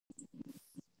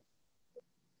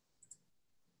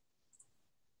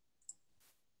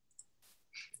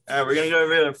We're gonna go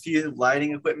over a few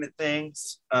lighting equipment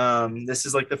things. This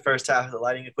is like the first half of the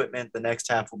lighting equipment. The next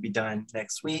half will be done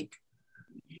next week.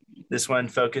 This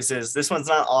one's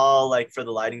not all like for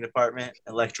the lighting department,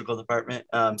 electrical department.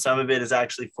 Some of it is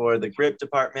actually for the grip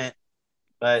department,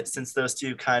 but since those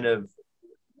two kind of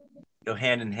go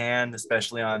hand in hand,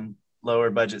 especially on lower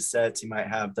budget sets, you might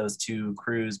have those two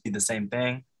crews be the same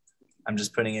thing. I'm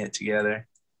just putting it together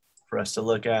for us to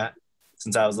look at,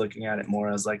 since I was looking at it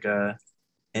more as like a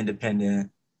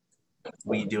independent,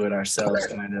 we do it ourselves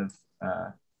kind of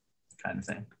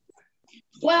thing.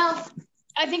 Well,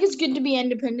 I think it's good to be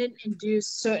independent and do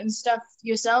certain stuff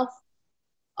yourself.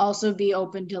 Also be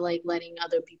open to like letting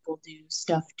other people do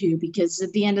stuff too, because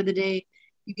at the end of the day,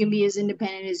 you can be as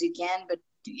independent as you can, but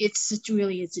it's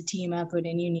a team effort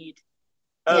and you need.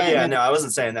 Oh yeah, no, I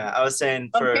wasn't saying that. I was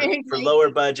saying for lower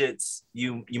budgets,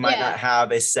 you might not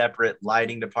have a separate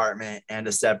lighting department and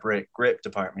a separate grip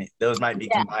department. Those might be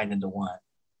combined into one.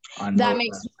 That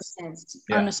makes more sense.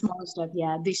 On the smaller stuff,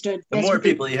 the more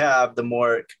people you have, the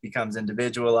more it becomes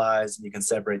individualized and you can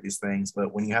separate these things.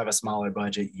 But when you have a smaller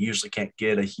budget, you usually can't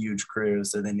get a huge crew.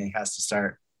 So then it has to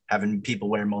start having people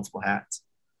wear multiple hats.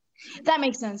 That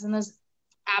makes sense. And there's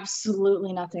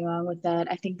absolutely nothing wrong with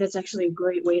that. I think that's actually a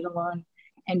great way to learn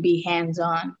and be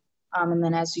hands-on. And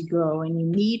then as you grow and you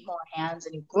need more hands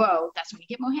and you grow, that's when you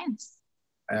get more hands.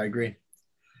 I agree.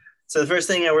 So the first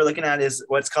thing that we're looking at is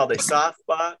what's called a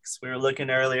softbox. We were looking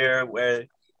earlier where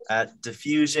at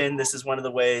diffusion, this is one of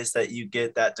the ways that you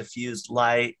get that diffused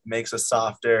light, makes a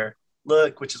softer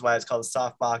look, which is why it's called a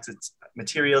softbox. It's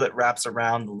material that wraps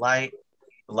around the light.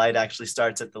 The light actually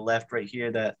starts at the left right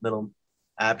here, that little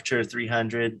aperture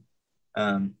 300.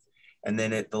 And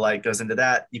then the light goes into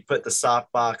that. You put the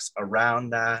softbox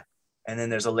around that. And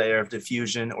then there's a layer of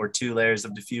diffusion or two layers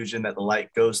of diffusion that the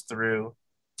light goes through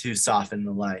to soften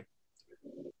the light.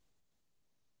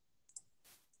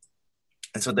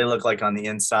 That's what they look like on the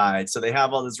inside. So they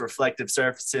have all these reflective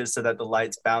surfaces so that the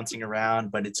light's bouncing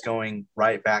around, but it's going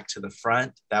right back to the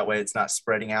front. That way it's not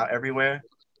spreading out everywhere.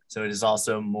 So it is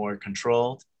also more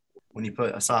controlled when you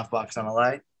put a softbox on a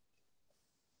light.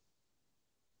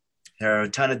 There are a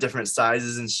ton of different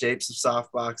sizes and shapes of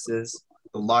softboxes.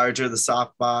 The larger the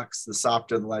softbox, the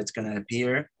softer the light's going to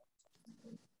appear.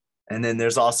 And then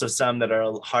there's also some that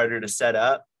are harder to set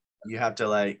up. You have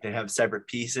to they have separate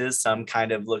pieces. Some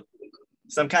kind of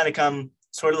come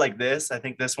sort of like this. I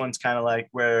think this one's kind of like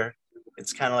where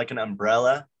it's kind of like an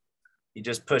umbrella. You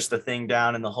just push the thing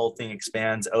down and the whole thing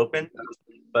expands open.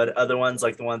 But other ones,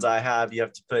 like the ones I have, you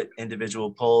have to put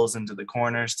individual poles into the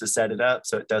corners to set it up.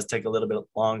 So it does take a little bit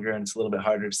longer and it's a little bit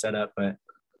harder to set up. But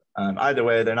either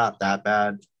way, they're not that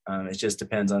bad. It just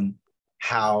depends on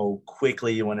how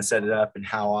quickly you want to set it up and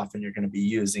how often you're going to be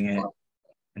using it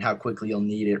and how quickly you'll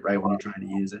need it right when you're trying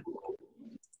to use it.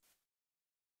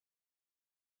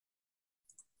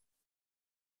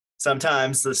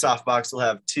 Sometimes the softbox will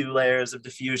have two layers of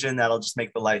diffusion. That'll just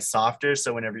make the light softer.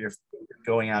 So whenever you're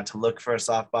going out to look for a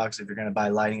softbox, if you're going to buy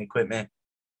lighting equipment,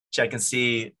 check and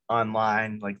see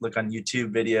online, like look on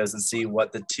YouTube videos and see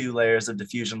what the two layers of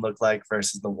diffusion look like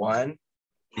versus the one,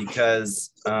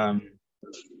 because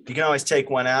you can always take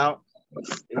one out.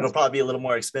 It'll probably be a little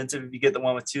more expensive if you get the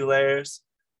one with two layers,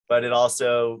 but it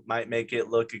also might make it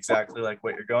look exactly like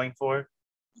what you're going for.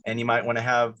 And you might want to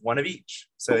have one of each.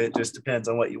 So it just depends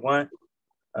on what you want.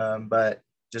 But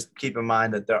just keep in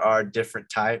mind that there are different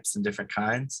types and different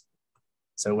kinds.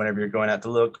 So whenever you're going out to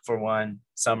look for one,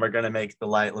 some are going to make the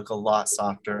light look a lot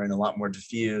softer and a lot more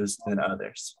diffused than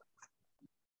others.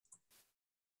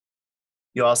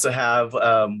 You also have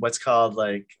what's called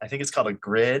I think it's called a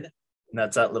grid. And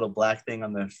that's that little black thing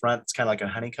on the front. It's kind of like a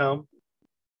honeycomb.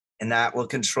 And that will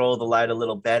control the light a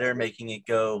little better, making it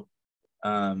go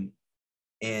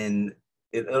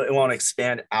it won't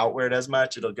expand outward as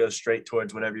much. It'll go straight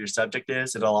towards whatever your subject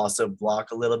is. It'll also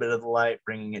block a little bit of the light,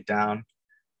 bringing it down,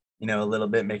 a little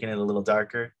bit, making it a little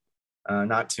darker,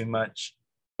 not too much.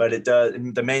 But it does.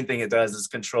 The main thing it does is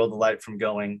control the light from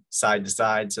going side to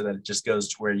side so that it just goes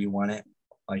to where you want it,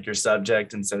 like your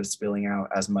subject, instead of spilling out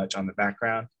as much on the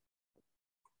background.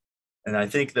 And I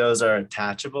think those are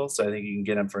attachable. So I think you can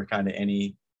get them for kind of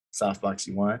any softbox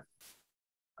you want.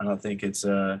 I don't think it's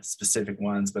specific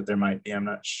ones, but there might be. I'm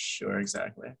not sure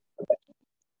exactly.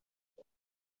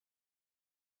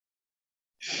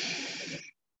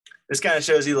 This kind of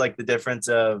shows you the difference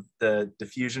of the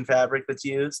diffusion fabric that's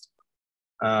used.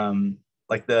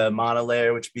 Like the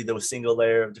monolayer, which would be the single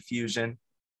layer of diffusion,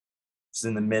 is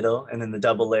in the middle, and then the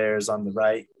double layer is on the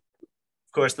right.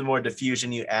 Of course, the more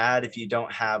diffusion you add, if you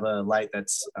don't have a light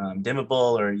that's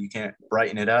dimmable or you can't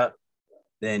brighten it up,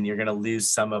 then you're going to lose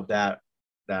some of that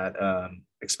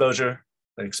exposure.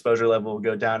 The exposure level will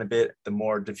go down a bit the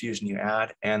more diffusion you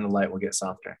add, and the light will get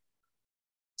softer.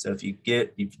 So if you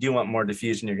do want more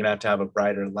diffusion, you're gonna have a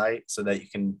brighter light so that you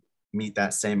can meet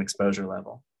that same exposure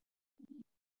level.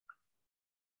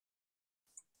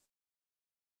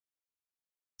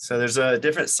 So there's a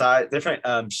different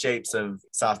shapes of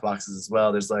softboxes as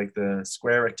well. There's like the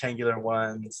square rectangular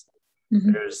ones.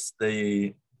 Mm-hmm. There's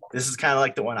this is kind of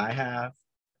like the one I have.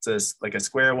 It's like a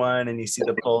square one, and you see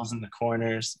the poles in the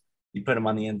corners. You put them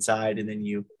on the inside, and then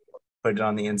you put it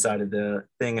on the inside of the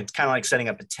thing. It's kind of like setting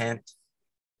up a tent,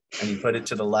 and you put it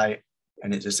to the light,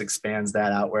 and it just expands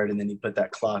that outward, and then you put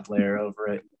that cloth layer over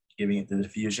it, giving it the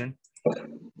diffusion.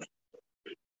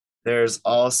 There's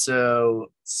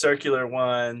also circular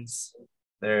ones.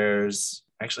 I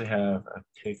actually have a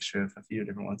picture of a few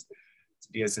different ones. So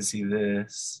you guys can see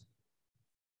this.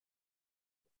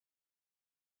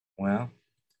 Well,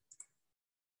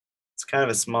 it's kind of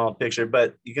a small picture,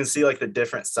 but you can see like the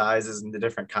different sizes and the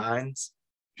different kinds.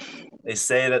 They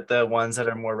say that the ones that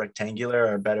are more rectangular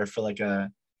are better for like a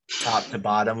top to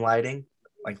bottom lighting,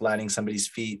 like lighting somebody's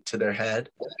feet to their head.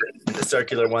 And the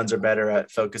circular ones are better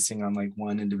at focusing on like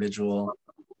one individual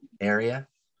area.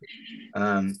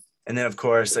 And then of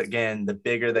course, again, the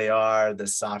bigger they are, the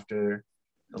softer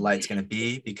the light's going to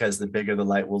be, because the bigger the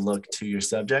light will look to your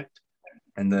subject,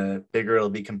 and the bigger it'll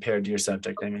be compared to your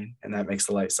subject, and that makes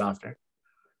the light softer.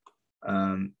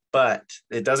 But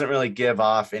it doesn't really give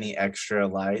off any extra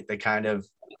light.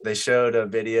 They showed a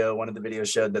video, one of the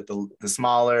videos showed that the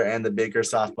smaller and the bigger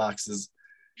softboxes,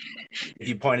 if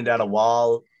you pointed at a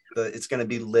wall, it's going to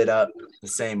be lit up, the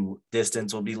same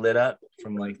distance will be lit up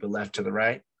from like the left to the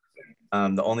right.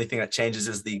 The only thing that changes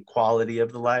is the quality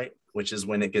of the light, which is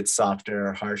when it gets softer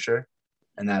or harsher.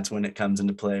 And that's when it comes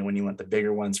into play, when you want the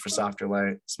bigger ones for softer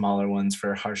light, smaller ones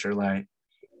for harsher light,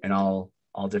 and all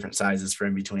different sizes for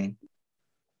in between.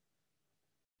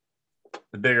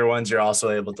 The bigger ones, you're also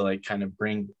able to like kind of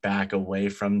bring back away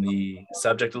from the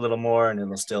subject a little more, and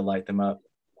it'll still light them up.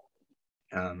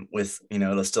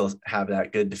 It'll still have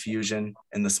that good diffusion.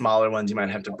 And the smaller ones, you might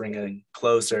have to bring it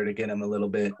closer to get them a little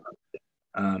bit,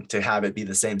 to have it be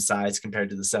the same size compared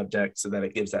to the subject, so that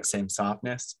it gives that same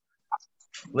softness.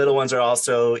 Little ones are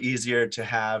also easier to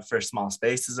have for small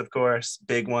spaces, of course.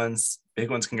 Big ones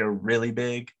can go really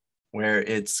big, where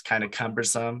it's kind of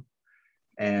cumbersome.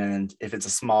 And if it's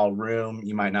a small room,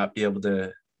 you might not be able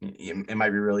to, it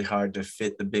might be really hard to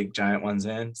fit the big giant ones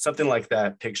in. Something like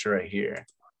that picture right here.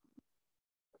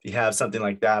 If you have something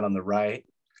like that on the right,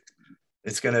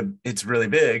 it's really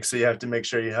big. So you have to make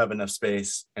sure you have enough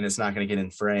space, and it's not going to get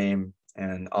in frame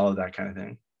and all of that kind of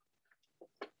thing.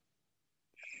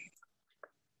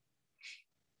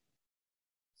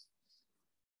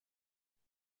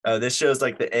 This shows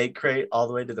like the egg crate all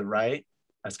the way to the right.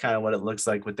 That's kind of what it looks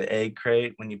like with the egg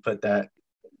crate when you put the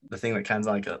thing that kind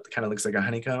of looks like a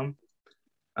honeycomb.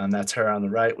 That's her on the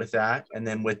right with that. And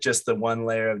then with just the one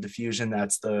layer of diffusion,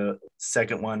 that's the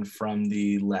second one from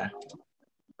the left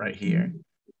right here.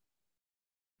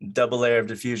 Double layer of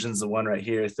diffusion is the one right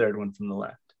here, third one from the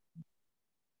left.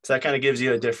 So that kind of gives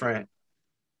you a different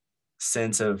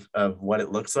sense of what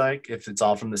it looks like if it's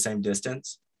all from the same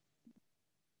distance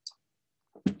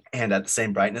and at the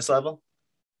same brightness level.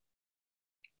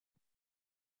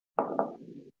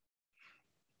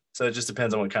 So it just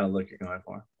depends on what kind of look you're going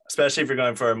for. Especially if you're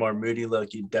going for a more moody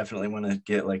look, you definitely want to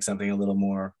get like something a little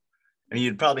more,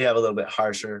 you'd probably have a little bit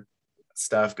harsher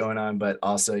stuff going on, but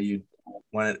also you'd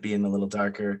want it to be in a little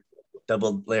darker.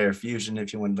 Double layer fusion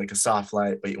if you wanted like a soft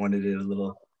light, but you wanted it a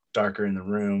little darker in the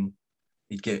room,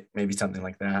 you'd get maybe something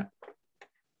like that.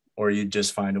 Or you'd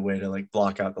just find a way to like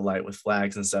block out the light with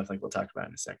flags and stuff, like we'll talk about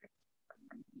in a second.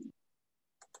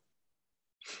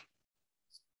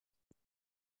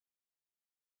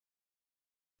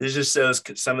 This just shows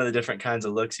some of the different kinds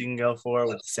of looks you can go for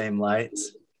with the same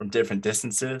lights from different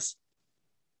distances.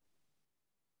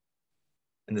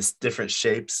 And the different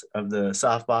shapes of the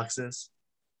softboxes,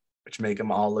 which make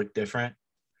them all look different.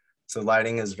 So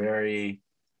lighting is very,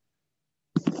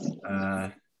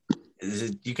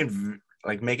 you can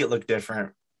like make it look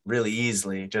different really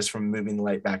easily just from moving the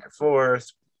light back and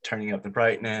forth, turning up the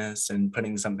brightness, and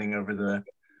putting something over the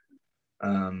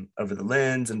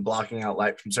lens and blocking out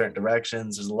light from certain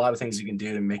directions. There's a lot of things you can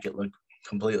do to make it look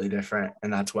completely different.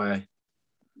 And that's why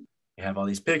you have all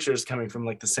these pictures coming from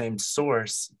like the same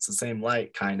source. It's the same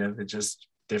light kind of, it's just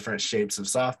different shapes of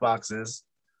softboxes,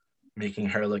 making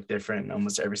her look different in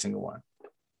almost every single one.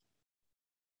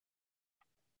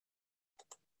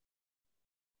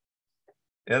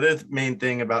 The other main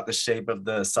thing about the shape of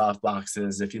the softbox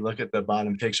is if you look at the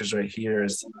bottom pictures right here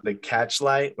is the catch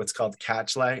light, what's called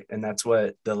catch light. And that's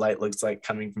what the light looks like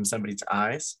coming from somebody's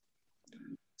eyes.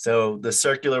 So the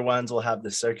circular ones will have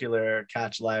the circular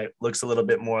catch light, looks a little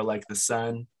bit more like the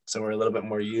sun. So we're a little bit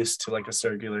more used to like a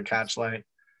circular catch light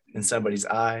in somebody's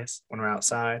eyes when we're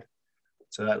outside.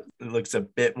 So that looks a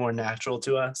bit more natural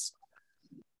to us.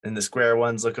 And the square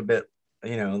ones look a bit,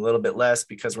 you know, a little bit less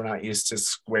because we're not used to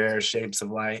square shapes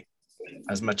of light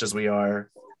as much as we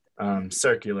are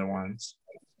circular ones.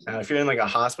 Now, if you're in like a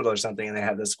hospital or something and they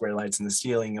have the square lights in the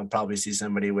ceiling, you'll probably see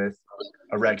somebody with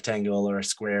a rectangle or a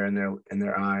square in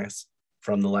their eyes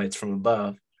from the lights from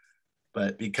above.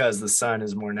 But because the sun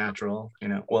is more natural, you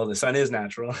know, well, the sun is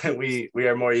natural, we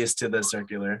are more used to the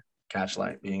circular catch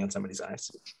light being in somebody's eyes.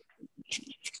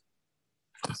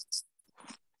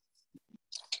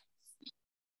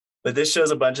 But this shows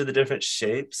a bunch of the different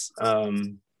shapes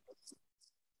and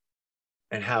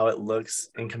how it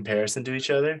looks in comparison to each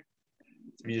other.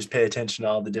 If you just pay attention to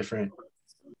all the different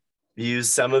views,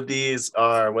 some of these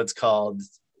are what's called,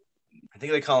 I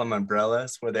think they call them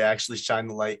umbrellas, where they actually shine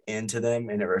the light into them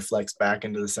and it reflects back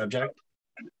into the subject.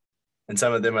 And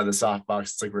some of them are the soft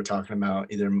boxes, like we're talking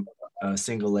about, either a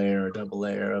single layer or double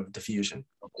layer of diffusion.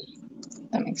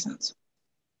 That makes sense.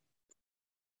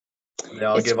 They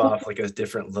all give off like a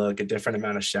different look, a different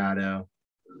amount of shadow,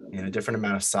 you know, a different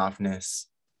amount of softness.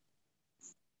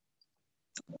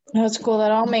 No, it's cool.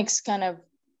 That all makes kind of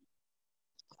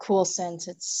cool sense.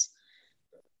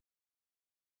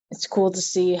 It's cool to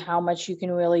see how much you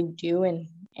can really do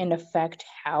and affect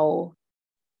how,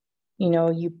 you know,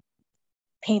 you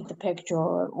paint the picture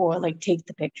or like take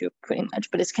the picture pretty much.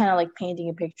 But it's kind of like painting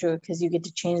a picture because you get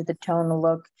to change the tone, the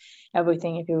look,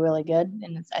 everything if you're really good.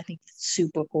 And I think it's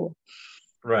super cool.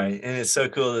 Right. And it's so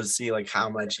cool to see like how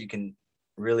much you can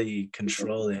really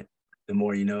control it the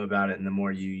more you know about it and the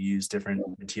more you use different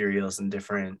materials and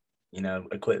different, you know,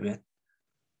 equipment.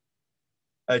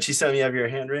 Chisam, you have your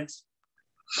hand raised?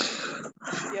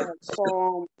 Yeah,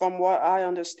 so from what I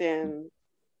understand,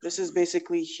 this is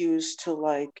basically used to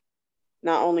like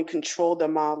not only control the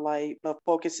amount of light, but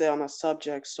focus it on a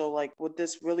subject. So like, would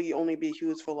this really only be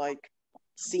used for like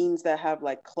scenes that have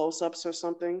like close-ups or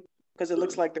something? Because it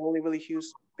looks like they're only really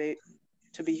used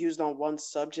to be used on one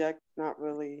subject, not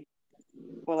really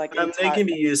for like They can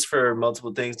be used for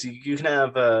multiple things. You can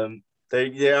have,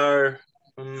 they are,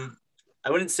 I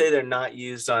wouldn't say they're not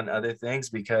used on other things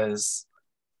because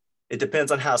it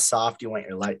depends on how soft you want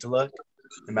your light to look,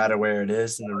 no matter where it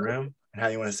is in the room and how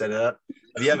you want to set it up.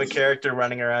 If you have a character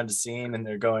running around a scene and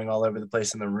they're going all over the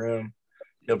place in the room,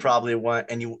 you'll probably want,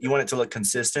 and you want it to look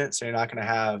consistent. So you're not going to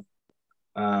have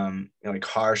you know, like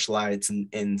harsh lights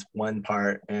in one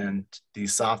part and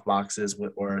these soft boxes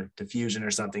or diffusion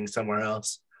or something somewhere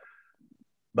else.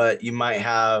 But you might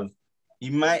have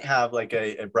like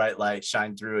a bright light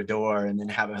shine through a door and then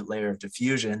have a layer of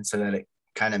diffusion so that it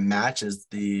kind of matches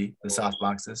the soft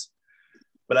boxes.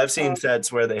 But I've seen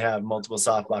sets where they have multiple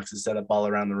soft boxes set up all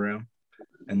around the room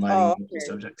and lighting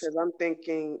subjects. Because I'm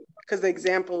thinking, because the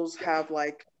examples have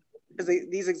like, because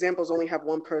these examples only have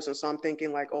one person, so I'm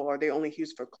thinking like, oh, are they only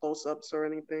used for close-ups or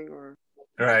anything, or?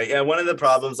 Right. Yeah. One of the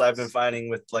problems I've been finding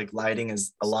with like lighting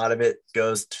is a lot of it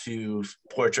goes to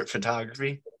portrait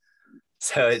photography.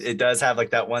 So it does have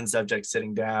like that one subject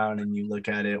sitting down and you look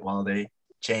at it while they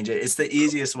change it. It's the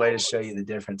easiest way to show you the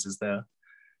differences though.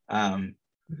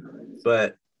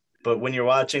 But when you're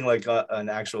watching like an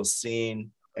actual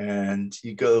scene and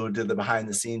you go to the behind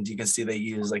the scenes, you can see they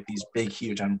use like these big,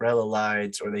 huge umbrella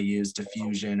lights, or they use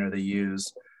diffusion, or they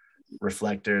use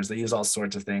reflectors. They use all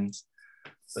sorts of things,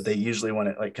 but they usually want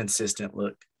it like consistent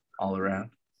look all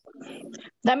around.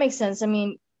 That makes sense. I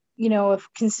mean, you know, if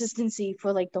consistency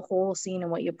for like the whole scene and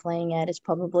what you're playing at is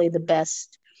probably the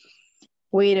best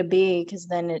way to be, because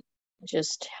then it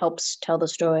just helps tell the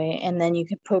story, and then you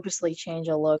can purposely change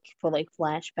a look for like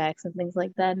flashbacks and things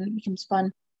like that, and it becomes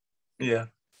fun. Yeah.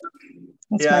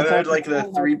 That's yeah, I heard like the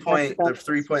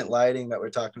 3-point lighting that we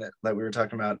were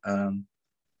talking about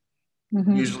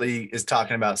usually is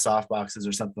talking about soft boxes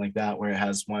or something like that, where it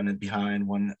has one behind,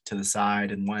 one to the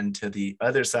side, and one to the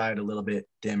other side a little bit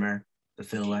dimmer, the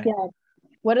fill light. Yeah.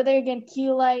 What are they again?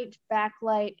 Key light,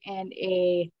 backlight, and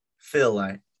a fill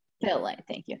light. Fill light.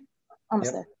 Thank you.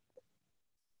 Almost there.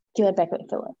 Key light, backlight,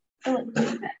 fill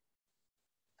light.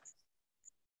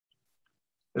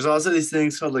 There's also these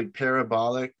things called like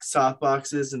parabolic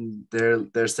softboxes, and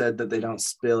they're said that they don't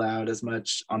spill out as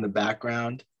much on the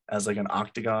background as like an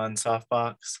octagon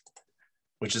softbox,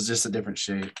 which is just a different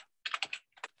shape.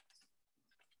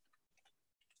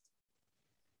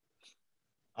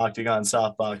 Octagon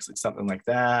softbox, like something like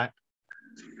that.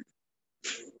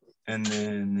 And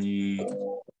then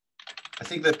I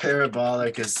think the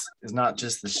parabolic is not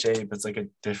just the shape, it's like a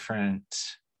different,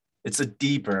 it's a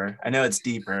deeper, I know it's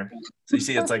deeper. So you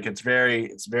see it's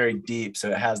very deep.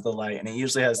 So it has the light, and it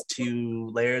usually has 2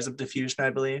 layers of diffusion, I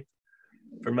believe,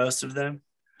 for most of them.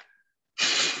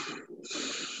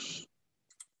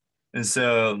 And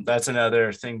so that's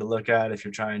another thing to look at if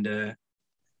you're trying to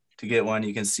get one.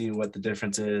 You can see what the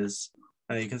difference is.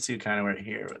 You can see kind of right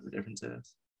here what the difference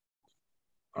is.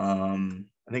 I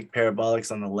think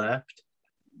parabolic's on the left.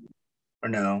 Or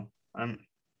no,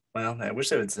 well, I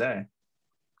wish I would say.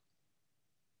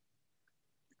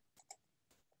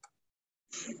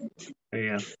 There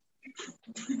you go.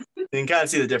 You can kind of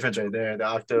see the difference right there.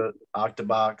 The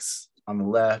octabox on the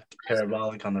left,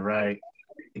 parabolic on the right.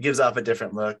 It gives off a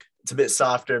different look. It's a bit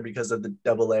softer because of the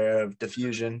double layer of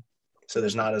diffusion. So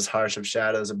there's not as harsh of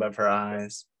shadows above her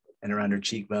eyes and around her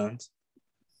cheekbones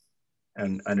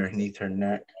and underneath her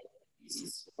neck.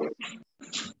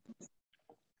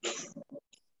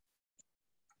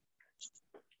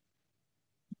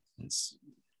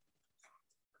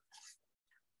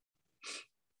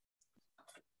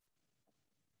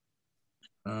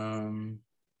 I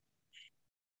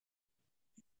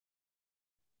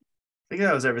think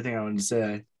that was everything I wanted to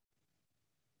say.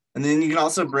 And then you can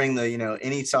also bring the,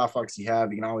 any softbox you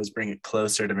have, you can always bring it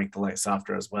closer to make the light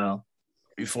softer as well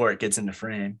before it gets into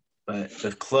frame. But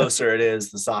the closer it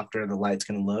is, the softer the light's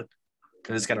going to look,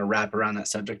 because it's going to wrap around that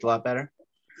subject a lot better.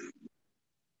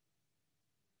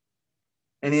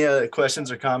 Any other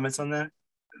questions or comments on that?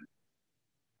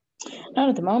 Not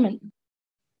at the moment.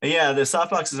 Yeah, the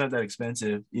softboxes aren't that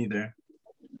expensive either.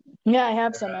 Yeah, I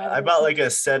have some. I bought like a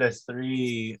set of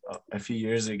 3 a few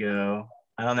years ago.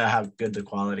 I don't know how good the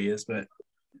quality is, but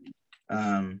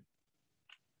it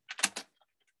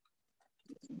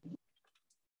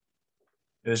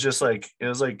was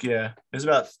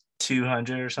about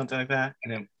 200 or something like that,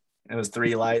 and it was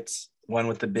 3 lights, one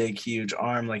with the big huge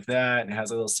arm like that, and it has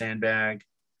a little sandbag,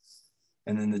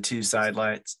 and then the 2 side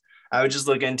lights. I would just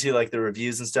look into like the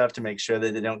reviews and stuff to make sure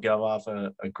that they don't go off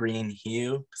a green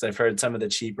hue, because I've heard some of the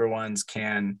cheaper ones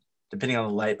can, depending on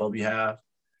the light bulb you have,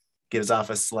 gives off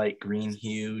a slight green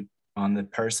hue on the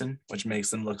person, which makes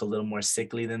them look a little more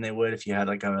sickly than they would if you had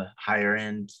like a higher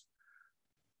end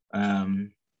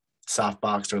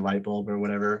softbox or light bulb or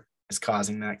whatever is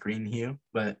causing that green hue.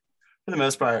 But for the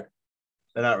most part,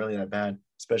 they're not really that bad,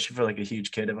 especially for like a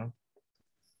huge kit of them.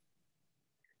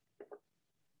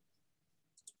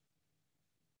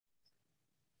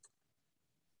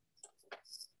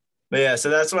 But yeah, so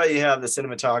that's why you have the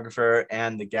cinematographer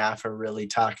and the gaffer really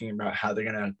talking about how they're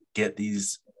going to get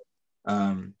these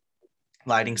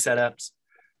lighting setups,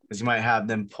 because you might have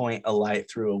them point a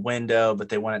light through a window, but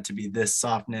they want it to be this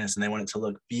softness and they want it to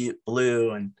look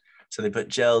blue. And so they put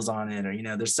gels on it,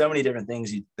 or, there's so many different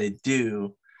things they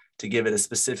do to give it a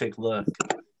specific look,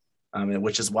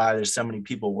 which is why there's so many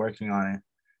people working on it.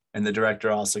 And the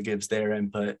director also gives their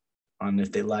input on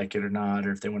if they like it or not,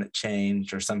 or if they want it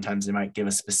changed, or sometimes they might give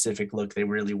a specific look they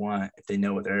really want. If they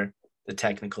know what the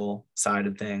technical side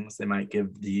of things, they might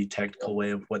give the technical way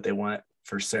of what they want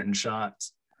for certain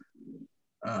shots.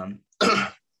 And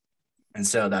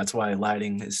so that's why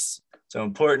lighting is so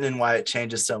important and why it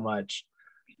changes so much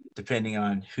depending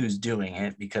on who's doing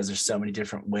it, because there's so many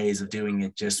different ways of doing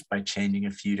it just by changing a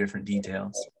few different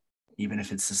details, even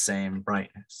if it's the same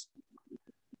brightness.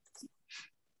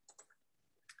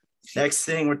 Next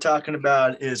thing we're talking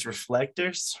about is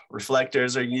reflectors.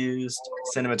 Reflectors are used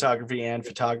in cinematography and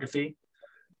photography.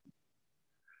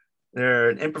 They're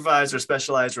an improvised or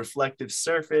specialized reflective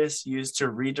surface used to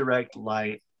redirect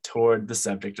light toward the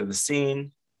subject of the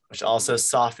scene, which also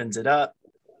softens it up.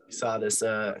 We saw this,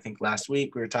 I think last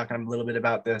week, we were talking a little bit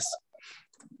about this.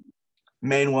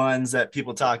 Main ones that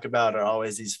people talk about are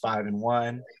always these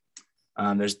 5-in-1.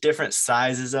 There's different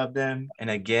sizes of them. And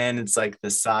again, it's like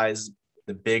the size,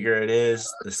 the bigger it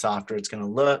is, the softer it's going to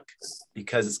look,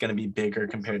 because it's going to be bigger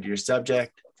compared to your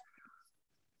subject.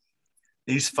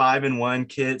 These 5-in-1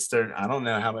 kits, I don't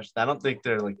know how much, I don't think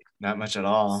they're like that much at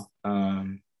all.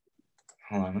 Hold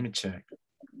on, let me check.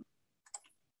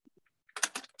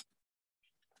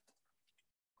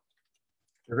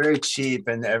 They're very cheap,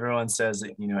 and everyone says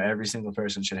that, every single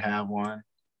person should have one.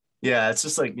 Yeah, it's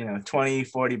just like, 20,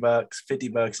 40 bucks, 50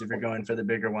 bucks if you're going for the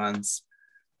bigger ones.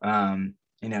 And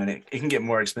it can get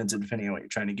more expensive depending on what you're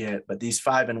trying to get, but these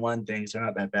 5-in-1 things are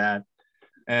not that bad.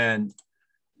 And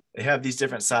they have these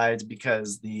different sides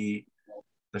because the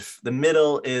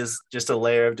middle is just a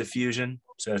layer of diffusion.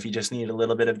 So if you just need a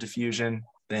little bit of diffusion,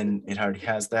 then it already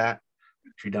has that.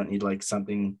 If you don't need like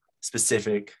something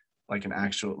specific, like an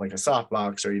actual, like a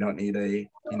softbox, or you don't need a,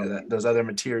 those other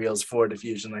materials for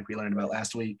diffusion like we learned about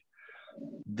last week.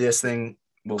 This thing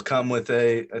will come with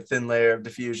a thin layer of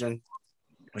diffusion,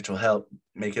 which will help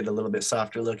make it a little bit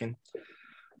softer looking.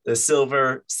 The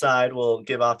silver side will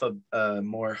give off a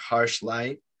more harsh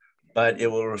light, but it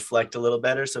will reflect a little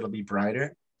better, so it'll be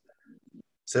brighter.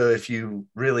 So if you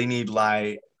really need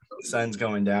light, sun's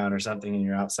going down or something and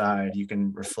you're outside, you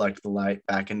can reflect the light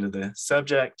back into the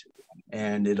subject,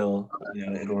 and it'll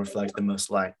reflect the most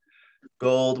light.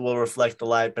 Gold will reflect the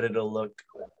light, but it'll look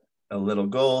a little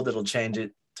gold. It'll change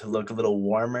it to look a little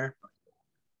warmer.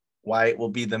 White will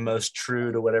be the most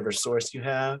true to whatever source you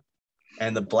have.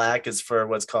 And the black is for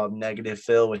what's called negative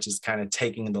fill, which is kind of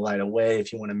taking the light away.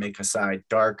 If you want to make a side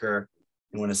darker,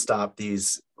 you want to stop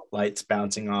these lights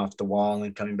bouncing off the wall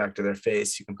and coming back to their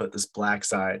face, you can put this black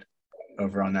side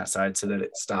over on that side so that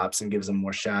it stops and gives them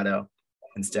more shadow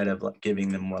instead of giving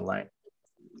them more light.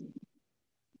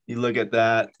 You look at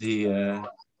that, the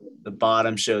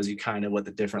bottom shows you kind of what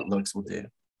the different looks will do.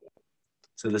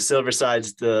 So the silver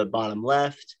side's the bottom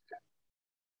left.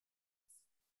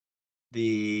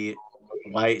 The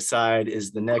white side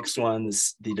is the next one.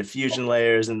 The diffusion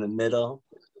layer is in the middle.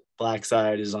 Black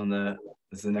side is the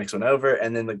next one over,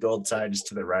 and then the gold side is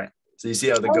to the right. So you see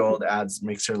how the gold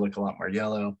makes her look a lot more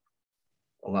yellow,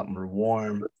 a lot more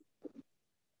warm,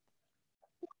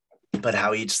 but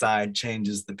how each side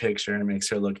changes the picture and makes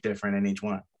her look different in each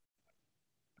one.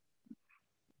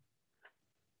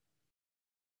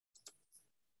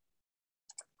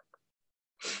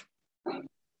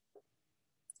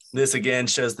 This again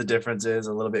shows the differences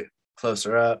a little bit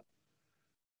closer up.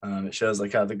 It shows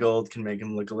like how the gold can make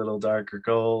them look a little darker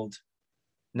gold.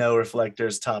 No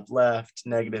reflectors top left,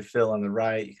 negative fill on the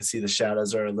right. You can see the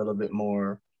shadows are a little bit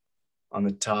more on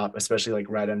the top, especially like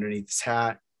right underneath his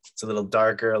hat. It's a little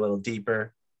darker, a little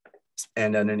deeper,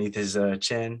 and underneath his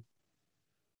chin.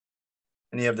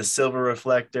 And you have the silver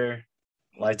reflector,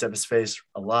 lights up his face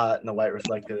a lot, and the white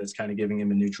reflector that's kind of giving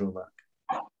him a neutral look.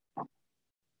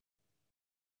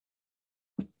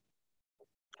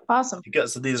 Awesome.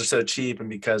 Because these are so cheap and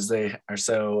because they are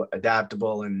so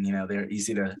adaptable and they're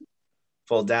easy to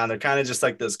fold down, they're kind of just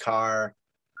like those car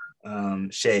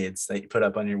shades that you put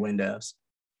up on your windows.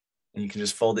 And you can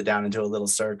just fold it down into a little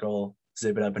circle,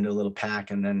 zip it up into a little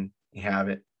pack, and then you have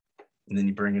it. And then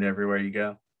you bring it everywhere you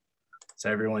go. So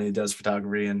everyone who does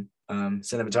photography and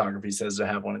cinematography says to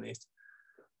have one of these.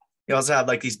 You also have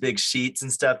like these big sheets and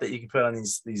stuff that you can put on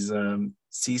these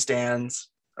C-stands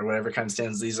or whatever kind of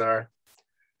stands these are,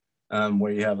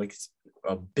 where you have like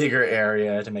a bigger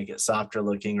area to make it softer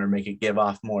looking or make it give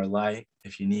off more light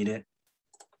if you need it.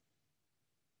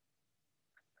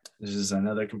 This is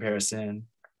another comparison.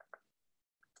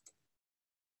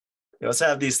 You also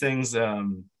have these things, I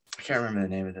can't remember the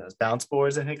name of those, bounce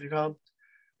boards, I think they're called,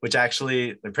 which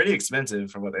actually, they're pretty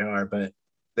expensive for what they are, but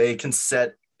they can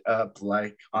set up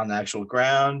like on the actual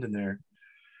ground, and they're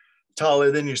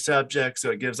taller than your subject, so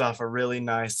it gives off a really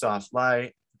nice soft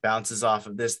light, bounces off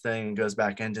of this thing and goes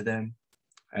back into them.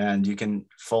 And you can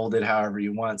fold it however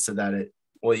you want so that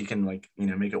you can like,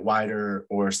 make it wider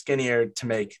or skinnier to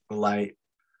make the light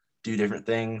do different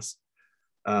things,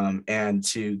 and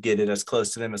to get it as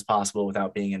close to them as possible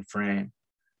without being in frame.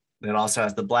 It also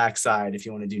has the black side if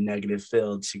you want to do negative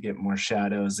fill to get more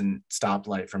shadows and stop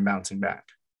light from bouncing back.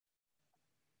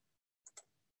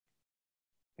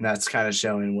 And that's kind of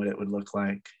showing what it would look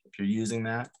like if you're using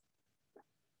that.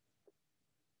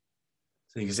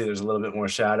 So you can see there's a little bit more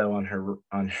shadow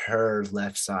on her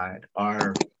left side,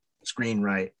 our screen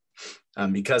right,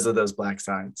 because of those black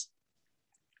sides.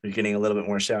 You're getting a little bit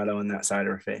more shadow on that side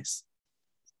of her face.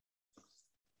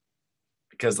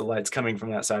 Because the light's coming from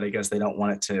that side, I guess they don't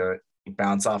want it to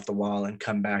bounce off the wall and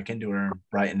come back into her and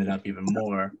brighten it up even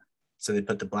more. So they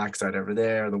put the black side over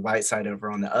there, the white side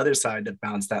over on the other side to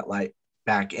bounce that light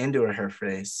back into her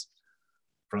face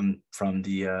from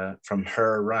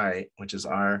her right, which is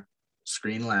our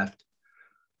screen left,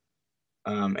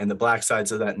 and the black side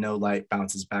so that no light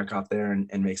bounces back off there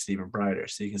and makes it even brighter.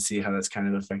 So you can see how that's kind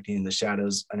of affecting the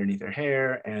shadows underneath her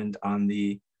hair and on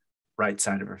the right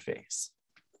side of her face,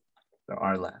 so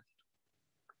our left.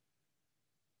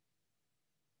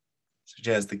 So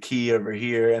she has the key over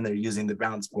here, and they're using the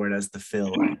bounce board as the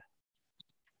fill.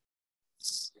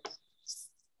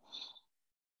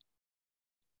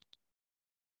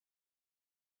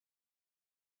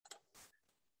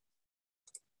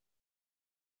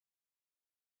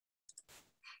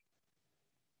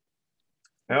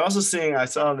 I'm also seeing, I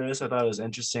saw this, I thought it was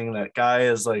interesting, that guy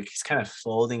is like, he's kind of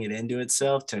folding it into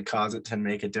itself to cause it to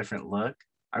make a different look.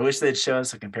 I wish they'd show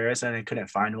us a comparison. I couldn't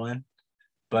find one,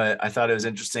 but I thought it was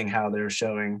interesting how they're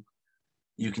showing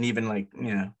you can even like,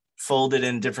 fold it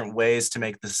in different ways to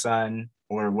make the sun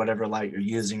or whatever light you're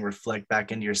using reflect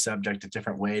back into your subject a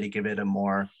different way to give it a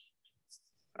more,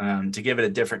 to give it a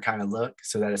different kind of look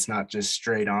so that it's not just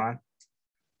straight on.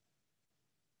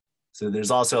 So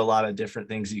there's also a lot of different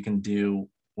things you can do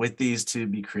with these to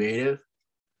be creative.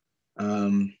 Let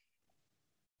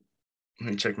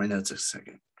me check my notes a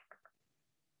second.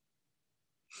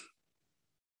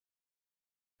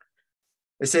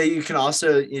 They say you can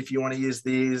also, if you want to use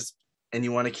these and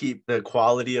you want to keep the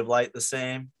quality of light the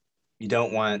same, you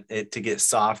don't want it to get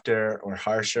softer or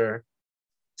harsher.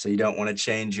 So you don't want to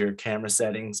change your camera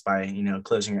settings by,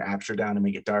 closing your aperture down to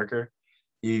make it darker.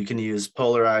 You can use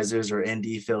polarizers or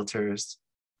ND filters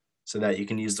so that you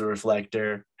can use the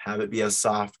reflector, have it be as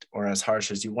soft or as harsh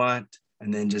as you want,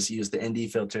 and then just use the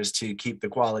ND filters to keep the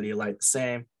quality of light the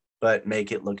same, but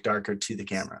make it look darker to the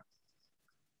camera.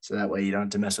 So that way you don't have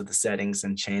to mess with the settings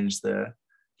and change the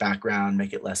background,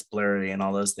 make it less blurry and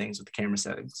all those things with the camera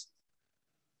settings.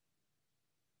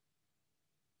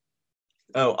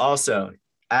 Oh, also,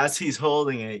 as he's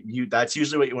holding it, that's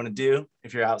usually what you want to do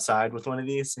if you're outside with one of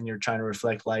these and you're trying to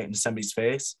reflect light into somebody's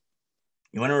face.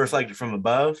 You want to reflect it from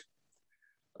above.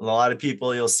 A lot of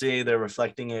people you'll see they're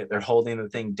reflecting it, they're holding the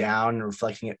thing down and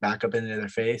reflecting it back up into their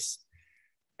face.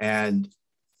 And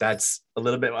that's a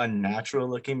little bit unnatural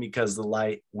looking because the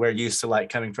light, we're used to light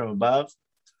coming from above.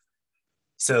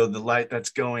 So the light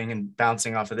that's going and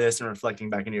bouncing off of this and reflecting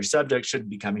back into your subject should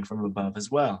be coming from above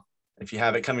as well. If you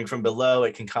have it coming from below,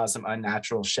 it can cause some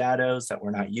unnatural shadows that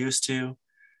we're not used to.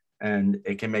 And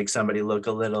it can make somebody look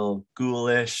a little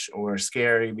ghoulish or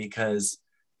scary because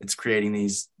it's creating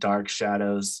these dark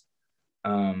shadows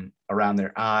around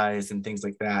their eyes and things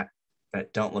like that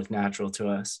that don't look natural to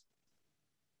us.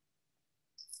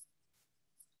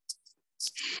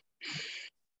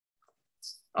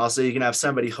 Also, you can have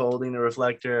somebody holding the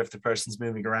reflector. If the person's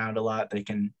moving around a lot, they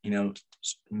can,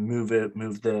 move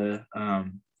the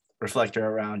reflector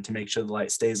around to make sure the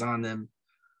light stays on them.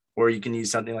 Or you can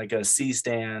use something like a C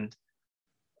stand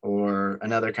or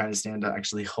another kind of stand to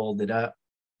actually hold it up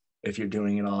if you're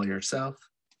doing it all yourself.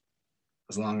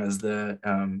 As long as the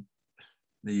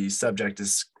subject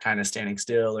is kind of standing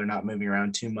still or not moving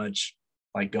around too much,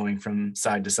 like going from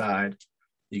side to side,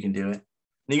 you can do it.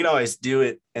 And you can always do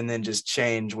it and then just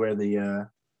change where the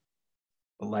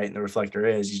light and the reflector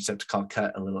is. You just have to call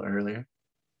cut a little earlier.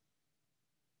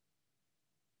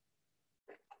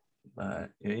 But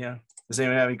yeah. Does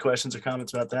anyone have any questions or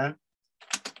comments about that?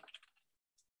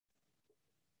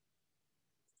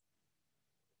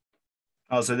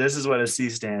 Also, this is what a C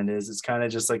stand is. It's kind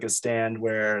of just like a stand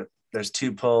where there's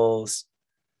two poles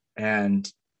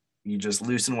and you just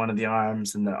loosen one of the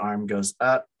arms and the arm goes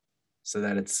up so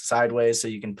that it's sideways. So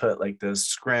you can put like those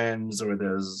scrims or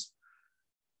those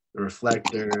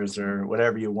reflectors or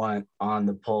whatever you want on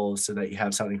the pole so that you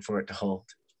have something for it to hold.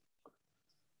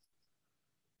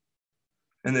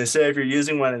 And they say if you're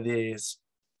using one of these,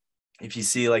 if you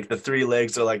see like the three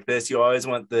legs are like this, you always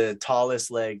want the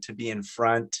tallest leg to be in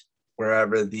front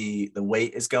wherever the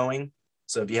weight is going.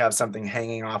 So if you have something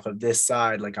hanging off of this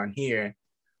side, like on here,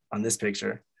 on this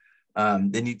picture,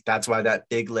 then that's why that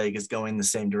big leg is going the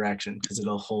same direction, because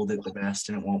it'll hold it the best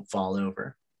and it won't fall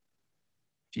over.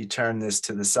 If you turn this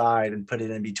to the side and put it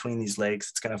in between these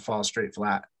legs, it's going to fall straight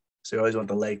flat. So you always want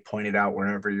the leg pointed out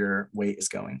wherever your weight is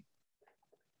going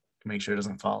to make sure it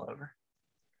doesn't fall over.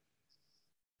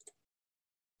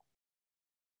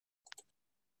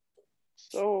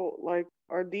 So like,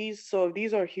 if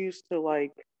these are used to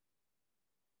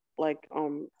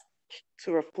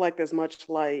to reflect as much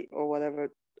light or whatever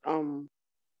to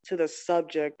the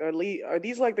subject, are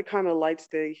these like the kind of lights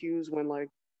they use when like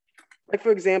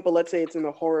for example, let's say it's in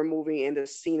a horror movie and the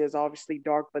scene is obviously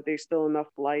dark, but there's still enough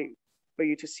light for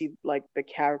you to see like the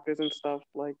characters and stuff.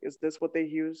 Like, is this what they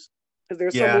use? Because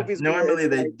there's some movies where normally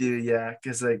they like, do, yeah,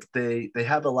 because like they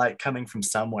have the light coming from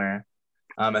somewhere,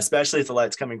 especially if the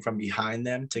light's coming from behind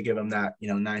them to give them that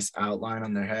nice outline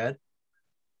on their head.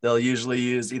 They'll usually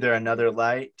use either another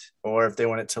light, or if they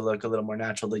want it to look a little more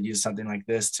natural, they'll use something like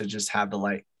this to just have the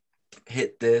light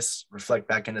hit this, reflect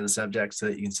back into the subject so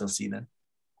that you can still see them.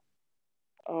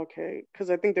 Okay, because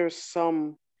I think there's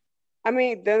some. I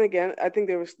mean, then again, I think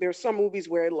there's some movies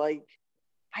where like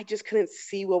I just couldn't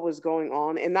see what was going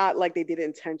on, and not like they did it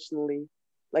intentionally.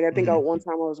 Like I think one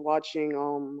time I was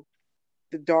watching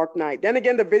The Dark Knight. Then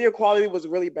again, the video quality was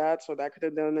really bad, so that could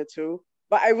have done it too.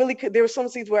 But I really could. There were some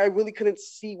scenes where I really couldn't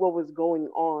see what was going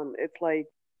on. It's like,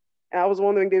 and I was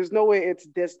wondering, there's no way it's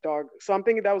this dark. So I'm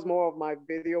thinking that was more of my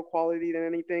video quality than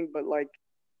anything. But like,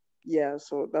 yeah.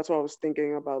 So that's what I was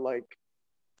thinking about, like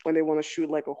when they want to shoot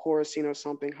like a horror scene or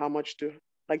something, how much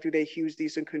Like, do they use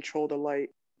these and control the light?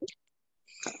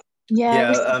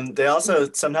 Yeah, they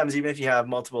also sometimes, even if you have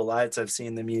multiple lights, I've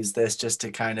seen them use this just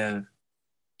to kind of,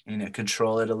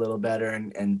 control it a little better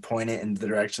and point it in the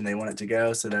direction they want it to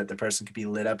go so that the person could be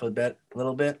lit up a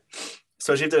little bit.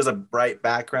 Especially if there's a bright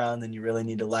background, then you really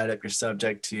need to light up your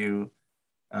subject to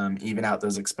even out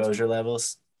those exposure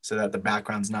levels so that the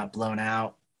background's not blown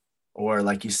out. Or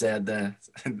like you said,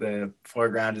 the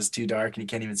foreground is too dark and you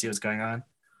can't even see what's going on.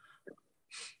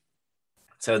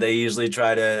 So they usually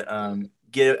try to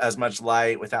get as much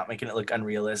light without making it look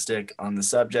unrealistic on the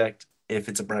subject if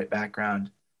it's a bright background,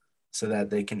 so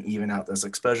that they can even out those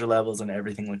exposure levels and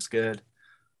everything looks good.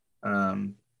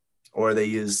 Or they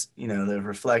use, the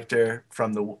reflector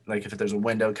from like if there's a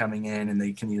window coming in, and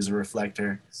they can use a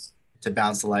reflector to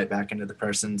bounce the light back into the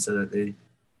person so that they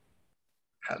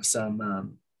have some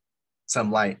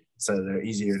light, so they're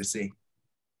easier to see.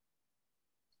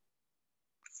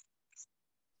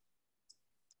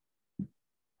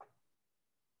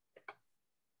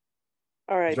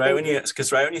 All right.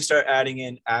 Because right when you start adding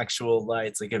in actual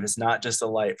lights, like if it's not just a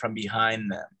light from behind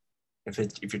them, if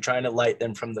you're trying to light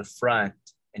them from the front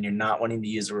and you're not wanting to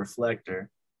use a reflector,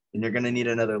 then you're going to need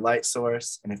another light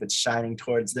source. And if it's shining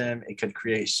towards them, it could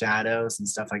create shadows and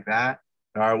stuff like that.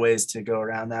 There are ways to go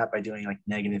around that by doing like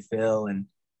negative fill and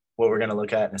what we're going to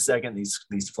look at in a second,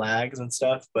 these flags and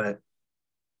stuff. But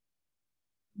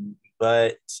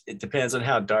it depends on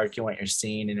how dark you want your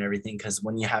scene and everything, because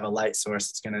when you have a light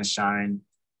source, it's going to shine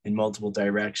in multiple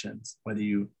directions, whether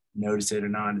you notice it or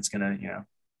not. It's going to,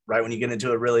 right when you get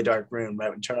into a really dark room, right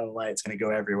when you turn on the light, it's going to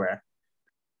go everywhere.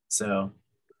 So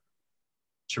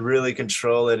to really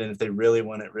control it, and if they really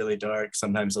want it really dark,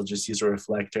 sometimes they'll just use a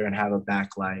reflector and have a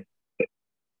backlight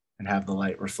and have the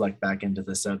light reflect back into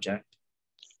the subject.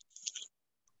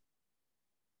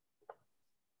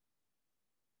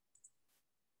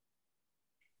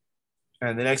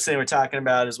 And the next thing we're talking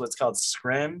about is what's called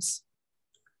scrims.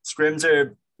 Scrims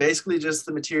are basically just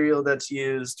the material that's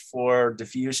used for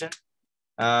diffusion.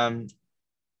 It's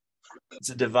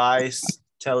a device,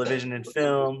 television and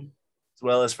film, as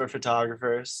well as for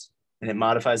photographers, and it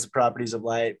modifies the properties of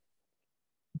light.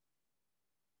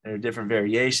 There are different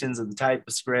variations of the type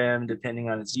of scrim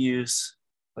depending on its use,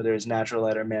 whether it's natural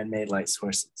light or man-made light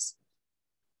sources.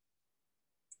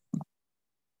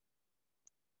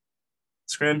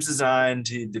 Scrims designed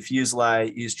to diffuse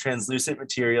light use translucent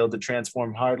material to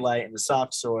transform hard light into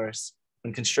soft source.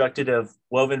 When constructed of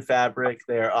woven fabric,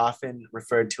 they are often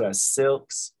referred to as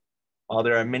silks. While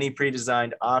there are many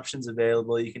pre-designed options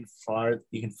available, you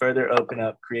can further open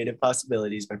up creative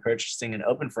possibilities by purchasing an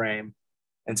open frame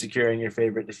and securing your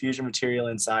favorite diffusion material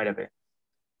inside of it.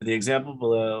 For the example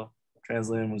below,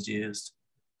 translucent was used.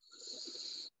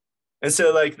 And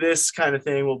so like this kind of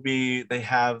thing will be, they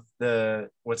have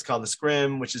what's called the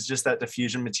scrim, which is just that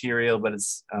diffusion material, but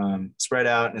it's spread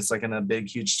out and it's like in a big,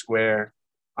 huge square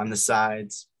on the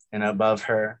sides and above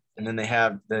her. And then they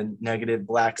have the negative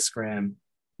black scrim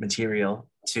material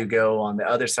to go on the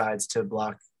other sides to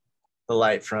block the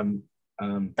light from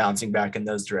bouncing back in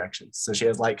those directions. So she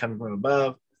has light coming from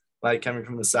above, light coming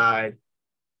from the side.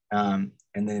 And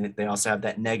then they also have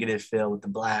that negative fill with the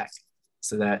black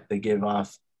so that they give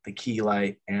off the key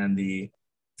light and the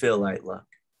fill light look.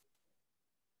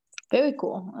 Very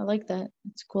cool. I like that.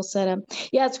 It's a cool setup.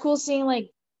 Yeah, it's cool seeing like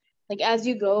as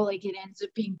you go, like it ends up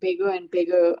being bigger and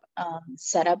bigger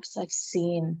setups. I've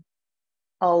seen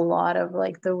a lot of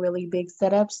like the really big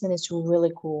setups, and it's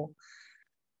really cool.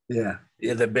 Yeah,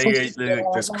 the bigger,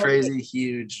 there's crazy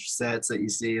huge sets that you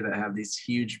see that have these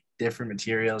huge different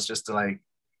materials just to like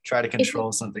try to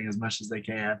control something as much as they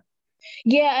can.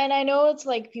 Yeah, and I know it's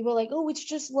like people are like, oh, it's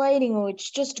just lighting or it's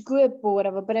just grip or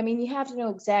whatever, but I mean, you have to know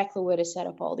exactly where to set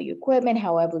up all the equipment,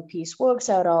 how every piece works,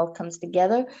 how it all comes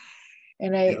together.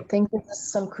 And I think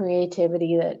there's some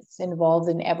creativity that's involved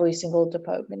in every single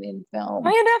department in film. Oh,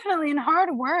 yeah, definitely, and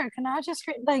hard work, and not just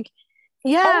like,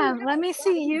 yeah. Let me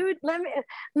see you.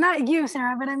 Not you,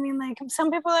 Sarah, but I mean, like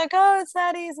some people are like, oh, it's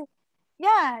that easy.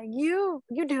 Yeah, you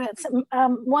do it. So,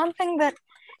 one thing that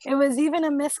it was even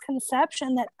a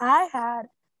misconception that I had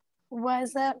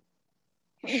was that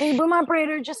the boom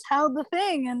operator just held the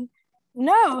thing, and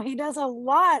no, he does a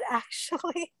lot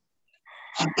actually.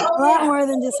 A lot more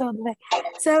than just hold the thing.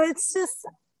 So it's just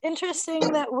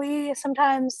interesting that we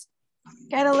sometimes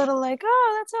get a little like,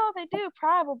 oh, that's all they do,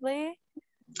 probably.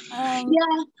 Yeah,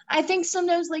 I think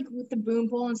sometimes like with the boom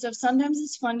pole and stuff, sometimes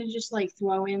it's fun to just like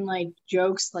throw in like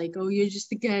jokes like, oh, you're just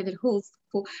the guy that holds the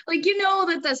pole. Like, you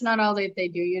know that's not all that they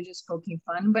do. You're just poking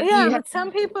fun. But yeah, but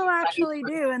some people actually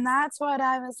do. And that's what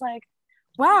I was like,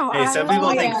 Wow. Hey, some people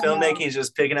think yeah, filmmaking is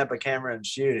just picking up a camera and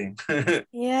shooting.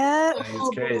 Yeah. It's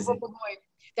crazy.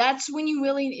 That's when you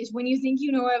really is when you think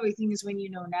you know everything is when you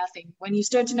know nothing. When you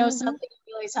start to know something,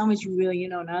 you realize how much you really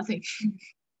know nothing.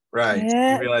 Right.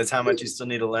 Yeah. You realize how much you still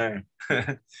need to learn.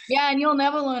 Yeah, and you'll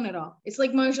never learn it all. It's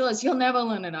like martial arts. You'll never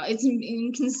learn it all. It's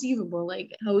inconceivable.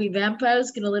 Like how we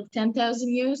vampires gonna live 10,000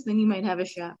 years, then you might have a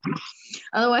shot.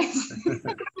 Otherwise,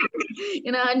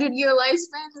 in 100-year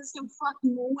lifespan, there's no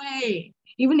fucking way.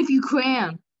 Even if you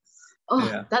cram. Oh,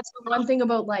 Yeah. that's the one thing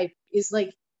about life is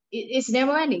like it's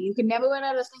never ending. You can never run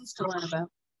out of things to learn about.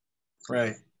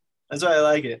 Right. That's why I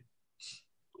like it.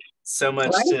 So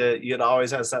much Right? you'd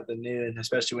always have something new, and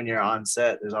especially when you're on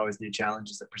set, there's always new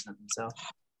challenges that present themselves.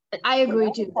 I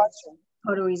agree too. That's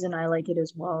part of the reason I like it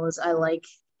as well. Is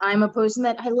I'm a person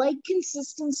that I like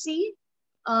consistency,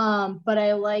 but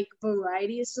I like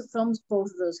varieties of films,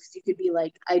 both of those, because you could be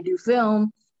like, I do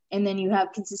film, and then you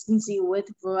have consistency with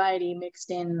variety mixed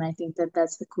in, and I think that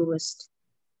that's the coolest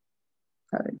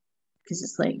part, because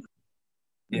it's like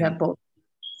you have both.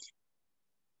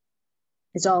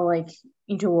 It's all like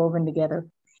interwoven together.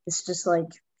 It's just like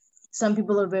some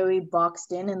people are very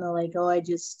boxed in and they're like, oh, I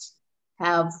just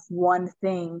have one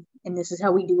thing and this is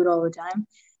how we do it all the time.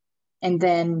 And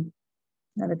then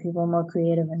other people are more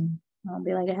creative and I'll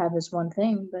be like, I have this one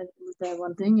thing, but with that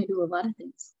one thing, I do a lot of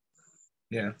things.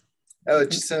 Yeah. Oh,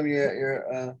 just tell me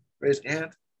your raise your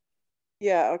hand.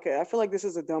 Yeah, okay. I feel like this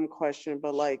is a dumb question,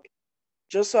 but like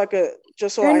just so I There's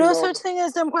know no such thing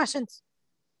as dumb questions.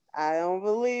 I don't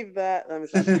believe that. Let me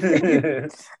stop.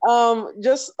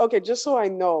 Just so I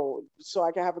know, so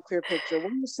I can have a clear picture.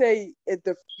 When you say it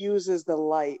diffuses the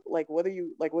light, what are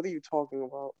you talking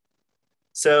about?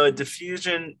 So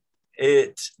diffusion,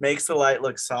 it makes the light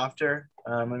look softer.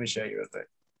 Let me show you real quick.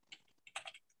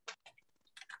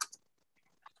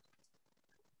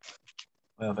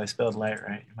 Well, if I spelled light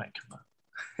right, it might come up.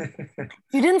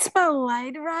 You didn't spell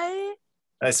light right?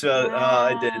 I spelled, Wow.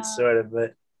 I did sort of,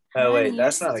 but oh wait,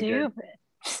 that's not a good.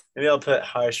 Maybe I'll put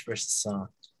harsh versus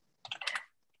soft.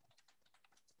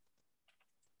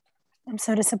 I'm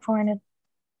so disappointed.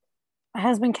 My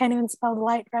husband can't even spell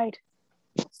light right.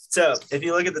 So if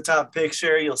you look at the top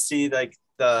picture, you'll see like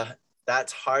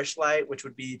that's harsh light, which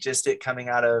would be just it coming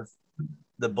out of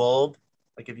the bulb.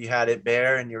 Like if you had it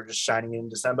bare and you were just shining it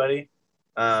into somebody.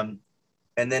 And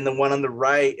then the one on the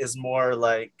right is more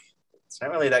like, it's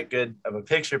not really that good of a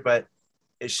picture, but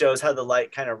it shows how the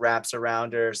light kind of wraps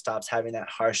around her, stops having that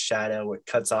harsh shadow where it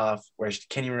cuts off, where she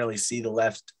can't even really see the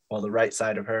right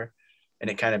side of her, and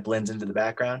it kind of blends into the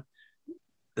background.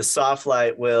 The soft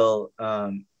light will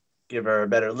give her a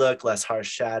better look, less harsh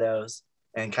shadows,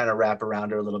 and kind of wrap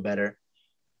around her a little better.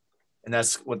 And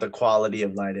that's what the quality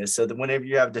of light is. So that whenever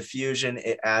you have diffusion,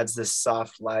 it adds this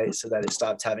soft light so that it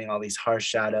stops having all these harsh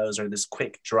shadows or this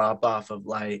quick drop off of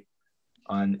light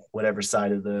on whatever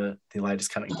side of the light is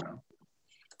coming from.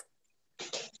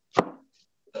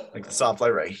 Like the soft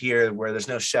light right here, where there's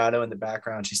no shadow in the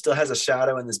background. She still has a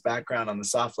shadow in this background on the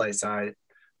soft light side,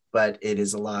 but it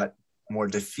is a lot more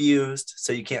diffused.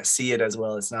 So you can't see it as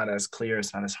well. It's not as clear.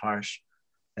 It's not as harsh.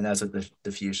 And that's what the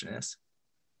diffusion is.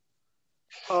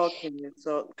 Okay,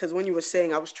 so because when you were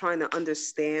saying, I was trying to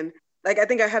understand. Like, I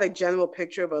think I had a general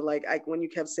picture, but like when you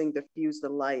kept saying diffuse the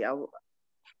light,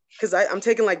 because I'm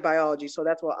taking like biology, so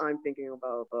that's what I'm thinking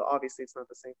about. But obviously, it's not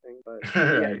the same thing. But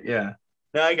Right, yeah.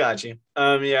 No, I got you.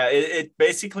 Yeah, it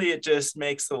basically it just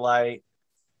makes the light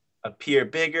appear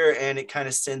bigger and it kind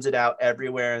of sends it out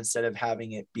everywhere instead of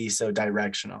having it be so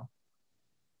directional.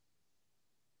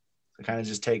 It kind of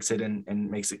just takes it and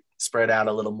makes it spread out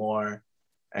a little more,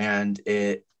 and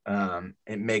it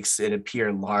makes it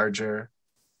appear larger.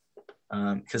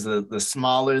 Because the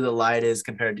smaller the light is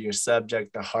compared to your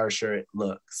subject, the harsher it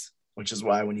looks, which is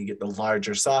why when you get the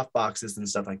larger soft boxes and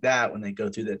stuff like that, when they go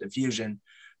through the diffusion,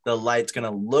 the light's going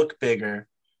to look bigger,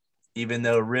 even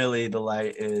though really the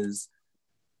light is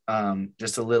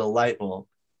just a little light bulb,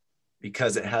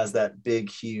 because it has that big,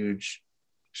 huge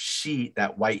sheet,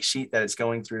 that white sheet that it's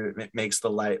going through. It makes the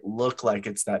light look like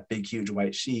it's that big, huge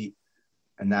white sheet.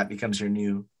 And that becomes your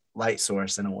new light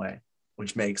source in a way,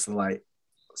 which makes the light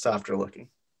softer looking.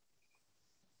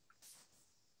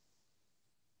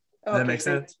 Does that make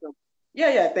sense?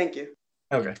 Yeah, thank you.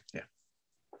 Okay, yeah.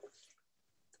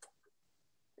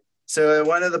 So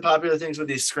one of the popular things with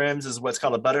these scrims is what's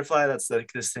called a butterfly. That's like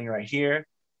this thing right here.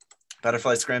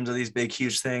 Butterfly scrims are these big,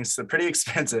 huge things. They're pretty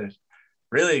expensive,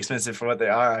 really expensive for what they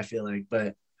are, I feel like.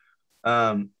 But,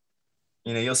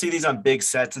 you'll see these on big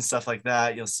sets and stuff like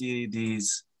that. You'll see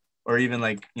these, or even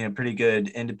like, pretty good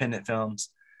independent films.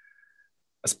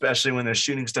 especially when they're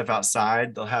shooting stuff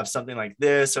outside. They'll have something like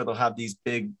this, or they'll have these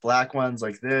big black ones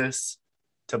like this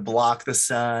to block the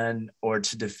sun or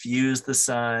to diffuse the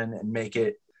sun and make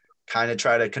it kind of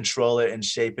try to control it and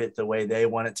shape it the way they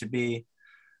want it to be.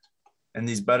 And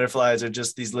these butterflies are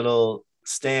just these little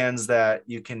stands that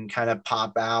you can kind of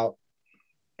pop out,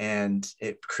 and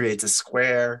it creates a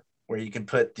square where you can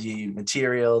put the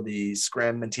material, the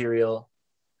scrim material,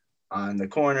 on the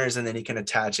corners, and then you can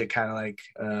attach it kind of like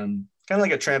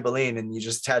a trampoline, and you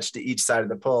just attach to each side of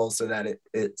the pole so that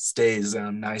it stays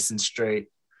nice and straight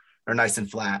or nice and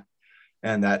flat,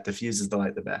 and that diffuses the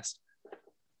light the best.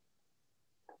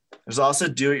 There's also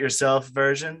do-it-yourself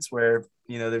versions where,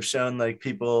 you know, they've shown like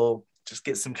people just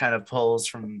get some kind of poles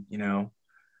from, you know,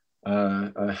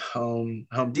 a Home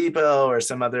Depot or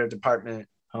some other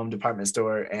home department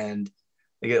store, and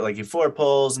they get like 4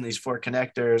 poles and these 4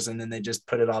 connectors, and then they just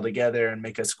put it all together and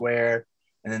make a square.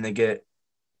 And then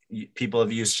people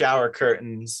have used shower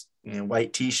curtains, you know,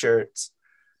 white t-shirts.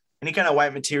 Any kind of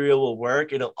white material will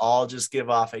work. It'll all just give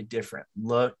off a different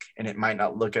look, and it might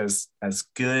not look as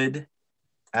good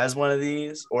as one of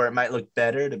these, or it might look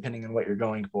better depending on what you're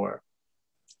going for.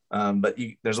 But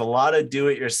there's a lot of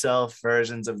do-it-yourself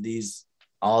versions of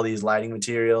all these lighting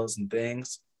materials and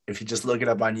things. If you just look it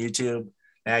up on YouTube,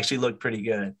 they actually look pretty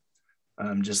good.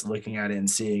 Just looking at it and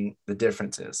seeing the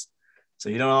differences. So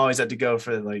you don't always have to go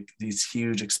for like these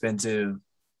huge, expensive,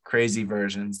 crazy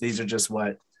versions. These are just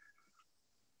what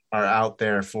are out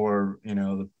there for, you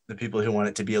know, the people who want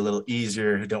it to be a little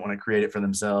easier, who don't want to create it for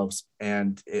themselves.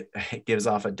 And it gives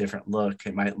off a different look.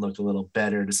 It might look a little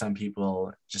better to some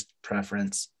people, just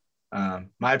preference.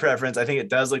 My preference, I think it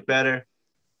does look better,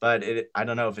 but I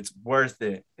don't know if it's worth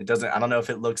it. I don't know if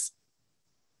it looks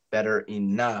better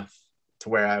enough to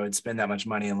where I would spend that much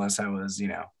money unless I was, you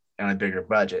know, on a bigger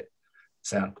budget.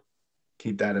 So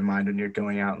keep that in mind when you're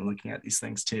going out and looking at these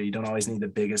things too. You don't always need the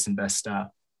biggest and best stuff.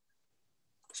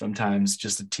 Sometimes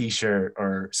just a t-shirt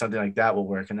or something like that will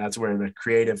work. And that's where the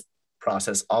creative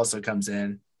process also comes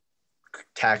in,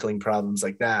 tackling problems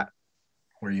like that,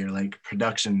 where you're like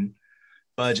production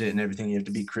budget and everything. You have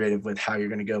to be creative with how you're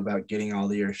going to go about getting all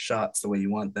of your shots the way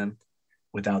you want them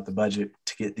without the budget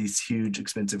to get these huge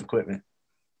expensive equipment.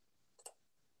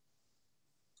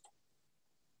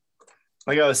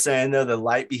 Like I was saying though, the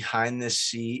light behind this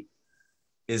sheet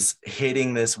is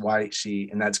hitting this white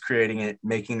sheet, and that's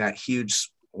making that huge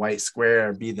white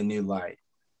square be the new light.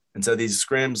 And so these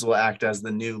scrims will act as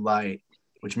the new light,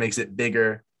 which makes it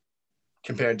bigger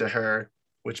compared to her,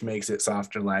 which makes it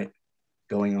softer light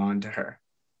going on to her.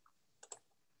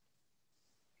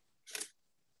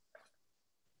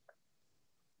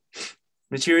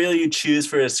 Material you choose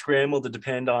for a scrim will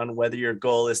depend on whether your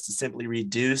goal is to simply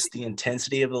reduce the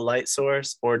intensity of the light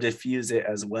source or diffuse it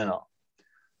as well.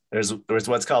 There's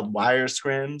what's called wire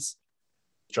scrims,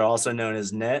 which are also known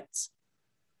as nets.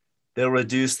 They'll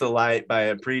reduce the light by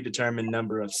a predetermined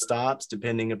number of stops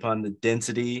depending upon the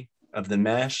density of the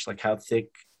mesh, like how thick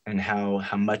and how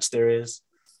much there is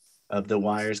of the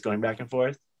wires going back and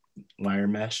forth, wire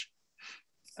mesh.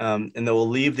 And they will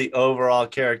leave the overall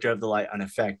character of the light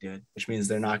unaffected, which means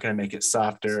they're not going to make it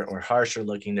softer or harsher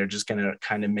looking. They're just going to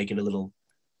kind of make it a little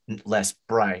less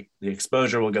bright. The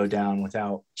exposure will go down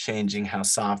without changing how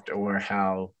soft or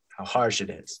how harsh it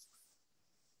is.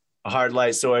 A hard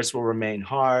light source will remain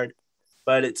hard,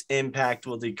 but its impact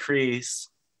will decrease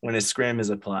when a scrim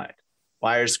is applied.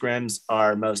 Wire scrims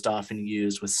are most often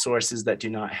used with sources that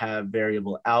do not have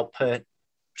variable output,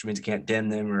 which means you can't dim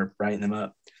them or brighten them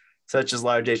up, such as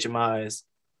large HMIs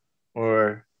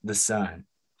or the sun.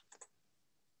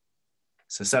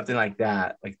 So something like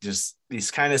that, like just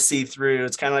these kind of see-through,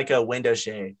 it's kind of like a window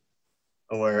shade,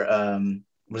 or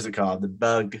what is it called? The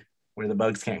bug, where the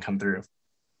bugs can't come through.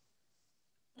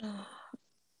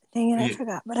 Dang it, I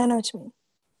forgot, but I know what you mean.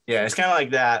 Yeah, it's kind of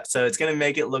like that. So it's going to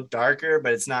make it look darker,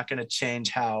 but it's not going to change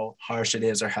how harsh it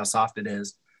is or how soft it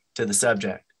is to the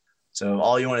subject. So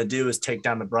all you want to do is take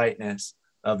down the brightness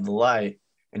of the light,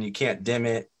 and you can't dim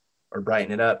it or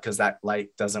brighten it up because that light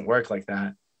doesn't work like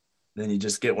that. Then you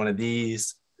just get one of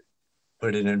these,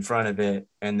 put it in front of it,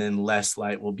 and then less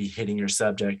light will be hitting your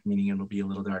subject, meaning it'll be a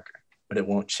little darker, but it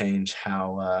won't change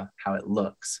how it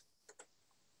looks.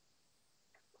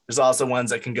 There's also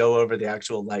ones that can go over the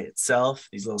actual light itself,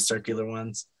 these little circular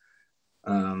ones.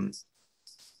 And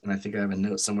I think I have a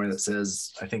note somewhere that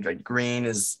says, I think like green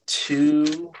is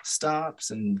 2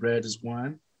 stops and red is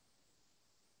 1.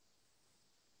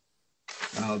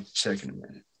 I'll check in a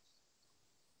minute.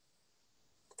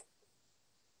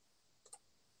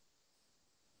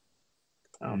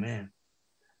 Oh man.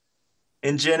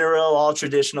 In general, all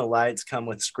traditional lights come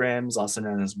with scrims, also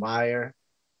known as wire.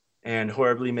 and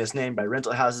horribly misnamed by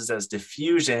rental houses as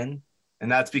diffusion.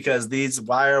 And that's because these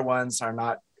wire ones are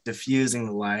not diffusing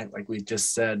the light. Like we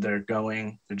just said, they're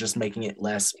just making it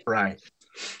less bright.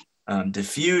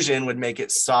 Diffusion would make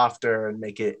it softer and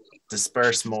make it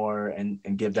disperse more and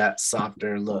give that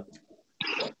softer look.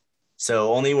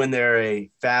 So only when they're a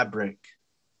fabric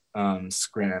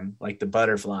scrim, like the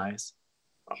butterflies,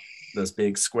 those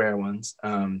big square ones,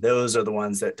 those are the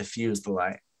ones that diffuse the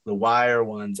light. The wire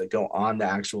ones that go on the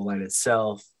actual light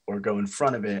itself or go in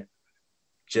front of it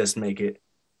just make it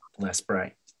less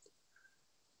bright.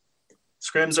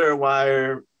 Scrims are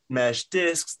wire mesh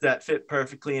discs that fit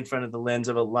perfectly in front of the lens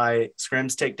of a light.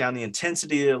 Scrims take down the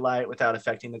intensity of the light without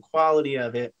affecting the quality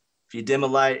of it. If you dim a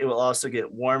light, it will also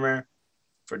get warmer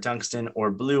for tungsten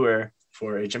or bluer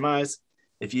for HMIs.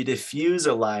 If you diffuse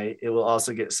a light, it will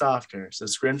also get softer. So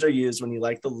scrims are used when you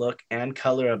like the look and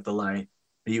color of the light,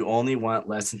 but you only want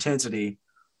less intensity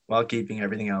while keeping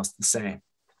everything else the same.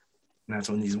 And that's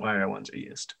when these wire ones are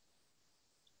used.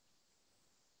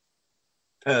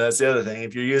 That's the other thing.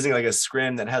 If you're using like a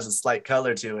scrim that has a slight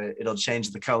color to it, it'll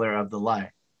change the color of the light.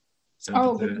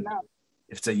 So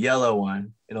if it's a yellow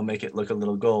one, it'll make it look a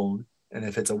little gold. And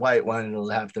if it's a white one, it'll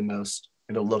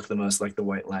look the most like the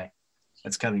white light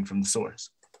that's coming from the source.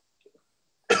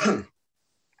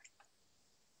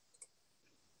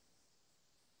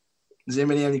 Does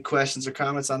anybody have any questions or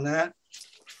comments on that?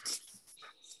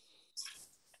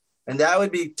 And that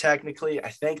would be I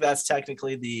think that's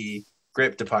technically the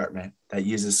grip department that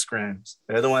uses scrims.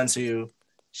 They're the ones who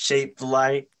shape the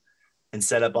light and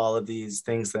set up all of these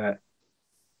things that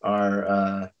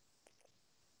are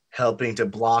helping to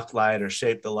block light or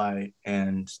shape the light.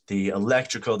 And the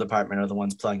electrical department are the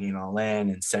ones plugging it all in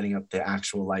and setting up the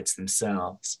actual lights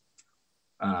themselves.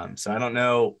 So I don't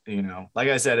know, like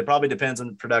I said, it probably depends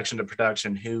on production to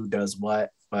production, who does what,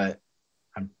 but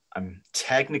I'm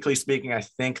technically speaking, I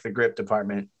think the grip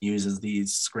department uses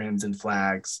these scrims and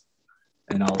flags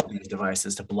and all of these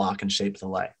devices to block and shape the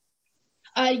light.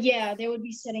 Yeah, they would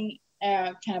be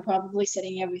probably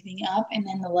setting everything up, and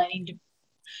then the lighting,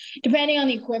 depending on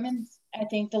the equipment, I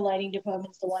think the lighting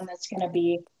department's the one that's going to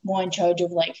be more in charge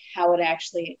of like how it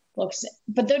actually looks.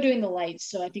 But they're doing the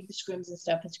lights, so I think the scrims and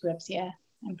stuff is grips. Yeah,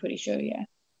 I'm pretty sure. Yeah.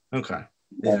 Okay.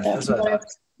 Yeah, that's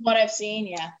what I've seen.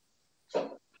 Yeah.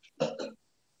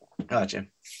 Gotcha.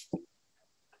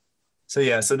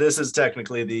 So this is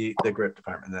technically the grip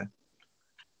department then.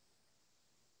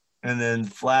 And then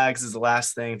flags is the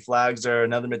last thing. Flags are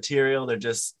another material.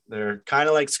 They're kind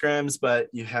of like scrims, but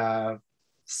you have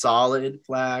solid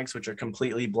flags, which are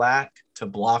completely black to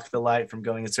block the light from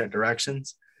going in certain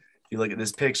directions. If you look at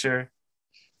this picture,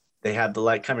 they have the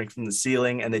light coming from the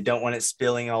ceiling and they don't want it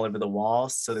spilling all over the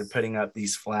walls. So they're putting up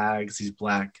these flags, these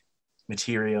black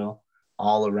material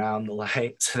all around the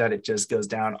light so that it just goes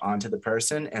down onto the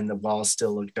person and the walls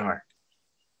still look dark.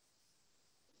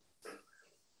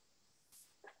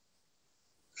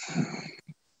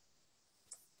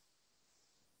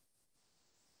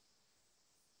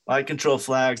 Light control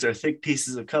flags are thick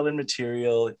pieces of colored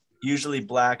material, usually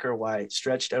black or white,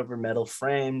 stretched over metal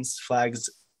frames. Flags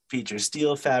feature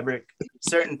steel fabric,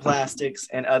 certain plastics,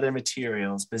 and other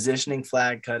materials. Positioning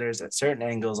flag cutters at certain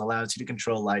angles allows you to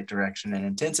control light direction and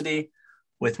intensity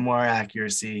with more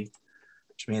accuracy,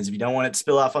 which means if you don't want it to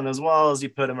spill off on those walls, you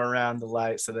put them around the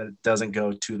light so that it doesn't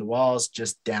go to the walls,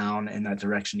 just down in that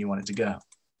direction you want it to go.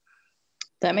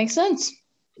 That makes sense.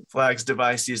 Flags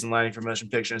device used in lighting for motion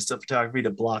picture and still photography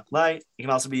to block light. It can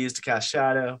also be used to cast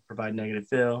shadow, provide negative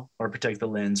fill, or protect the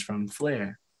lens from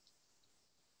flare.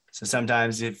 So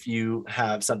sometimes if you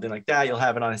have something like that, you'll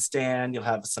have it on a stand, you'll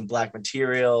have some black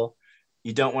material.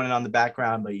 You don't want it on the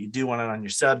background, but you do want it on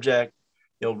your subject.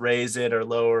 You'll raise it or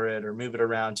lower it or move it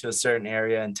around to a certain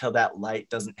area until that light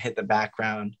doesn't hit the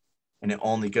background and it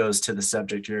only goes to the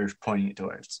subject you're pointing it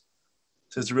towards.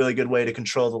 So it's a really good way to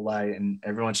control the light, and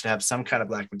everyone should have some kind of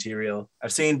black material.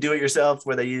 I've seen do-it-yourself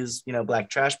where they use, black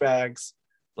trash bags,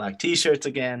 black t-shirts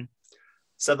again,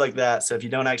 stuff like that. So if you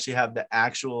don't actually have the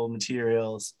actual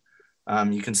materials,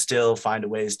 you can still find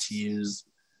ways to use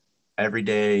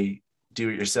everyday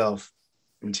do-it-yourself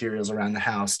materials around the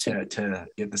house to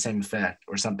get the same effect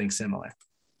or something similar.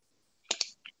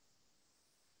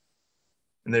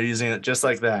 And they're using it just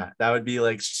like that. That would be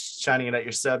like shining it at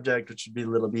your subject, which would be a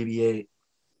little BB-8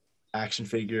 action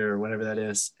figure or whatever that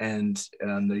is. And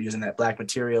they're using that black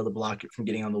material to block it from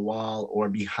getting on the wall or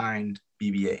behind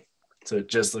BB-8. So it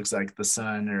just looks like the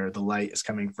sun or the light is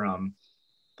coming from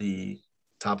the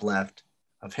top left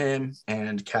of him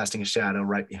and casting a shadow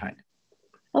right behind it.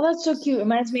 Oh, that's so cute. It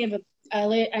reminds me of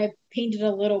I painted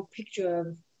a little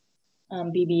picture of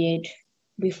BB-8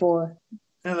 before.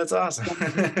 Yeah, that's awesome.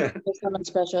 There's something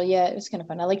special. Yeah, it was kind of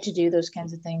fun. I like to do those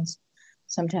kinds of things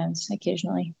sometimes,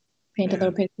 occasionally. Paint a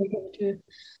little picture, give it to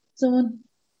someone.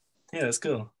 Yeah, that's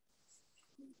cool.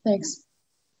 Thanks.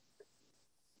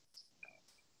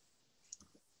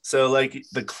 So like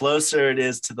the closer it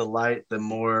is to the light, the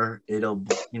more it'll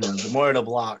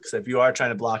block. So if you are trying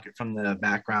to block it from the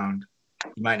background,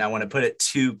 you might not want to put it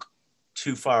too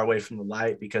far away from the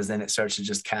light, because then it starts to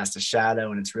just cast a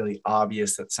shadow and it's really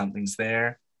obvious that something's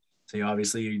there. So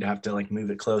you'd have to like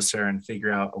move it closer and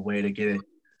figure out a way to get it.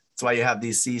 That's why you have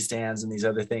these C stands and these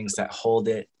other things that hold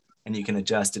it, and you can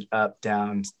adjust it up,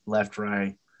 down, left,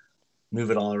 right, move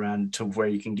it all around to where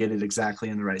you can get it exactly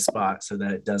in the right spot, so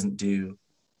that it doesn't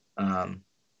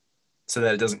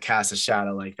cast a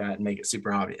shadow like that and make it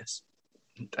super obvious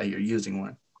that you're using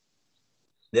one.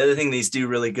 The other thing these do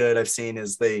really good I've seen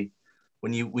is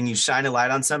when you shine a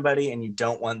light on somebody and you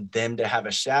don't want them to have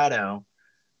a shadow,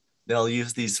 they'll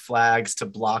use these flags to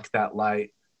block that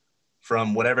light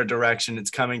from whatever direction it's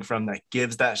coming from that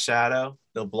gives that shadow.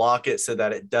 They'll block it so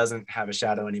that it doesn't have a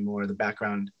shadow anymore. The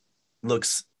background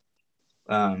looks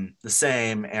the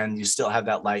same, and you still have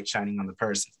that light shining on the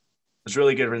person. It's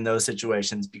really good in those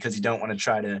situations, because you don't want to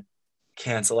try to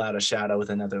cancel out a shadow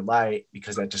with another light,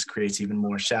 because that just creates even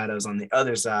more shadows on the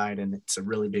other side, and it's a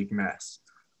really big mess.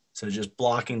 So just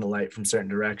blocking the light from certain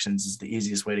directions is the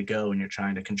easiest way to go when you're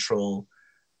trying to control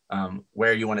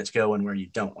where you want it to go and where you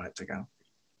don't want it to go.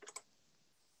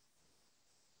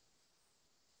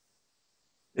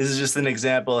 This is just an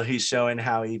example. He's showing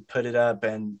how he put it up,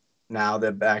 and now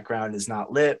the background is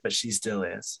not lit, but she still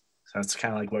is. So it's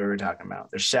kind of like what we were talking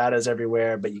about. There's shadows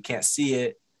everywhere, but you can't see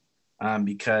it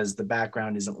because the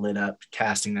background isn't lit up,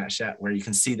 casting that shadow where you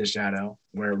can see the shadow,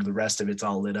 where the rest of it's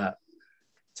all lit up.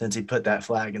 Since he put that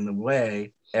flag in the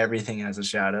way, everything has a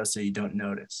shadow, so you don't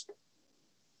notice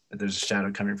that there's a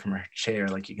shadow coming from her chair,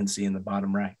 like you can see in the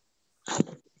bottom right.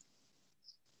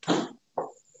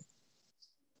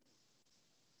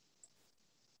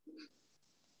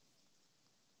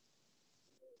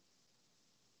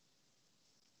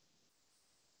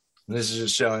 This is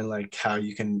just showing like how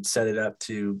you can set it up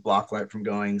to block light from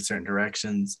going certain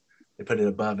directions. They put it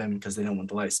above him because they don't want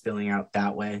the light spilling out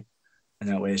that way, and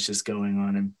that way it's just going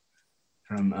on him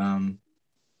from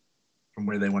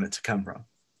where they want it to come from.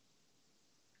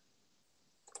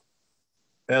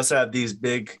 They also have these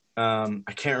big, I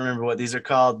can't remember what these are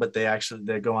called, but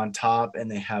they go on top and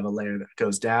they have a layer that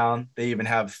goes down. They even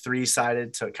have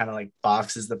 3-sided, so it kind of like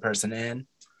boxes the person in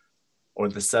or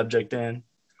the subject in,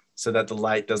 so that the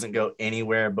light doesn't go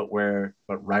anywhere but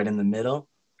right in the middle.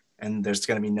 And there's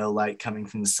going to be no light coming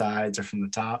from the sides or from the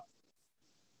top.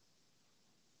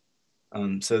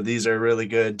 So these are really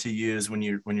good to use when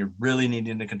you're really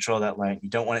needing to control that light. You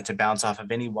don't want it to bounce off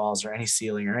of any walls or any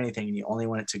ceiling or anything, and you only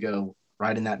want it to go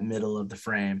right in that middle of the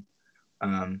frame.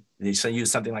 So use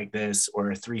something like this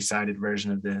or a 3-sided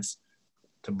version of this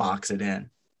to box it in.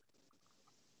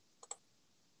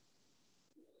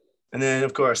 And then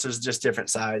of course there's just different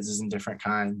sizes and different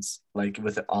kinds, like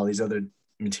with all these other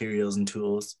materials and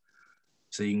tools.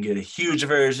 So you can get a huge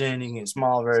version, you can get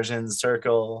small versions,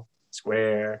 circle,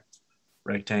 square,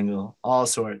 rectangle, all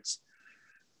sorts.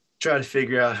 Try to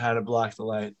figure out how to block the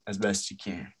light as best you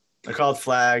can. They're called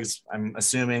flags, I'm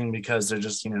assuming, because they're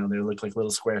just, they look like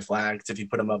little square flags. If you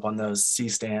put them up on those C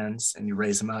stands and you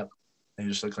raise them up, they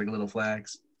just look like little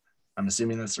flags. I'm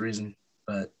assuming that's the reason,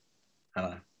 but I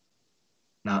don't know.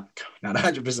 Not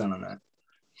 100% on that.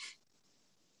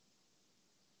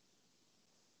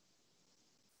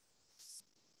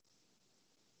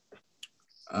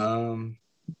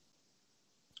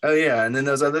 Oh yeah, and then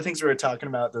those other things we were talking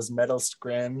about, those metal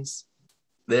scrims,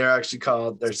 they're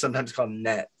sometimes called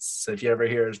nets. So if you ever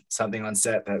hear something on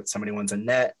set that somebody wants a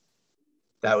net,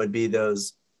 that would be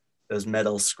those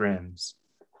metal scrims.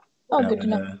 Oh, good to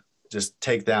know. Just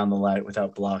take down the light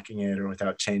without blocking it or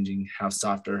without changing how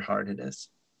soft or hard it is.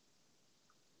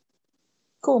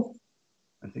 Cool.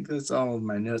 I think that's all of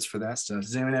my notes for that stuff.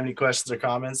 Does anyone have any questions or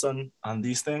comments on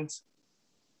these things?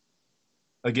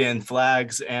 Again,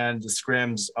 flags and the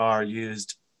scrims are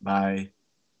used by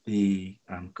the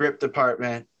grip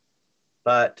department,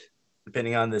 but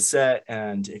depending on the set,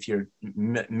 and if you're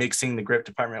mixing the grip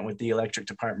department with the electric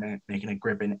department, making a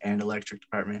grip and electric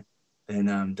department, then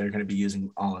they're going to be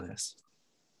using all of this.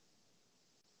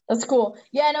 That's cool.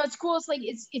 Yeah, no, it's cool. It's like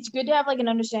it's good to have like an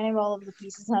understanding of all of the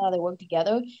pieces and how they work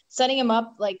together. Setting them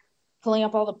up, like pulling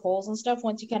up all the poles and stuff.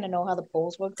 Once you kind of know how the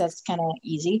poles work, that's kind of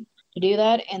easy to do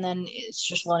that. And then it's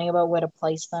just learning about where to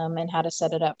place them and how to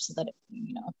set it up so that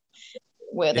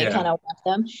where they kind of want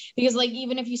them. Because like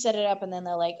even if you set it up and then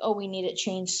they're like, oh, we need it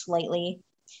changed slightly,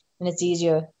 and it's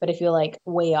easier. But if you're like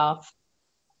way off,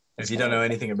 If you don't know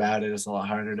anything about it, it's a lot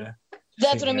harder to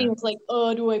that's what I figure mean. out. It's like,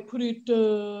 oh, do I put it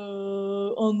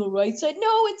on the right side?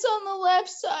 No, it's on the left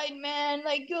side, man.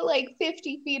 Like you're like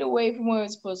 50 feet away from where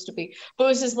it's supposed to be.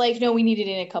 But it's just like, no, we need it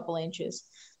in a couple inches.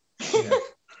 Yeah.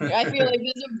 I feel like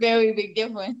there's a very big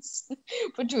difference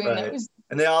between Right. those.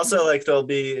 And they also like they'll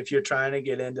be, if you're trying to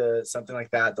get into something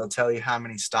like that, they'll tell you how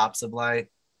many stops of light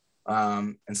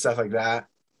and stuff like that.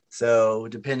 So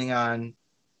depending on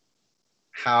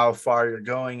how far you're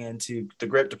going into the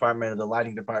grip department or the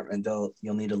lighting department,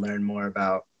 you'll need to learn more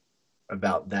about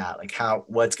that, like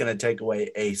what's going to take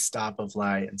away a stop of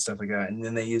light and stuff like that. And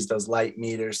then they use those light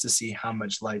meters to see how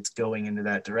much light's going into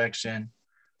that direction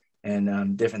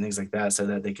and different things like that, so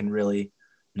that they can really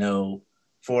know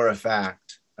for a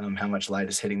fact how much light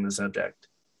is hitting the subject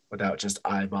without just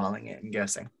eyeballing it and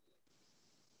guessing.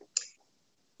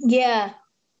 Yeah.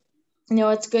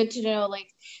 It's good to know, like,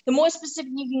 the more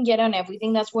specific you can get on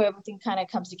everything, that's where everything kind of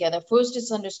comes together. First,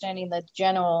 it's understanding the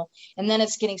general, and then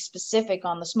it's getting specific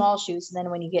on the small shoots. And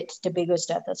then when you get to bigger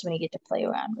stuff, that's when you get to play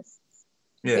around with.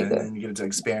 Yeah, bigger. and then you get to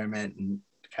experiment and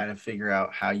kind of figure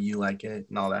out how you like it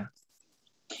and all that.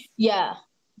 Yeah,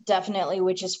 definitely,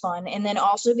 which is fun. And then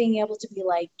also being able to be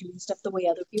like doing stuff the way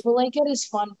other people like it is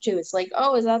fun too. It's like,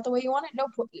 oh, is that the way you want it? No,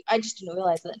 I just didn't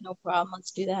realize that. No problem.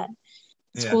 Let's do that.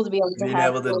 It's cool to be able to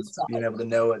being able to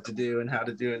know what to do and how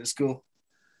to do it in school.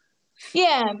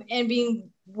 Yeah, and being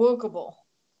workable,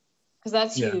 because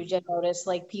that's huge. I noticed,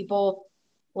 like, people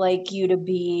like you to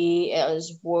be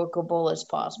as workable as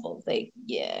possible.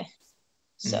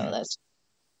 So that's,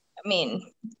 I mean,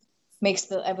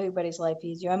 makes everybody's life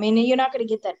easier. I mean, you're not going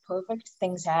to get that perfect.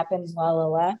 Things happen,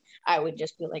 I would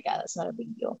just be like, that's not a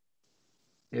big deal.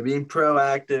 Yeah, being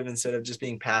proactive instead of just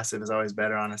being passive is always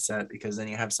better on a set, because then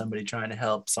you have somebody trying to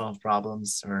help solve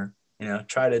problems or,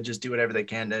 try to just do whatever they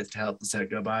can to help the set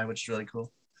go by, which is really cool.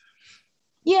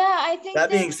 Yeah, I think that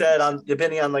being said,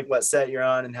 depending on like what set you're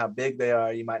on and how big they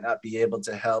are, you might not be able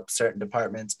to help certain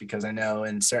departments, because I know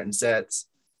in certain sets,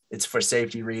 it's for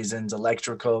safety reasons.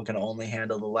 Electrical can only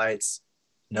handle the lights,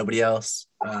 nobody else,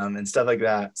 and stuff like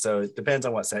that. So it depends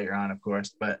on what set you're on, of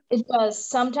course. But it does.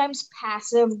 Sometimes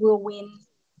passive will win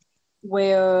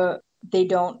where they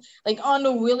don't, like on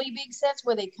the really big sets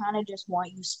where they kind of just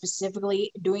want you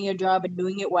specifically doing your job and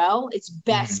doing it well. It's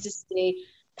best to stay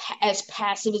as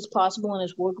passive as possible and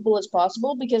as workable as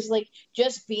possible, because like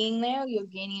just being there, you're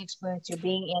gaining experience, you're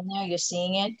being in there, you're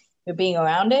seeing it, you're being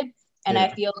around it. And I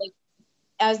feel like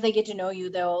as they get to know you,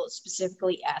 they'll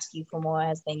specifically ask you for more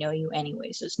as they know you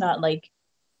anyway. So it's not like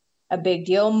a big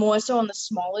deal. More so on the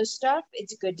smaller stuff,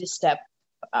 it's good to step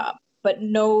up, but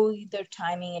know their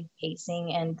timing and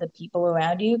pacing and the people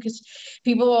around you, because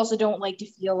people also don't like to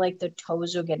feel like their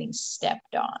toes are getting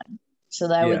stepped on. So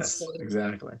that would say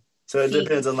exactly. So it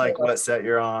depends on like what set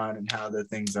you're on and how the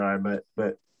things are, but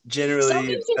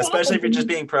generally, especially if you're just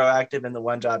being proactive in the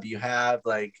one job you have,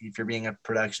 like if you're being a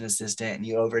production assistant and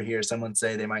you overhear someone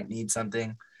say they might need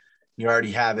something, you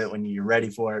already have it when you're ready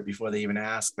for it before they even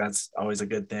ask. That's always a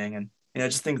good thing. And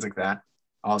just things like that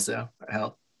also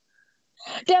help.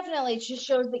 Definitely. It just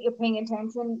shows that you're paying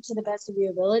attention to the best of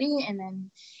your ability,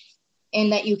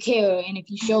 and that you care. And if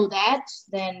you show that,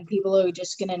 then people are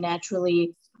just going to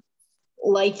naturally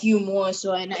like you more.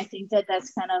 So, and I think that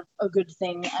that's kind of a good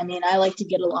thing. I mean, I like to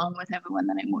get along with everyone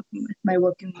that I'm working with. My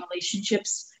working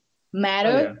relationships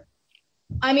matter.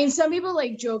 I mean, some people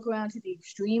like joke around to the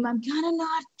extreme. I'm kind of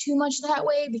not too much that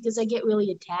way, because I get really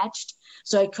attached.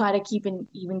 So I try to keep an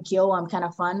even keel. I'm kind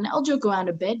of fun. I'll joke around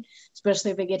a bit,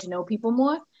 especially if I get to know people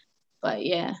more. But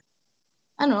yeah,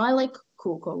 I don't know. I like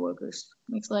cool coworkers.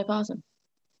 Makes life awesome.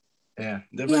 Yeah,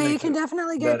 you can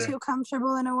definitely get too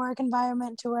comfortable in a work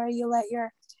environment to where you let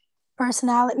your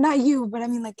personality, not you, but I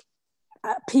mean like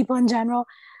people in general.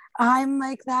 I'm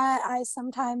like that. I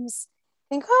sometimes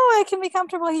think, I can be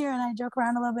comfortable here, and I joke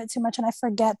around a little bit too much, and I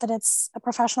forget that it's a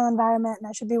professional environment and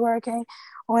I should be working,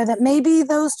 or that maybe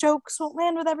those jokes won't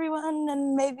land with everyone,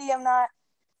 and maybe I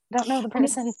don't know the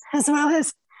person as well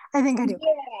as I think I do.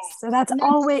 So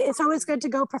it's always good to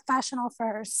go professional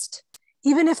first.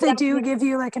 Even if they do give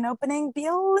you like an opening, be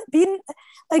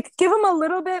like, give them a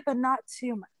little bit, but not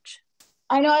too much.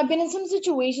 I know I've been in some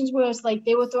situations where it's like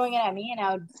they were throwing it at me and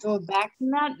I would throw it back.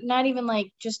 Not even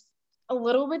like just a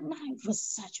little bit. Not it was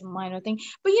such a minor thing,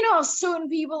 but certain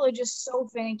people are just so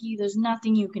finicky. There's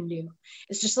nothing you can do.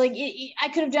 It's just like I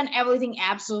could have done everything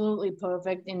absolutely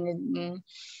perfect, and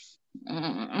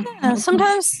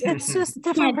sometimes it's just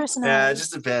different personality. Yeah, it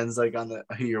just depends like on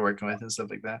who you're working with and stuff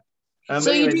like that.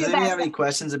 So anyway, does anyone have any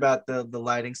questions about the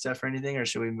lighting stuff or anything, or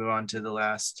should we move on to the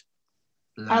last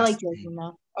I like joking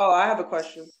now. Oh, I have a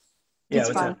question. Yeah, It's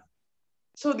what's fine. up?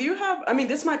 So do you have, I mean,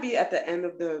 this might be at the end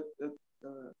of the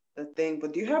thing,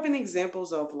 but do you have any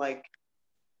examples of like,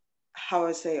 how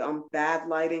I say, bad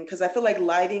lighting? Because I feel like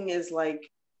lighting is like,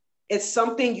 it's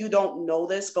something you don't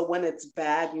notice, but when it's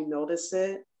bad, you notice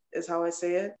it, is how I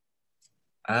say it.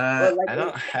 But like, I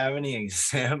don't have any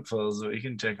examples, but you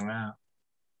can check them out.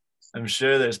 I'm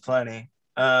sure there's plenty.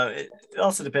 It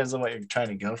also depends on what you're trying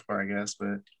to go for, I guess.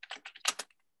 But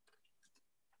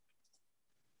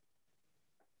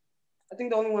I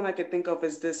think the only one I could think of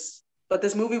is this. But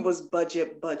this movie was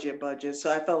budget. So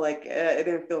I felt like it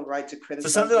didn't feel right to so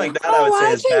criticize something like it. that, I would say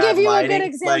I is can bad give you a good lighting.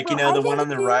 Like, example. the I one can on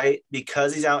the give you- right,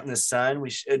 because he's out in the sun, we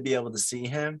should be able to see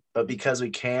him. But because we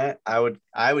can't, I would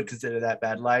consider that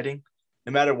bad lighting.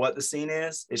 No matter what the scene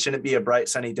is, it shouldn't be a bright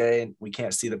sunny day and we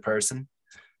can't see the person.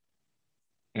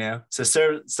 So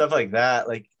stuff like that,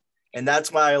 like, and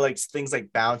that's why like things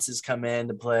like bounces come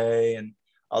into play and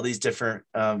all these different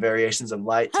variations of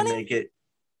light to make it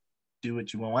do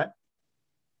what you want.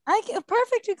 A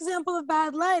perfect example of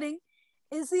bad lighting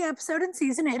is the episode in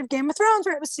season 8 of Game of Thrones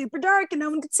where it was super dark and no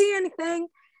one could see anything.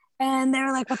 And they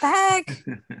were like, what the heck?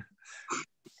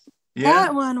 Yeah.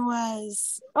 That one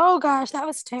was, oh gosh, that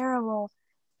was terrible.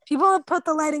 People had put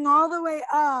the lighting all the way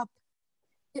up.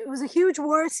 It was a huge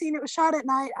war scene. It was shot at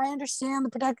night. I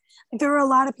understand like there were a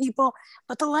lot of people,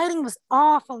 but the lighting was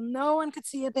awful. No one could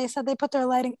see it. They said they put their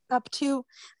lighting up to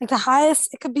like the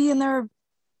highest it could be in their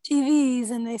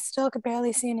TVs and they still could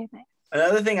barely see anything.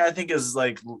 Another thing I think is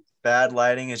like bad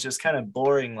lighting is just kind of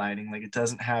boring lighting. Like it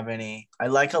doesn't have any, I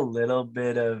like a little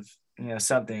bit of,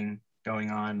 something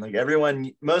going on. Like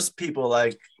most people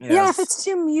like, if it's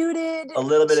too muted, a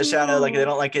little bit of shadow, like they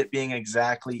don't like it being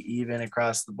exactly even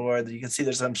across the board. You can see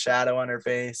there's some shadow on her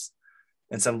face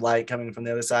and some light coming from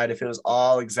the other side. If it was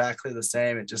all exactly the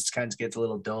same, it just kind of gets a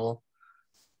little dull.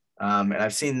 And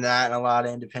I've seen that in a lot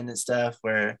of independent stuff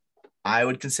where I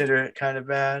would consider it kind of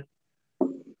bad.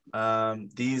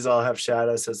 These all have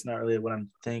shadows, so it's not really what I'm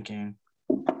thinking.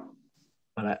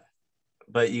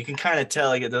 But you can kind of tell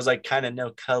like there's like kind of no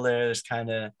color, there's kind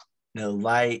of no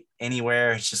light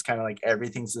anywhere. It's just kind of like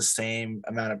everything's the same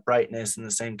amount of brightness and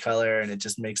the same color, and it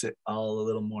just makes it all a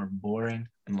little more boring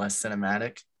and less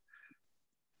cinematic.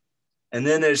 And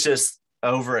then there's just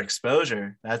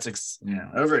overexposure.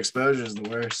 Overexposure is the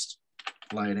worst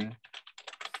lighting.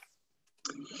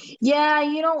 Yeah,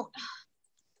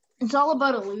 it's all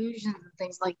about illusions and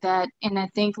things like that. And I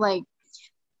think like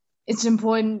it's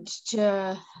important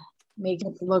to make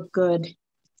it look good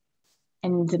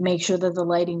and to make sure that the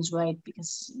lighting's right,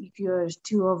 because if you're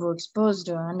too overexposed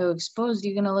or underexposed,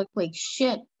 you're gonna look like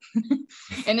shit.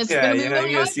 And it's Yeah, gonna be you're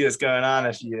really gonna see what's going on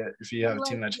if you have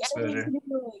too much exposure.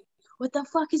 like, what the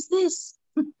fuck is this?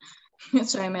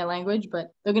 Sorry my language,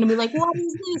 but they're gonna be like, what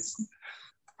is this?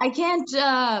 I can't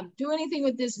do anything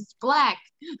with this. It's black.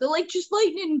 They're like, just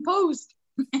lighten it in post.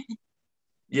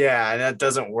 Yeah, and that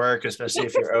doesn't work, especially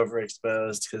if you're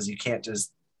overexposed, because you can't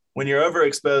just, when you're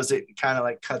overexposed, it kind of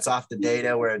like cuts off the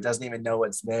data where it doesn't even know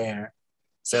what's there.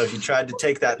 So if you tried to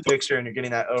take that picture and you're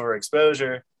getting that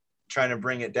overexposure, trying to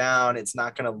bring it down, it's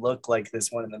not going to look like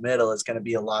this one in the middle. It's going to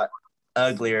be a lot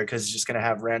uglier because it's just going to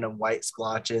have random white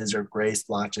splotches or gray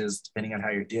splotches, depending on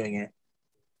how you're doing it.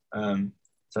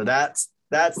 So that's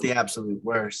the absolute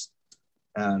worst.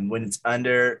 When it's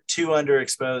too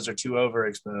underexposed or too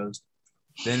overexposed,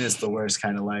 then it's the worst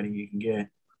kind of lighting you can get.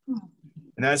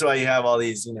 And that's why you have all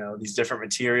these, these different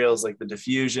materials, like the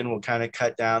diffusion will kind of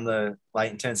cut down the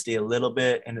light intensity a little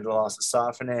bit and it'll also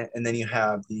soften it. And then you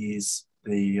have the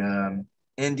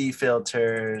ND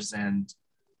filters and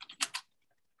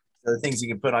the things you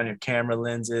can put on your camera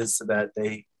lenses so that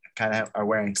they kind of are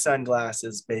wearing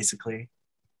sunglasses basically,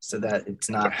 so that it's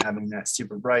not having that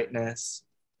super brightness.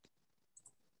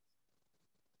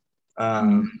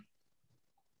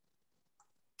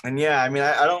 And yeah, I mean,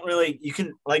 I don't really, you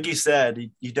can, like you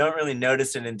said, you don't really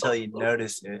notice it until you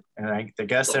notice it. And I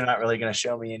guess they're not really going to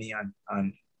show me any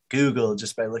on Google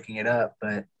just by looking it up.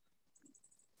 But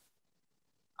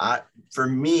for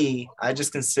me, I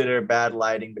just consider bad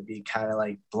lighting to be kind of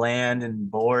like bland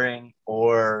and boring,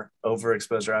 or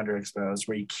overexposed or underexposed,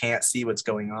 where you can't see what's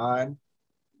going on,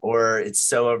 or it's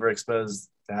so overexposed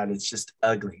that it's just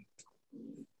ugly.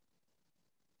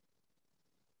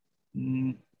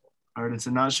 Artists,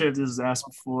 I'm not sure if this was asked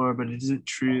before, but is it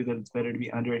true that it's better to be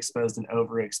underexposed than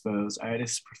overexposed? I had a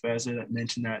professor that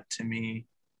mentioned that to me.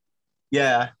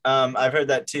 Yeah, I've heard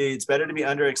that too. It's better to be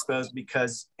underexposed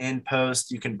because in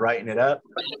post you can brighten it up,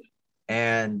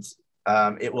 and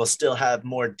it will still have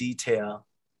more detail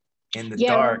in the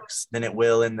darks than it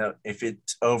will if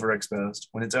it's overexposed.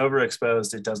 When it's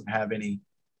overexposed, it doesn't have any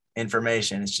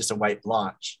information. It's just a white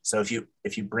blotch. So if you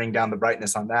bring down the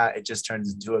brightness on that, it just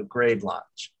turns into a gray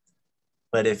blotch.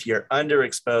 But if you're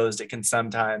underexposed, it can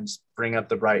sometimes bring up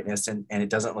the brightness and it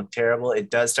doesn't look terrible. It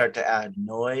does start to add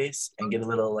noise and get a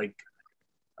little like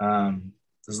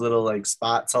those little like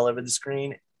spots all over the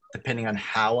screen, depending on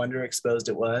how underexposed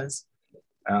it was.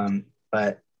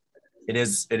 But it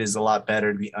is a lot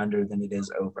better to be under than it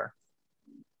is over.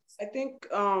 I think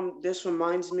this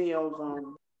reminds me of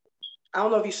I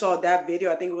don't know if you saw that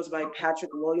video. I think it was by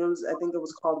Patrick Williams. I think it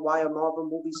was called "Why Are Marvel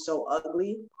Movies So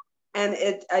Ugly?" And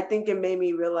I think it made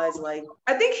me realize, like,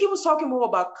 I think he was talking more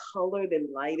about color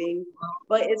than lighting,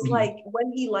 but it's like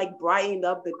when he like brightened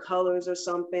up the colors or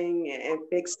something and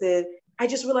fixed it, I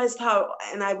just realized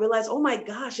oh my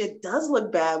gosh, it does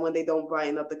look bad when they don't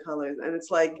brighten up the colors. And it's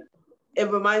like,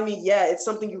 it reminded me, yeah, it's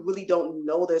something you really don't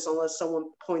notice unless someone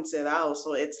points it out.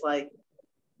 So it's like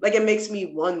it makes me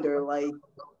wonder,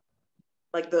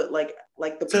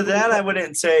 So that I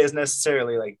wouldn't say is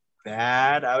necessarily like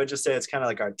bad. I would just say it's kind of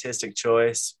like artistic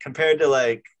choice compared to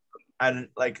like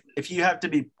if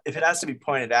it has to be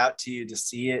pointed out to you to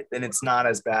see it, then it's not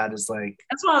as bad as like.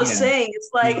 That's what I was saying. It's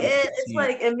like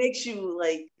it makes you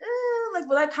like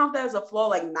will I count that as a flaw?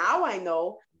 Like now I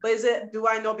know, but do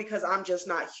I know because I'm just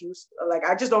not used? Like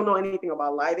I just don't know anything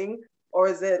about lighting, or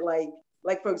is it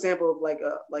like for example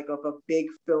of a big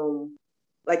film?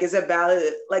 Like is it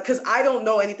valid? Like because I don't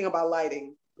know anything about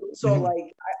lighting. So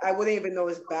like I wouldn't even know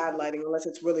it's bad lighting unless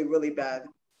it's really, really bad.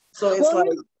 So it's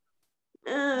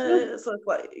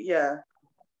yeah.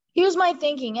 Here's my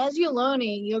thinking. As you're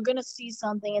learning, you're gonna see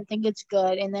something and think it's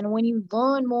good. And then when you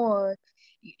learn more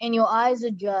and your eyes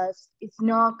adjust, it's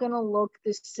not gonna look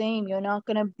the same. You're not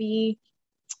gonna be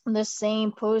the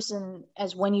same person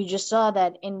as when you just saw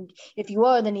that. And if you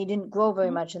are, then you didn't grow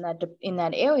very much in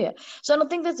that area. So I don't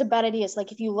think that's a bad idea. It's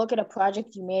like if you look at a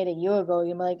project you made a year ago,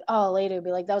 you're like, oh, later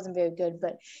be like, that wasn't very good.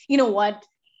 But you know what?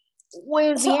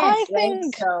 Where's the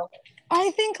end? I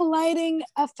think lighting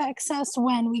affects us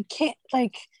when we can't,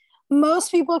 like, most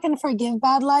people can forgive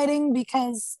bad lighting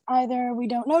because either we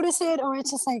don't notice it or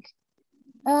it's just like,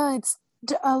 it's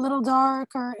a little dark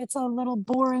or it's a little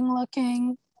boring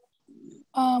looking.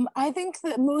 I think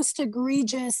the most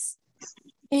egregious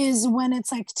is when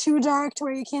it's like too dark to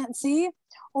where you can't see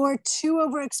or too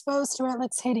overexposed to where it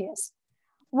looks hideous.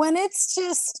 When it's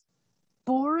just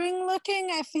boring looking,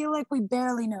 I feel like we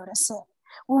barely notice it.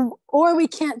 Or we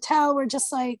can't tell. We're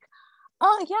just like,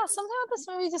 oh yeah, something about this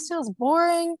movie just feels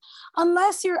boring.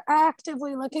 Unless you're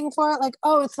actively looking for it, like,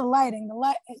 oh, it's the lighting.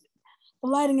 The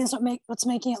lighting is what's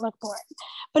making it look boring.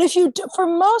 But for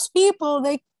most people,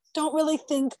 they don't really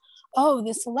think, oh,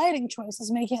 this lighting choice is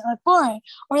making it look boring.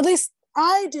 Or at least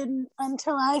I didn't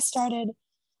until I started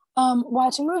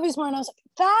watching movies more. And I was like,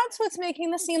 that's what's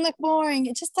making the scene look boring.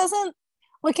 It just doesn't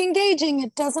look engaging.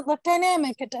 It doesn't look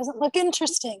dynamic. It doesn't look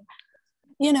interesting.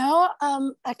 You know,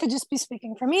 I could just be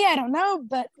speaking for me. I don't know,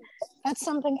 but that's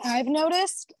something I've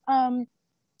noticed. That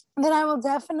I will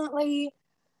definitely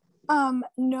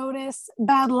notice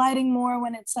bad lighting more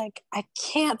when it's like I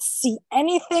can't see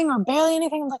anything or barely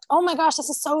anything. I'm like, oh my gosh, this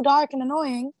is so dark and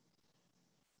annoying.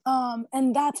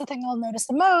 And that's the thing I'll notice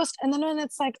the most. And then when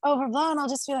it's like overblown, I'll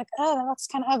just be like, oh, that looks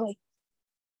kind of ugly.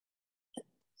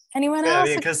 Anyone else?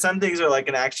 Yeah, because some things are like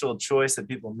an actual choice that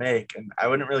people make, and I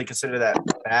wouldn't really consider that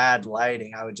bad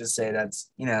lighting. I would just say that's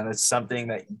something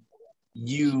that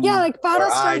you like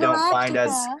or I don't find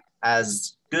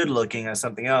as good looking as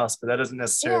something else, but that doesn't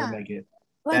necessarily make it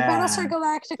like bad. Battlestar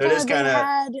Galactica. So they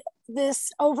had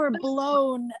this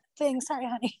overblown thing. Sorry,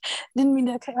 honey, didn't mean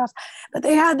to cut you off, but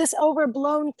they had this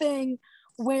overblown thing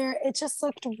where it just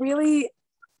looked really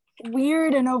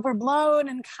weird and overblown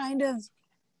and kind of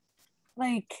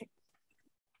like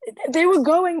they were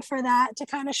going for that to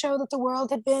kind of show that the world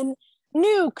had been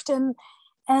nuked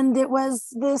and it was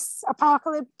this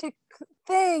apocalyptic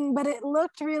thing, but it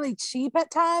looked really cheap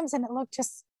at times and it looked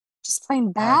just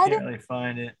plain bad. I can't really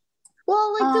find it.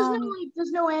 Well, like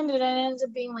there's no end, and it ends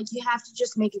up being like you have to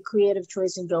just make a creative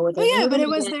choice and go with it. Yeah, but it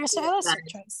was their stylistic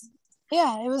choice.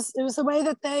 Yeah, it was the way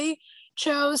that they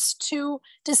chose to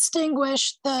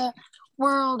distinguish the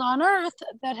world on Earth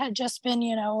that had just been,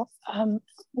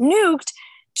 nuked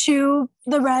to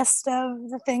the rest of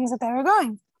the things that they were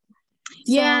going.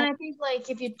 Yeah, and I think like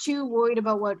if you're too worried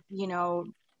about what,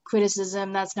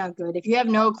 criticism, that's not good. If you have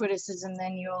no criticism,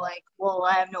 then you're like, well,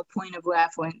 I have no point of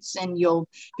reference, and you'll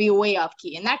be way off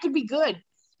key, and that could be good.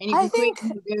 And I think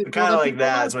kind of like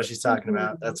that is what she's talking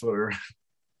about. That's what we're.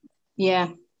 Yeah.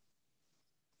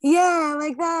 Yeah,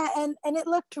 like that, and it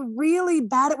looked really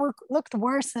bad. It looked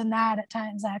worse than that at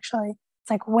times. Actually, it's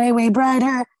like way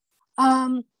brighter.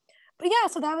 But but yeah,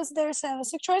 so that was their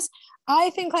stylistic choice.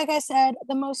 I think, like I said,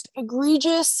 the most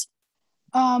egregious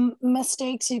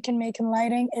mistakes you can make in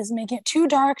lighting is make it too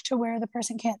dark to where the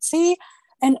person can't see,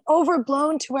 and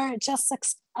overblown to where it just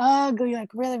looks ugly, like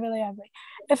really, really ugly.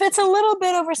 If it's a little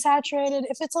bit oversaturated,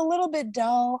 if it's a little bit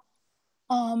dull,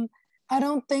 I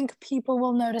don't think people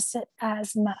will notice it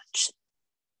as much.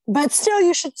 But still,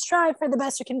 you should strive for the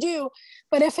best you can do.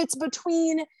 But if it's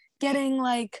between getting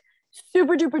like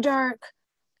super duper dark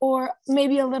or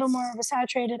maybe a little more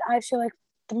oversaturated, I feel like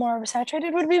the more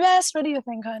oversaturated would be best. What do you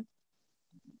think, hon?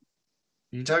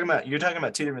 You're talking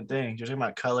about two different things. You're talking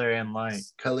about color and light.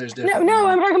 Color's different. No,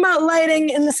 I'm talking about lighting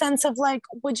in the sense of like,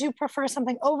 would you prefer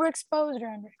something overexposed or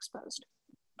underexposed?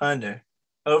 Under.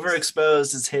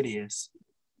 Overexposed is hideous.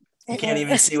 You can't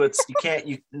even see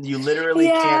you literally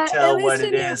can't tell what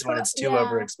it is when it's too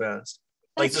overexposed.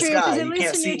 Like the sky, you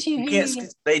can't see,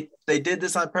 they did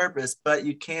this on purpose, but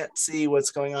you can't see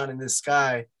what's going on in the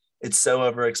sky. It's so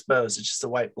overexposed. It's just a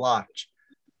white blotch.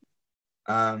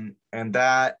 And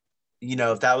that,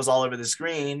 if that was all over the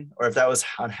screen, or if that was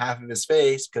on half of his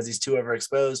face because he's too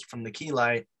overexposed from the key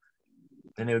light,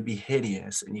 then it would be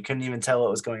hideous and you couldn't even tell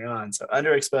what was going on. So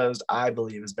underexposed, I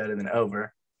believe, is better than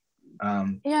over.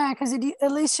 Yeah, because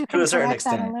at least you can correct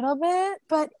that a little bit.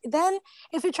 But then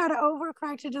if you try to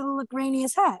overcorrect it, it'll look grainy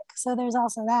as heck. So there's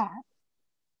also that.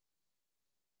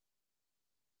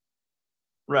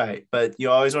 Right, but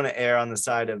you always want to err on the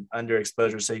side of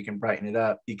underexposure so you can brighten it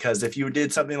up. Because if you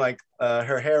did something like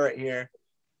her hair right here,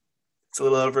 it's a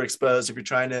little overexposed. If you're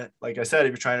trying to, like I said,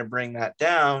 if you're trying to bring that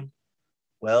down,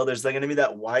 well, there's going to be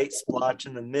that white splotch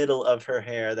in the middle of her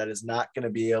hair that is not going to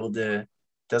be able to,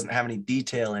 doesn't have any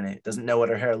detail in it, doesn't know what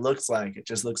her hair looks like. It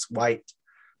just looks white.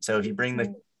 So if you bring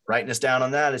the brightness down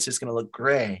on that, it's just going to look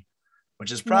gray,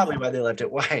 which is probably why they left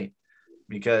it white,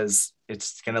 because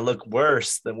it's going to look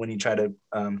worse than when you try to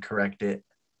correct it,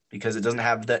 because it doesn't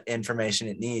have the information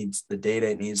it needs, the data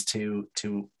it needs to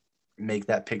make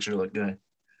that picture look good.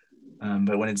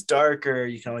 But when it's darker,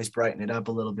 you can always brighten it up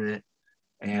a little bit.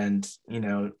 And,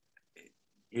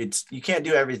 you can't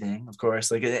do everything, of course.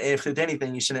 Like if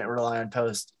anything, you shouldn't rely on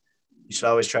post. You should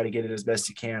always try to get it as best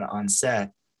you can on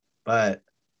set. But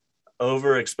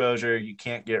overexposure, you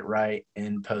can't get right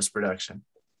in post-production.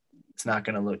 It's not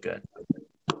going to look good.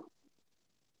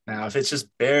 Now, if it's just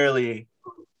barely,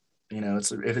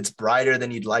 if it's brighter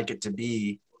than you'd like it to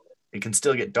be, it can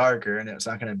still get darker and it's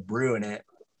not going to ruin it.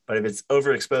 But if it's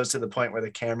overexposed to the point where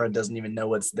the camera doesn't even know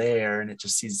what's there and it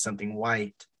just sees something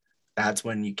white, that's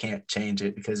when you can't change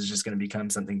it, because it's just going to become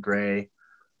something gray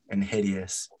and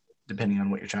hideous, depending on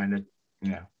what you're trying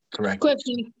to, correct.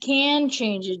 Question, you can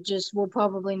change it, just will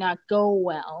probably not go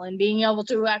well. And being able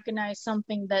to recognize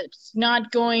something that's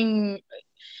not going,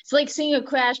 it's like seeing a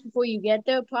crash before you get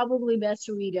there, probably best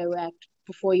to redirect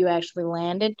before you actually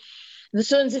land it. In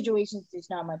certain situations, there's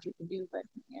not much you can do, but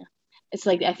yeah. It's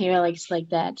like, I feel like it's like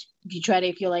that.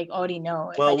 If you like already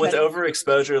know. Well, with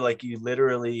overexposure, like you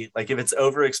literally, like if it's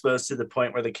overexposed to the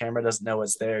point where the camera doesn't know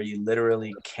what's there, you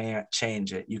literally can't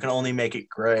change it. You can only make it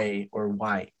gray or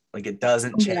white. Like it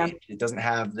doesn't change. It doesn't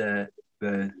have the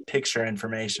picture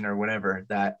information or whatever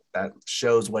that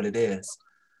shows what it is.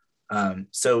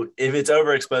 So if it's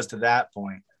overexposed to that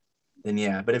point, then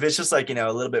yeah. But if it's just like, a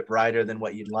little bit brighter than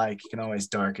what you'd like, you can always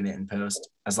darken it in post,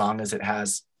 as long as it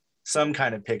has some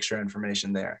kind of picture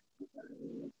information there.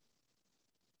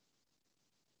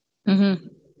 Mm-hmm.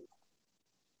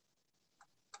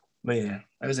 But yeah,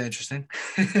 that was interesting.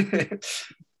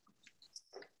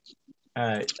 All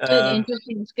right. Good,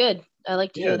 interesting. It's good. I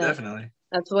like to hear that. Definitely.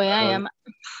 That's the way I am.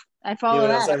 I follow that.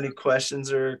 Anyone else have any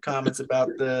questions or comments about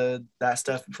that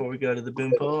stuff before we go to the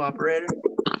boom operator?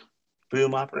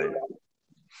 Boom operator.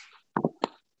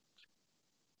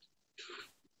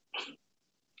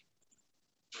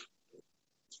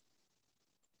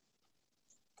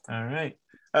 All right.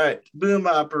 Boom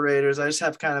operators. I just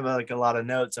have kind of a lot of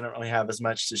notes. I don't really have as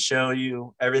much to show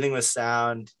you. Everything with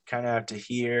sound, kind of have to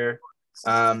hear.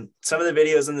 Some of the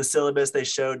videos in the syllabus, they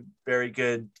showed very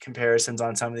good comparisons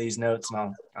on some of these notes,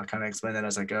 and I'll kind of explain that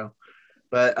as I go.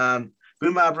 But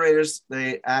boom operators,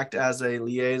 they act as a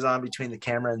liaison between the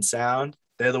camera and sound.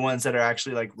 They're the ones that are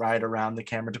actually like right around the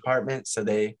camera department. So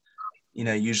they,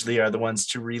 usually are the ones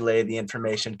to relay the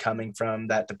information coming from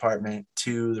that department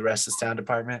to the rest of the sound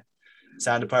department.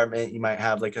 Sound department, you might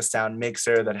have like a sound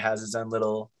mixer that has his own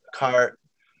little cart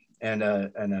and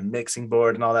a mixing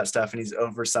board and all that stuff, and he's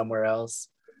over somewhere else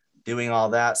doing all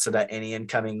that so that any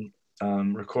incoming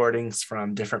recordings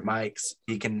from different mics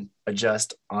he can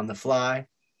adjust on the fly.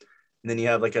 And then you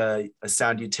have like a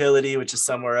sound utility, which is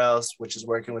somewhere else, which is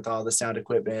working with all the sound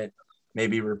equipment,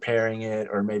 maybe repairing it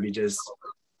or maybe just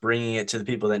bringing it to the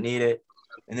people that need it.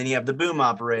 And then you have the boom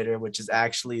operator, which is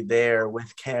actually there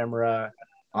with camera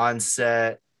on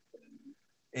set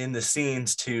in the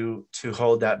scenes to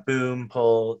hold that boom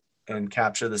pole and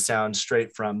capture the sound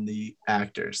straight from the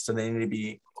actors. So they need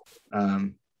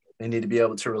to be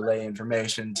able to relay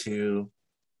information to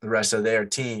the rest of their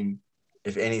team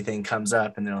if anything comes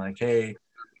up and they're like, hey,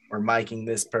 we're miking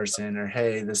this person, or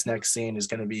hey, this next scene is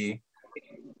going to be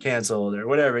canceled, or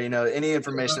whatever, any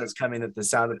information that's coming that the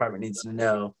sound department needs to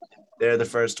know, they're the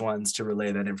first ones to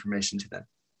relay that information to them.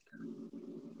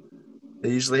 They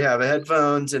usually have a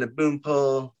headphones and a boom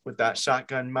pole with that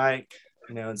shotgun mic,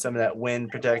 and some of that wind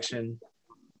protection,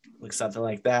 like something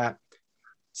like that,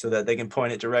 so that they can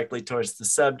point it directly towards the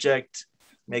subject,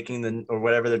 or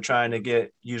whatever they're trying to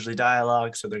get, usually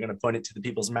dialogue. So they're going to point it to the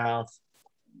people's mouth,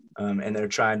 and they're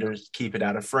trying to keep it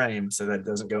out of frame so that it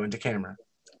doesn't go into camera.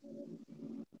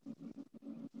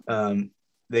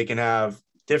 They can have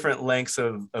different lengths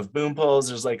of boom poles.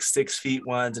 There's like 6 feet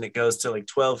ones, and it goes to like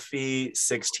 12 feet,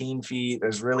 16 feet.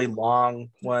 There's really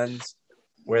long ones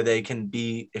where they can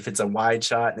be, if it's a wide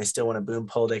shot and they still want a boom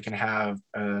pole, they can have,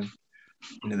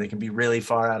 they can be really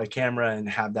far out of camera and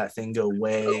have that thing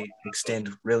extend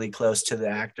really close to the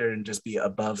actor and just be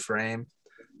above frame.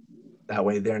 That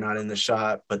way they're not in the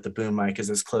shot, but the boom mic is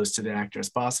as close to the actor as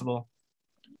possible.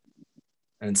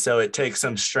 And so it takes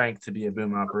some strength to be a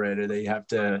boom operator. They have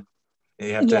to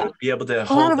be able to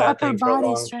hold that thing for a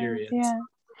long period. Yeah.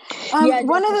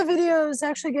 One of the videos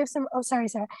actually gave some, sorry,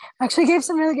 Sarah. Actually gave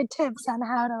some really good tips on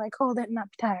how to like hold it and not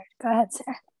be tired. Go ahead,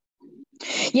 Sarah.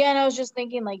 Yeah, and I was just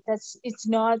thinking like it's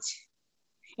not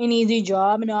an easy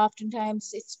job, and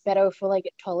oftentimes it's better for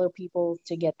like taller people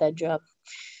to get that job.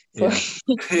 Yeah,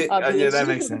 yeah, that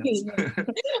makes sense.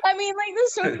 I mean, like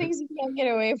there's certain things you can't get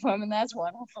away from, and that's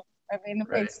one of them. I mean, it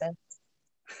makes sense.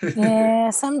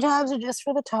 Yeah, some jobs are just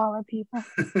for the taller people.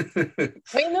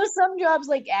 I mean, there's some jobs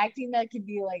like acting that could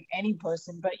be like any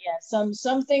person, but yeah,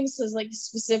 some things is like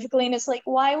specifically, and it's like,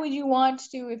 why would you want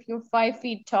to if you're 5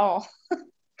 feet tall?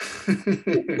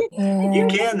 You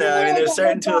can though. I mean, there's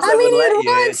certain tools that would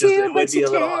let you. It would be a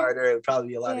little harder. It would probably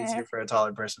be a lot easier for a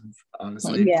taller person,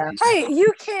 honestly. Yeah. Hey,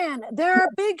 you can. There are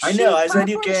big shoes. I know. I said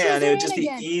you can. It would just be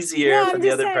easier for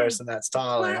the other person that's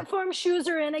taller. Platform shoes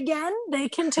are in again. They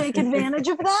can take advantage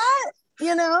of that.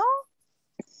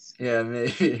 Yeah,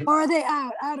 maybe. Or are they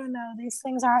out? I don't know. These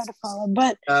things are hard to follow.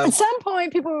 But at some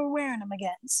point, people were wearing them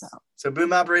again. So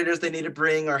boom operators, they need to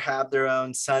bring or have their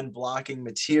own sun blocking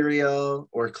material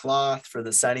or cloth for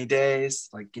the sunny days.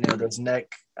 Like, those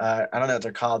neck, I don't know what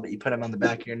they're called, but you put them on the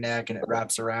back of your neck and it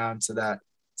wraps around so that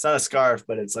it's not a scarf,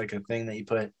 but it's like a thing that you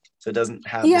put so it doesn't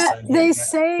have the sun. They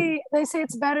say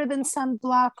it's better than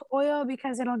sunblock oil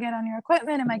because it'll get on your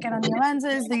equipment. It might get on your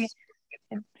lenses.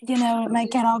 It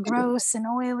might get all gross and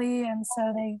oily, and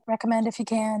so they recommend if you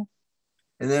can.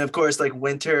 And then, of course, like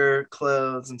winter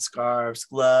clothes and scarves,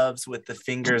 gloves with the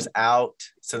fingers out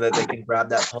so that they can grab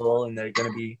that pole, and they're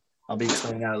going to be, I'll be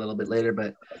explaining that a little bit later,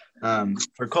 but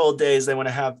for cold days, they want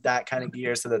to have that kind of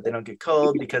gear so that they don't get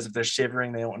cold, because if they're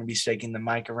shivering, they don't want to be shaking the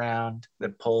mic around. The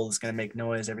pole is going to make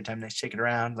noise every time they shake it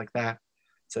around like that.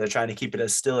 So they're trying to keep it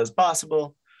as still as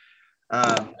possible.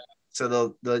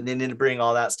 So they need to bring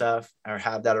all that stuff or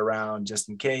have that around just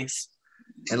in case.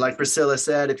 And like Priscilla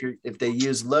said, if they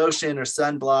use lotion or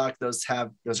sunblock, those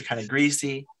are kind of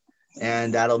greasy,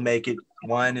 and it'll make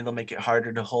it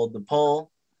harder to hold the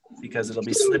pole because it'll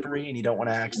be slippery, and you don't want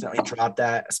to accidentally drop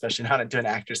that, especially not into an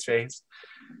actor's face.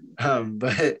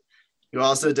 But you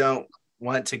also don't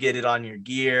want to get it on your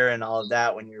gear and all of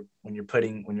that when you're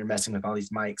messing with all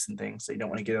these mics and things. So you don't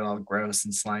want to get it all gross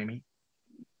and slimy.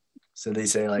 So they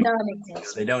say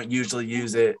they don't usually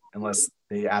use it unless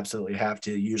they absolutely have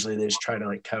to. Usually they just try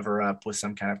to cover up with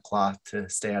some kind of cloth to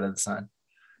stay out of the sun.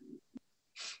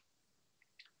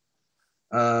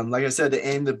 Like I said, they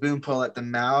aim the boom pole at the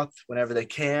mouth whenever they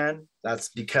can. That's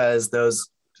because those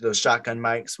shotgun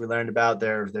mics we learned about,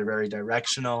 they're very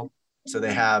directional. So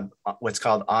they have what's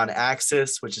called on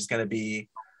axis, which is going to be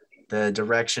the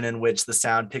direction in which the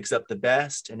sound picks up the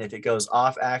best. And if it goes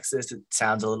off axis, it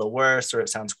sounds a little worse or it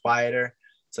sounds quieter.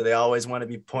 So they always want to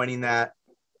be pointing that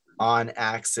on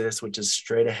axis, which is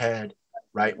straight ahead,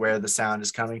 right where the sound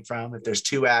is coming from. If there's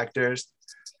 2 actors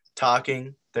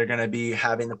talking, they're going to be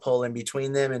having the pole in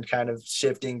between them and kind of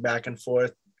shifting back and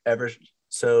forth ever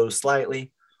so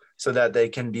slightly so that they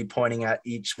can be pointing at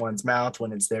each one's mouth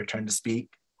when it's their turn to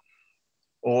speak.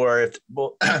 Or if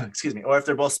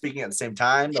they're both speaking at the same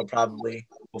time, they'll probably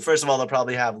have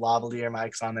lavalier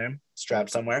mics on them strapped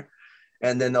somewhere.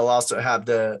 And then they'll also have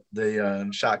the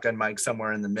shotgun mic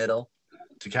somewhere in the middle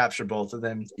to capture both of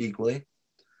them equally.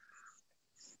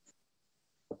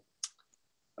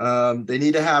 They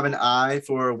need to have an eye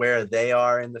for where they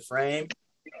are in the frame.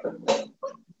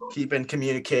 Keep in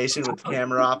communication with the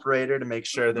camera operator to make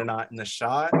sure they're not in the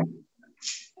shot.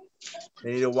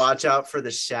 They need to watch out for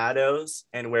the shadows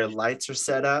and where lights are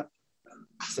set up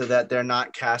so that they're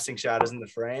not casting shadows in the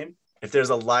frame. If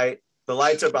there's a light, the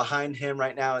lights are behind him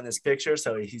right now in this picture,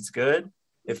 so he's good.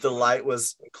 If the light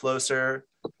was closer,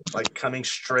 like coming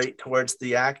straight towards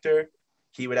the actor,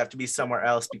 he would have to be somewhere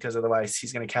else because otherwise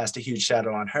he's going to cast a huge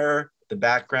shadow on her, the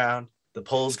background, the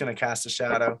pole's going to cast a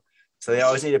shadow. So they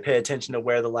always need to pay attention to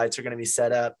where the lights are going to be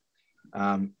set up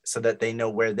so that they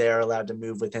know where they're allowed to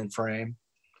move within frame.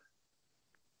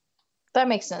 That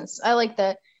makes sense. I like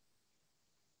that.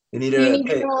 You need to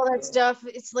to know all that stuff.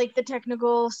 It's like the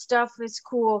technical stuff is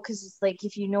cool because it's like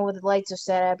if you know where the lights are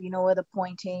set up, you know where they're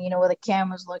pointing, you know where the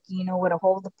camera's looking, you know where to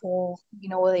hold the pole, you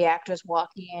know where the actor's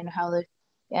walking in,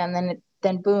 and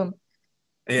then boom.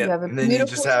 Yeah, you have a and then you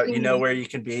just have, you scene. know where you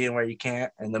can be and where you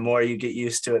can't. And the more you get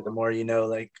used to it, the more you know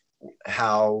like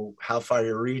how far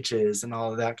your reach is and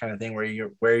all of that kind of thing, where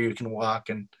you can walk.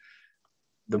 And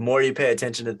the more you pay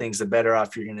attention to things, the better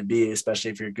off you're going to be,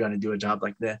 especially if you're going to do a job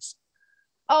like this.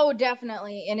 Oh,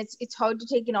 definitely. And it's hard to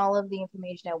take in all of the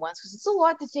information at once because it's a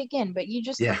lot to take in, but you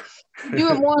just do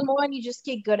it more and more and you just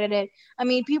get good at it. I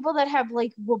mean, people that have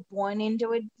like were born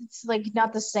into it, it's like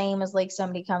not the same as like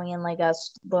somebody coming in like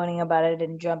us learning about it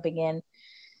and jumping in.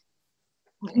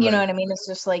 You know what I mean? It's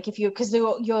just like if because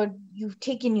you've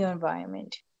taken your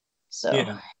environment.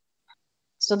 So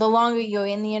So the longer you're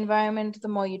in the environment, the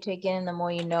more you take in, the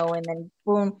more you know, and then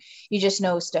boom, you just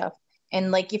know stuff.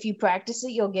 And like if you practice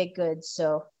it, you'll get good.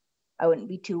 So I wouldn't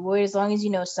be too worried as long as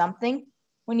you know something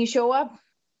when you show up,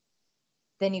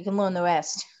 then you can learn the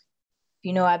rest. If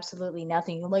you know absolutely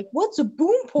nothing, you're like, what's a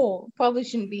boom pole? Probably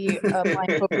shouldn't be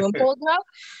applying for boom pole now.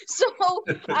 So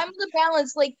I'm the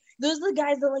balance. Like those are the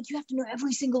guys that like you have to know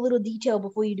every single little detail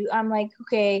before you do. I'm like,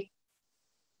 okay,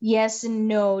 yes and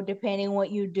no, depending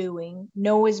what you're doing.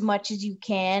 Know as much as you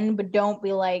can, but don't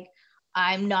be like,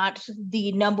 I'm not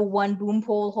the number one boom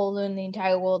pole holder in the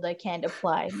entire world. I can't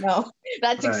apply. No,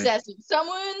 that's excessive.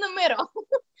 Somewhere in the middle.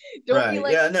 Don't be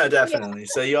like, yeah, no, definitely.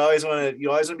 So you always want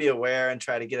to be aware and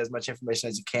try to get as much information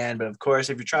as you can. But of course,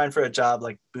 if you're trying for a job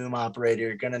like boom operator,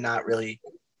 you're going to not really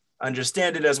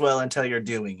understand it as well until you're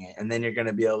doing it. And then you're going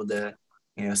to be able to,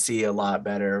 see a lot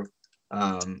better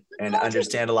and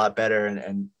understand a lot better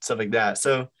and stuff like that.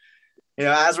 So,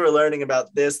 as we're learning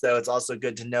about this, though, it's also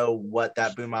good to know what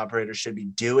that boom operator should be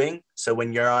doing. So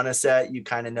when you're on a set, you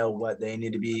kind of know what they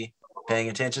need to be paying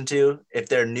attention to. If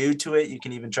they're new to it, you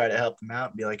can even try to help them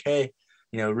out and be like, hey,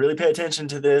 really pay attention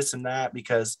to this and that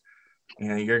because,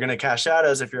 you're going to cast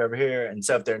shadows if you're over here. And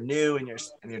so if they're new and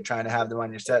you're trying to have them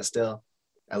on your set still,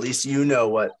 at least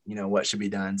what should be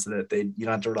done so that you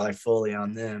don't have to rely fully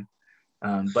on them.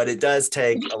 But it does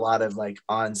take a lot of like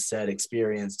on-set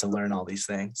experience to learn all these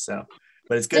things. So,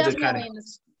 but it's good definitely to kind of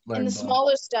learn in the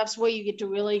smaller stuffs where you get to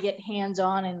really get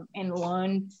hands-on and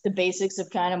learn the basics of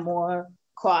kind of more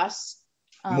costs.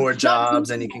 More jobs,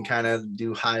 and you can kind of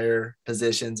do higher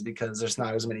positions because there's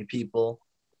not as many people.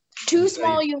 Too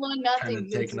small, you learn nothing. Kind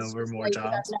of taking over more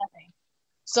jobs. Nothing.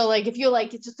 So like if you're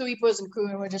like it's a 3-person crew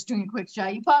and we're just doing a quick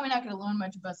shot, you're probably not going to learn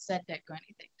much about set deck or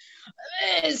anything.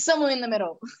 It's somewhere in the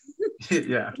middle.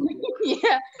 Yeah.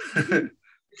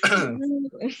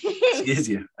 Excuse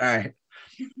you. All right.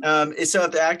 So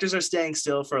if the actors are staying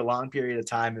still for a long period of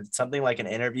time, if it's something like an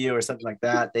interview or something like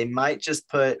that, they might just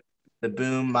put the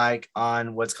boom mic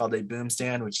on what's called a boom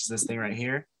stand, which is this thing right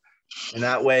here. And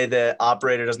that way the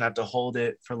operator doesn't have to hold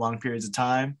it for long periods of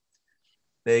time.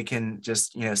 They can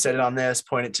just, set it on this,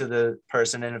 point it to the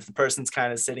person. And if the person's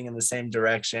kind of sitting in the same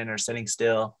direction or sitting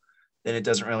still, then it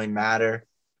doesn't really matter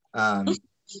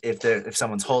if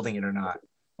someone's holding it or not.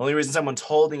 The only reason someone's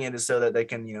holding it is so that they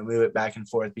can, move it back and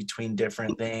forth between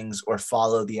different things or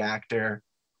follow the actor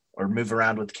or move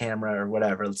around with the camera or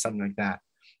whatever, something like that.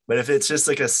 But if it's just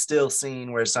like a still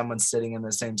scene where someone's sitting in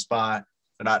the same spot,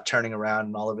 they're not turning around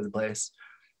and all over the place,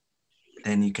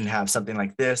 then you can have something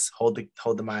like this, hold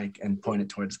the mic and point it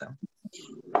towards them.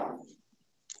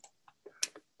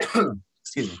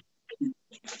 Excuse me.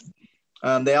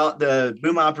 The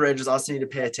boom operators also need to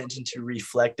pay attention to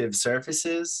reflective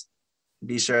surfaces.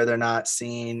 Be sure they're not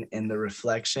seen in the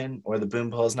reflection, or the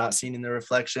boom pole is not seen in the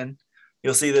reflection.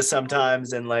 You'll see this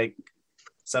sometimes in like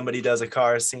somebody does a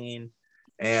car scene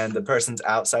and the person's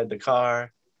outside the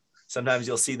car. Sometimes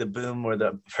you'll see the boom or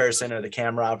the person or the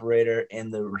camera operator in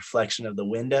the reflection of the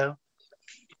window.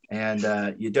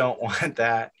 And you don't want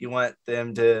that. You want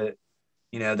them to,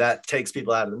 that takes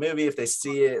people out of the movie if they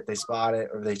see it, if they spot it,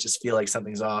 or they just feel like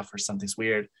something's off or something's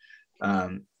weird.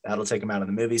 That'll take them out of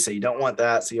the movie. So you don't want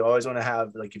that. So you always want to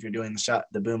have, like, if you're doing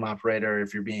the boom operator,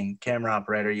 if you're being camera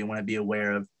operator, you want to be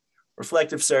aware of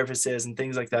reflective surfaces and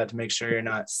things like that to make sure you're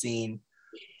not seen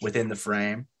within the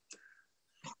frame.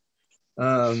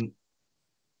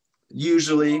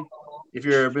 Usually, if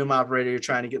you're a boom operator, you're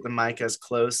trying to get the mic as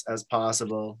close as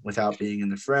possible without being in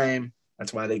the frame.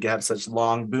 That's why they have such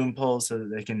long boom poles, so that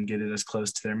they can get it as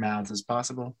close to their mouths as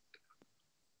possible.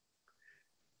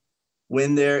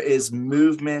 When there is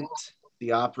movement,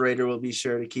 the operator will be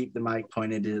sure to keep the mic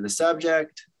pointed to the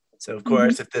subject. So of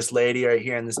course, if this lady right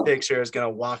here in this picture is going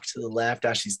to walk to the left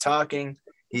as she's talking,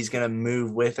 he's going to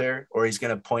move with her, or he's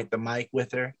going to point the mic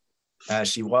with her as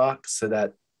she walks, so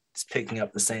that it's picking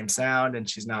up the same sound and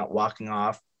she's not walking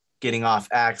off, getting off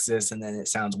axis, and then it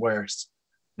sounds worse.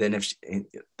 Then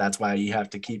that's why you have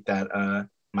to keep that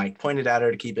mic pointed at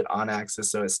her to keep it on axis,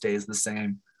 so it stays the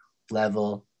same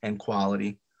level and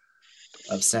quality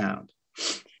of sound.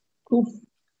 Cool.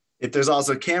 If there's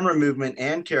also camera movement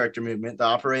and character movement, the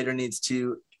operator needs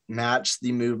to match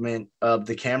the movement of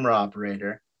the camera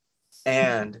operator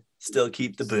and still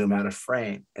keep the boom out of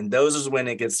frame. And those is when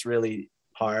it gets really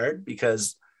hard,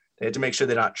 because they have to make sure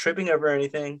they're not tripping over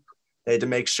anything. They have to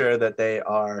make sure that they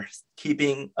are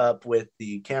keeping up with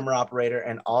the camera operator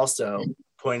and also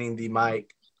pointing the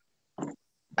mic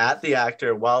at the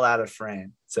actor while out of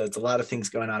frame. So it's a lot of things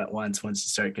going on at once you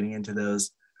start getting into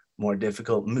those more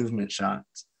difficult movement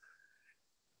shots.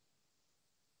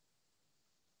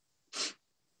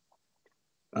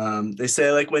 They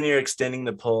say, like, when you're extending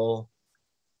the pole,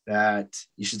 that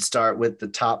you should start with the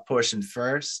top portion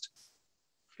first,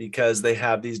 because they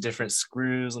have these different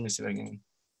screws. Let me see if I can.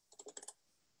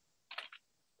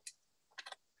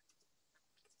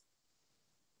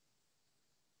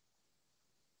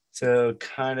 So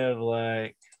kind of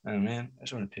like, oh man, I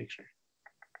just want a picture.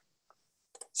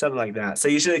 Something like that. So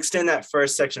you should extend that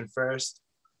first section first,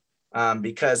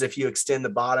 because if you extend the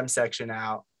bottom section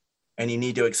out and you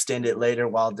need to extend it later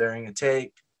while during a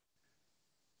take,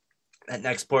 that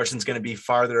next portion is going to be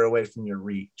farther away from your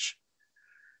reach.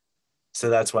 So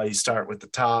that's why you start with the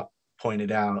top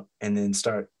pointed out and then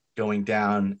start going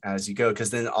down as you go, because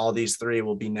then all these three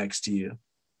will be next to you.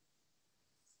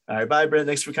 All right, bye, Brett.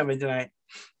 Thanks for coming tonight.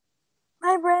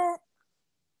 Hi, Brett.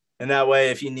 And that way,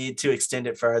 if you need to extend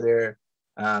it further,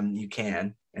 you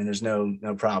can, and there's no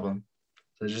problem.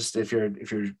 So just if you're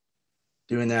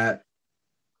doing that,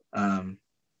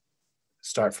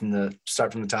 start from the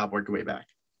top, work your way back.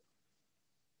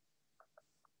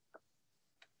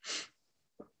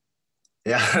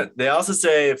 Yeah, they also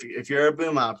say if you're a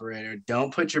boom operator,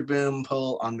 don't put your boom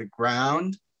pole on the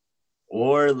ground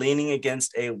or leaning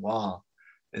against a wall.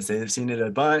 They say they've seen it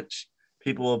a bunch.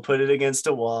 People will put it against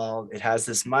a wall. It has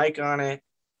this mic on it,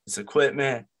 this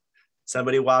equipment.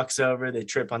 Somebody walks over, they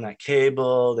trip on that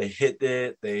cable, they hit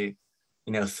it, they,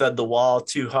 thud the wall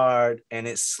too hard, and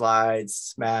it slides,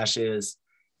 smashes,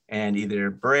 and either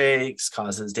breaks,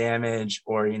 causes damage,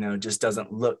 or, just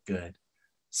doesn't look good.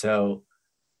 So,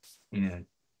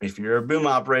 if you're a boom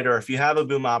operator, or if you have a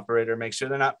boom operator, make sure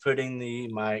they're not putting the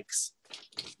mics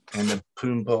and the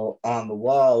boom pole on the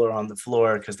wall or on the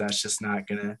floor, because that's just not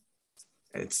gonna,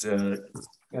 it's gonna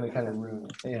kind of ruin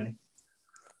it. Yeah.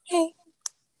 Hey.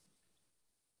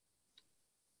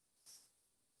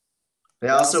 They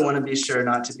also want to be sure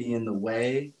not to be in the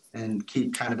way and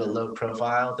keep kind of a low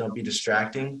profile. Don't be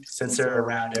distracting. Since they're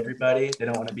around everybody, they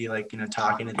don't want to be like,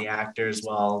 talking to the actors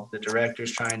while the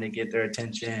director's trying to get their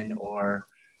attention, or,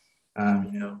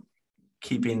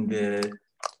 keeping the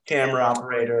camera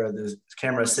operator or the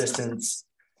camera assistants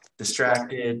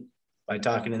distracted by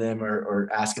talking to them or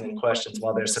asking them questions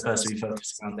while they're supposed to be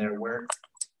focusing on their work.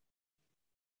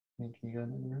 Can you go in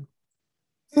the room?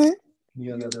 Can you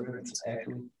go in the other room? It's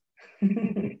actually.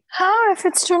 How if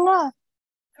it's turned off?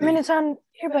 I mean, it's on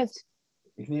earbuds.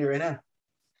 You can hear it right now.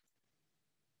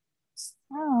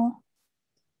 Oh.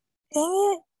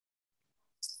 Dang it.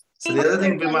 So the other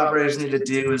thing boom operators need to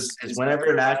do is whenever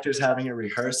an actor's having a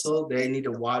rehearsal, they need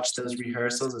to watch those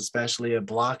rehearsals, especially a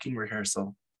blocking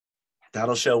rehearsal.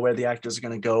 That'll show where the actors are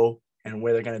going to go and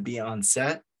where they're going to be on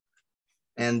set.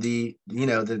 And the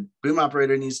boom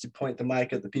operator needs to point the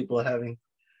mic at the people having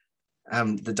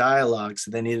the dialogue. So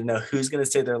they need to know who's going to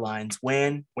say their lines,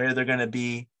 when, where they're going to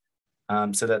be,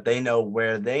 so that they know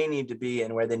where they need to be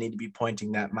and where they need to be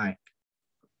pointing that mic.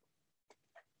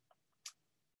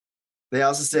 They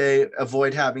also say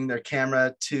avoid having their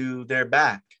camera to their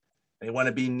back. They want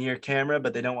to be near camera,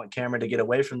 but they don't want camera to get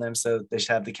away from them. So they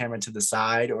should have the camera to the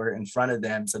side or in front of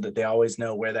them, so that they always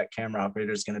know where that camera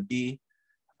operator is going to be,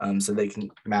 so they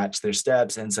can match their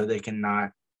steps and so they can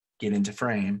not get into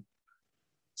frame.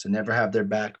 So never have their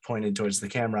back pointed towards the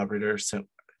camera operator, so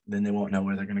then they won't know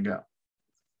where they're going to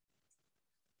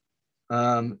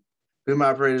go. Boom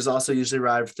operators also usually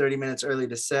arrive 30 minutes early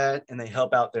to set, and they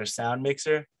help out their sound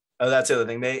mixer. Oh, that's the other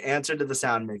thing. They answer to the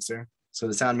sound mixer. So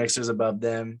the sound mixer is above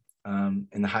them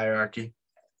in the hierarchy,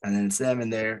 and then it's them,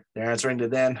 and they're answering to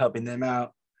them, helping them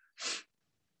out.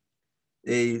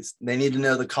 They need to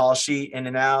know the call sheet in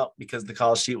and out, because the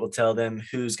call sheet will tell them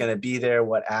who's going to be there,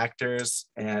 what actors,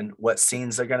 and what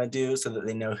scenes they're going to do, so that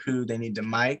they know who they need to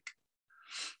mic.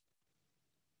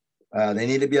 They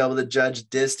need to be able to judge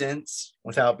distance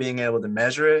without being able to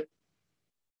measure it.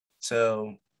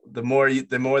 So the more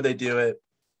they do it,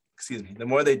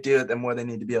 the more they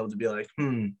need to be able to be like,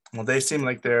 well, they seem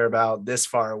like they're about this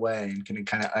far away, and can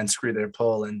kind of unscrew their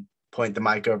pull and point the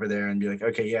mic over there and be like,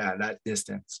 okay, yeah, that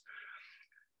distance.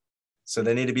 So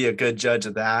they need to be a good judge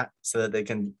of that, so that they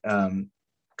can kind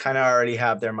of already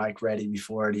have their mic ready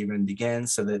before it even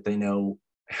begins, so that they know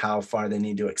how far they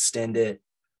need to extend it,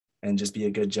 and just be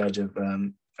a good judge of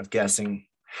guessing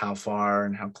how far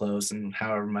and how close and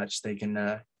however much they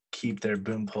can keep their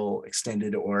boom pole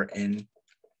extended or in.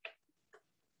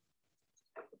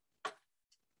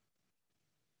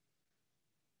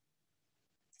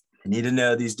 You need to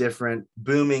know these different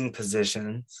booming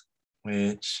positions,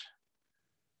 which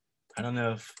I don't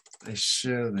know if they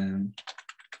show them.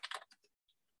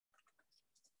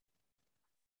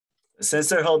 Since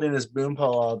they're holding this boom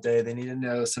pole all day, they need to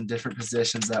know some different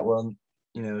positions that will,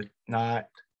 not,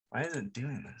 why is it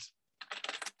doing this?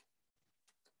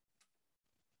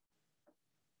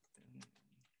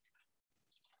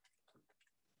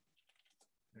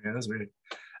 Yeah, that's weird.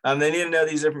 They need to know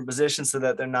these different positions so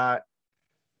that they're not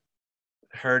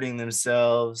hurting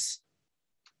themselves.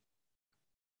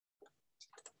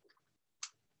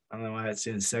 I don't know why it's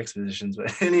doing sex positions,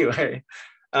 but anyway.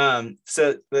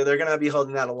 So they're going to be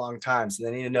holding that a long time. So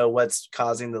they need to know what's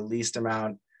causing the least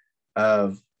amount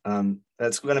of,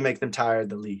 that's going to make them tired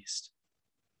the least.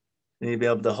 They need to be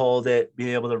able to hold it,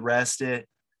 be able to rest it.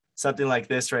 Something like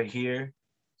this right here.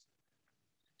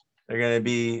 They're going to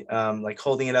be like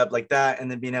holding it up like that,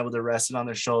 and then being able to rest it on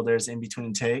their shoulders in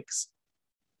between takes.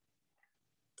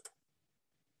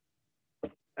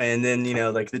 And then,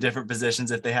 like the different positions,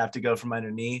 if they have to go from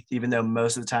underneath, even though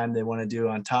most of the time they want to do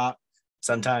on top,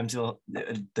 sometimes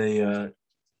the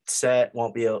set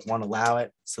won't allow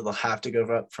it. So they'll have to go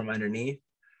up from underneath.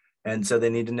 And so they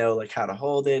need to know like how to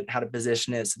hold it, how to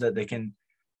position it, so that they can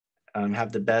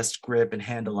have the best grip and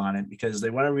handle on it, because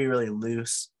they want to be really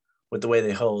loose with the way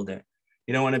they hold it.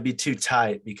 You don't want to be too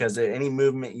tight, because any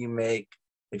movement you make,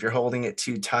 if you're holding it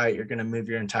too tight, you're going to move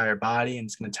your entire body, and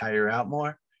it's going to tire you out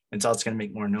more. And it's also going to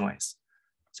make more noise.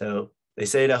 So they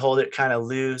say to hold it kind of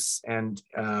loose, and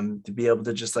to be able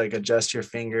to just like adjust your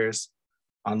fingers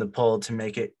on the pole to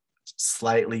make it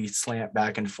slightly slant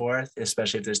back and forth,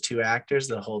 especially if there's two actors,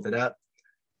 they'll hold it up,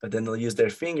 but then they'll use their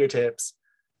fingertips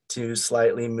to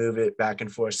slightly move it back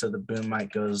and forth, so the boom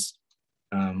mic goes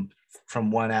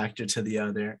from one actor to the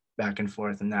other, back and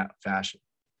forth in that fashion.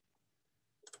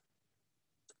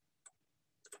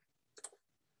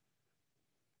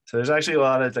 So there's actually a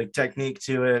lot of like technique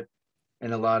to it,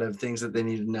 and a lot of things that they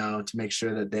need to know to make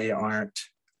sure that they aren't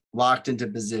locked into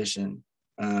position.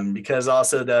 Because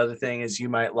also the other thing is, you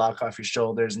might lock off your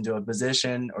shoulders into a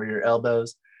position, or your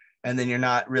elbows, and then you're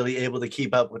not really able to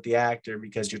keep up with the actor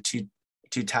because you're too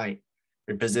tight.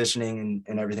 Your positioning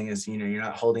and everything is, you're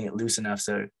not holding it loose enough.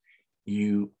 So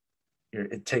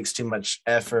it takes too much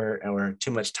effort or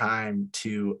too much time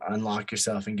to unlock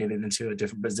yourself and get it into a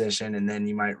different position, and then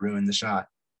you might ruin the shot.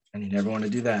 And you never want to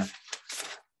do that.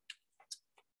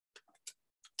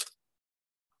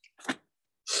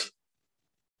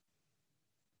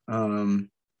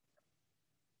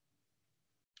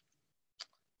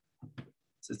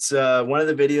 It's one of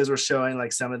the videos we're showing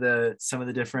like some of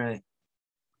the different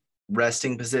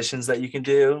resting positions that you can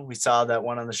do. We saw that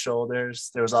one on the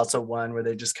shoulders. There was also one where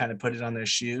they just kind of put it on their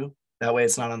shoe. That way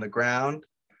it's not on the ground,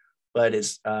 but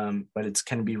it's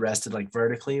can be rested like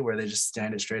vertically, where they just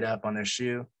stand it straight up on their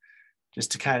shoe,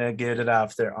 just to kind of get it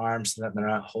off their arms so that they're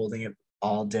not holding it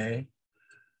all day.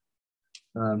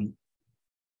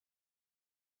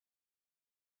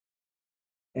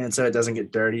 And so it doesn't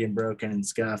get dirty and broken and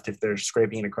scuffed if they're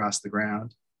scraping it across the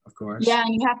ground, of course. Yeah,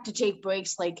 and you have to take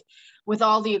breaks. Like with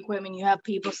all the equipment, you have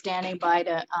people standing by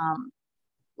to,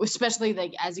 especially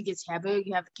like as it gets heavier,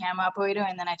 you have the camera operator,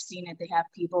 and then I've seen it, they have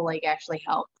people like actually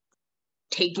help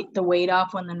take the weight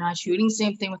off when they're not shooting.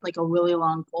 Same thing with like a really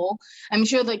long pole. I'm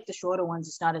sure like the shorter ones,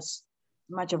 it's not as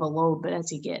much of a load, but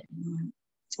as you get,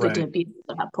 it's good to be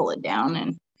able to pull it down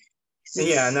and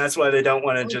Yeah, and that's why they don't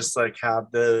want to just like have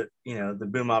the the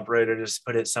boom operator just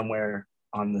put it somewhere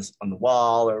on the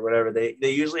wall or whatever. They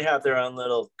usually have their own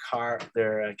little cart,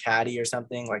 their caddy or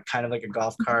something, like kind of like a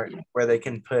golf cart, where they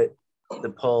can put the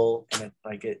pole and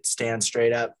it stands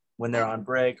straight up when they're on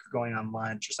break or going on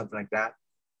lunch or something like that.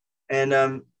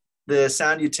 And the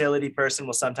sound utility person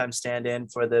will sometimes stand in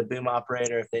for the boom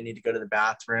operator if they need to go to the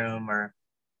bathroom or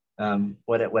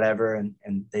whatever,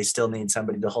 and they still need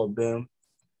somebody to hold boom.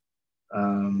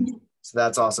 So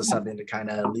that's also something to kind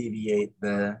of alleviate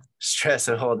the stress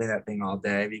of holding that thing all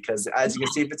day, because as you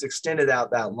can see, if it's extended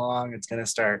out that long, it's going to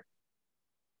start,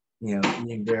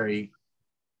 being very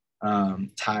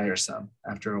tiresome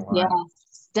after a while. Yeah,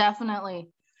 definitely.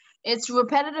 It's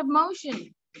repetitive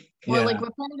motion or like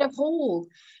repetitive hold.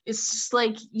 It's just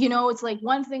like, it's like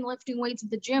one thing lifting weights at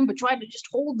the gym, but try to just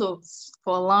hold those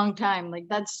for a long time. Like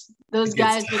those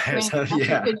guys that train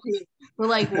for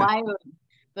like wired,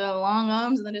 the long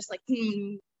arms, and then just like,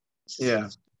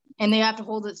 and they have to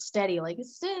hold it steady. Like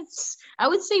it's I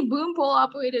would say boom pole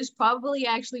operator is probably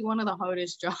actually one of the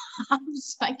hardest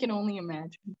jobs. I can only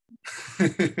imagine.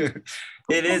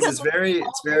 It is. It's very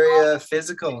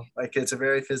physical. Like it's a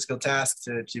very physical task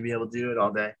to be able to do it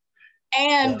all day.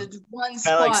 And one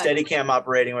spot. Kind of like Steadicam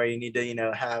operating, where you need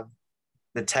to, have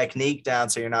the technique down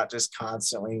so you're not just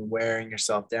constantly wearing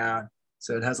yourself down.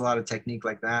 So it has a lot of technique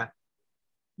like that.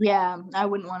 Yeah, I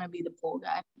wouldn't want to be the pole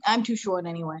guy. I'm too short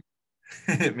anyway.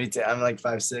 Me too. I'm like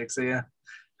 5'6", so yeah.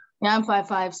 Yeah, I'm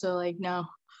 5'5", so like no.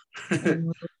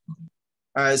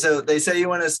 All right, so they say you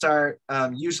want to start,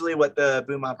 usually what the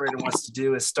boom operator wants to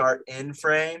do is start in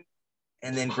frame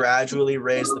and then gradually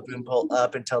raise the boom pole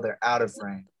up until they're out of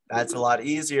frame. That's a lot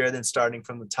easier than starting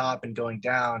from the top and going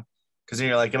down, because then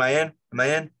you're like, am I in? Am I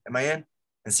in? Am I in?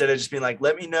 Instead of just being like,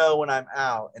 let me know when I'm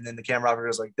out. And then the camera operator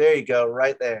is like, there you go,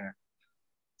 right there.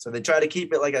 So they try to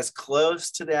keep it like as close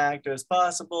to the actor as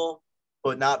possible,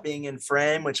 but not being in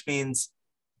frame, which means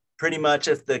pretty much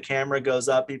if the camera goes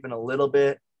up even a little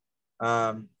bit,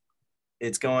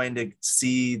 it's going to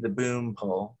see the boom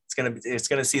pole. It's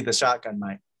going to see the shotgun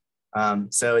mic.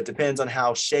 So it depends on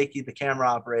how shaky the camera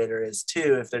operator is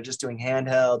too. If they're just doing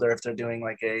handheld or if they're doing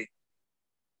like a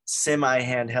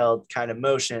semi-handheld kind of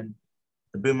motion,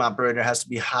 the boom operator has to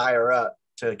be higher up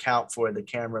to account for the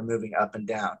camera moving up and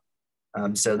down.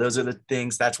 So those are the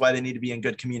things. That's why they need to be in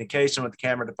good communication with the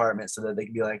camera department, so that they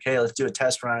can be like, hey, let's do a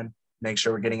test run, make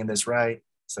sure we're getting this right,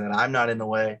 so that I'm not in the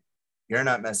way, you're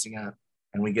not messing up,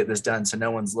 and we get this done so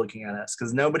no one's looking at us,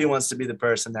 because nobody wants to be the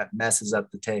person that messes up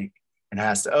the take and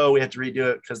has to, we have to redo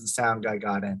it because the sound guy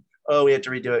got in. We have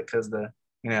to redo it because the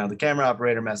camera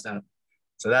operator messed up.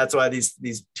 So that's why these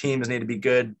teams need to be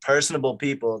good, personable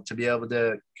people to be able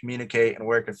to communicate and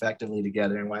work effectively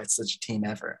together, and why it's such a team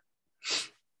effort.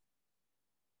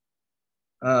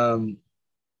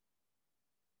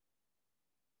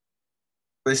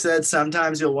 They said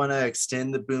sometimes you'll want to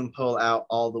extend the boom pole out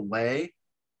all the way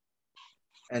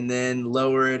and then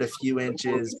lower it a few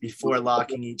inches before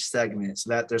locking each segment, so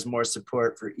that there's more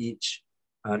support for each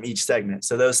segment.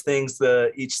 So those things,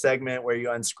 each segment where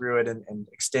you unscrew it and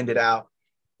extend it out,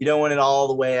 you don't want it all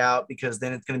the way out, because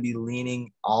then it's going to be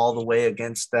leaning all the way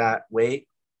against that weight.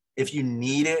 If you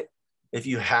need it, if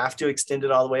you have to extend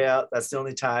it all the way out, that's the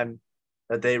only time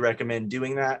that they recommend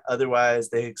doing that. Otherwise,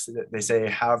 they say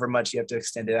however much you have to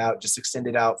extend it out, just extend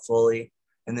it out fully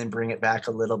and then bring it back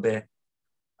a little bit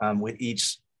with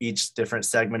each different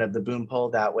segment of the boom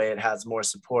pole. That way it has more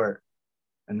support,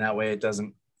 and that way it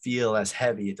doesn't feel as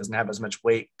heavy. It doesn't have as much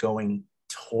weight going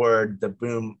toward the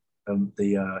boom of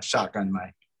the shotgun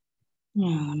mic.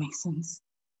 Yeah, that makes sense.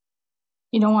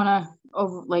 You don't want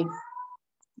to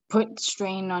put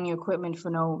strain on your equipment for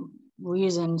no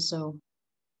reason. So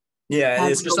yeah,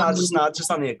 it's just not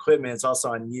just on the equipment, it's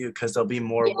also on you, because there'll be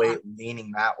more weight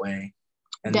leaning that way.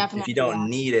 And if you don't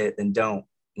need it, then don't,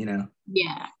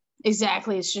 Yeah,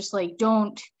 exactly. It's just like,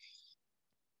 don't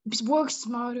work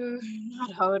smarter,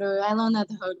 not harder. I learned that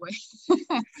the hard way.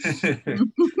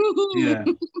 Yeah.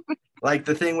 Like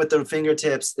the thing with the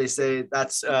fingertips, they say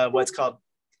that's what's called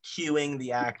cueing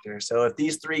the actor. So if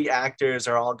these three actors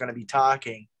are all going to be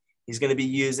talking, he's going to be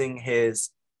using his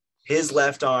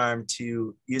left arm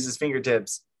to use his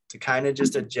fingertips to kind of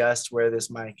just adjust where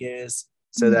this mic is,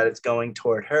 so that it's going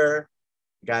toward her,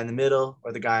 the guy in the middle,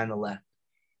 or the guy on the left.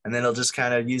 And then he'll just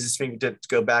kind of use his fingertips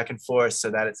to go back and forth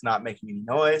so that it's not making any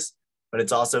noise, but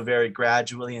it's also very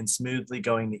gradually and smoothly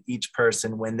going to each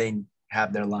person when they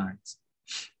have their lines.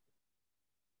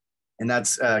 And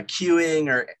that's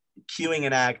cueing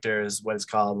an actor is what it's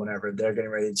called. Whenever they're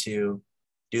getting ready to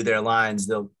do their lines,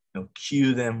 they'll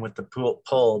cue them with the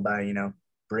pull by,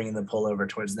 bringing the pull over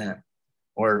towards them.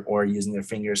 or using their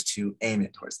fingers to aim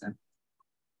it towards them.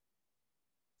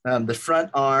 The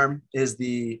front arm is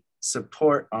the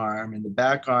support arm, and the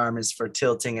back arm is for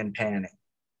tilting and panning.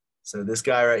 So this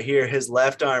guy right here, his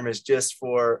left arm is just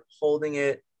for holding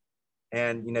it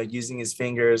and, you know, using his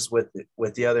fingers with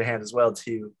the other hand as well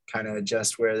to kind of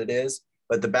adjust where it is.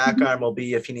 But the back arm will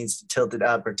be if he needs to tilt it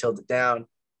up or tilt it down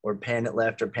or pan it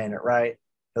left or pan it right.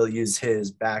 He'll use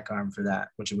his back arm for that,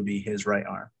 which would be his right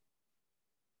arm.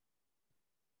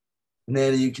 And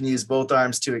then you can use both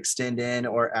arms to extend in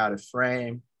or out of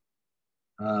frame.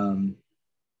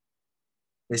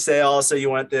 They say also you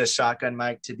want the shotgun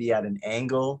mic to be at an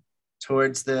angle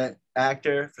towards the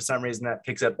actor. For some reason that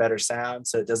picks up better sound,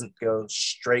 so it doesn't go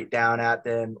straight down at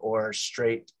them or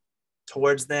straight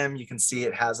towards them. You can see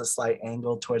it has a slight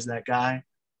angle towards that guy.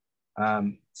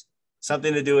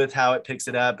 Something to do with how it picks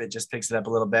it up. It just picks it up a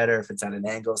little better if it's at an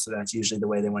angle, so that's usually the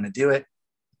way they want to do it.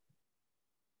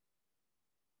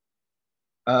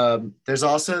 There's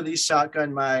also these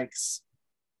shotgun mics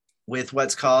with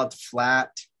what's called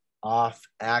flat off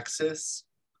axis.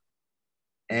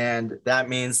 And that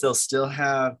means they'll still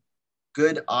have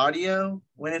good audio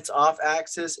when it's off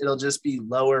axis. It'll just be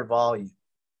lower volume.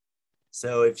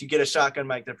 So if you get a shotgun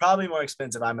mic, they're probably more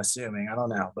expensive, I'm assuming. I don't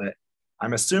know, but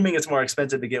I'm assuming it's more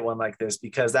expensive to get one like this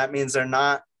because that means they're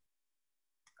not,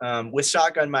 with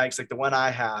shotgun mics, like the one I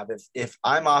have, if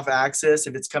I'm off axis,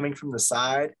 if it's coming from the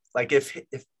side, like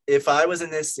if I was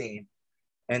in this scene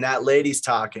and that lady's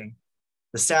talking,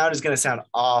 the sound is going to sound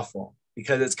awful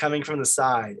because it's coming from the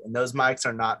side, and those mics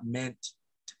are not meant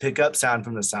to pick up sound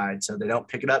from the side. So they don't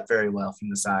pick it up very well from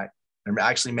the side. They're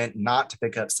actually meant not to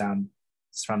pick up sound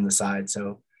from the side.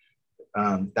 So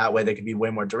that way they can be way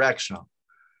more directional.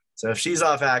 So if she's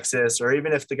off axis, or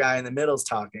even if the guy in the middle is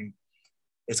talking,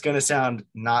 it's going to sound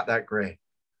not that great.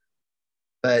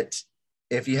 But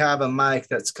if you have a mic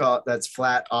that's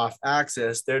flat off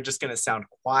axis, they're just going to sound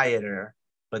quieter,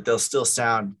 but they'll still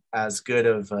sound as good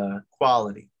of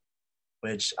quality,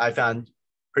 which I found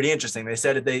pretty interesting. They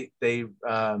said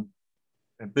that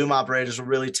boom operators will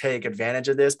really take advantage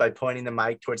of this by pointing the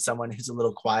mic towards someone who's a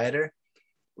little quieter,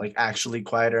 like actually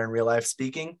quieter in real life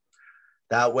speaking.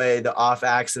 That way the off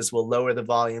axis will lower the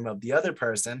volume of the other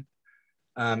person.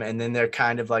 And then they're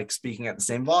kind of like speaking at the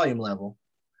same volume level.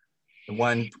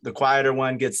 The quieter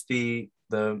one gets the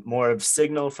more of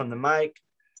signal from the mic,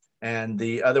 and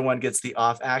the other one gets the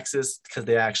off axis because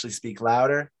they actually speak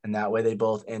louder, and that way they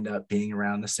both end up being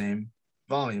around the same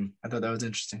volume. I thought that was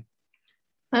interesting.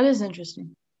 That is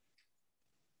interesting.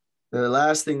 The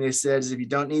last thing they said is if you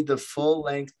don't need the full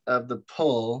length of the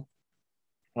pull,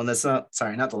 well, that's not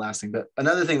the last thing, but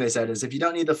another thing they said is if you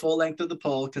don't need the full length of the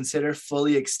pull, consider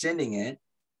fully extending it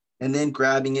and then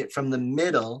grabbing it from the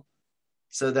middle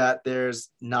so that there's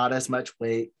not as much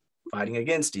weight fighting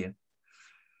against you.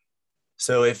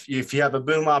 So if you have a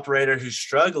boom operator who's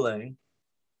struggling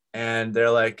and they're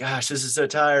like, gosh, this is so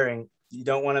tiring, you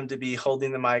don't want them to be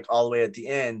holding the mic all the way at the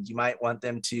end. You might want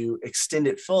them to extend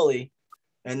it fully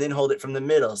and then hold it from the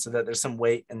middle so that there's some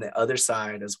weight in the other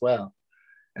side as well.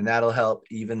 And that'll help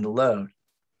even the load.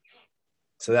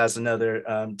 So that's another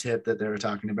tip that they were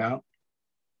talking about.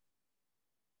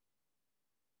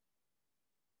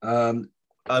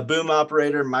 A boom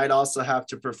operator might also have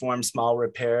to perform small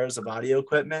repairs of audio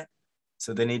equipment.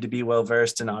 So they need to be well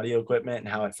versed in audio equipment and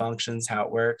how it functions, how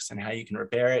it works, and how you can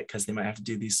repair it, because they might have to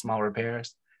do these small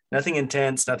repairs. Nothing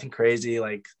intense, nothing crazy.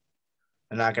 Like,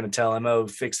 I'm not going to tell them, oh,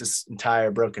 fix this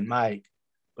entire broken mic,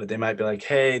 but they might be like,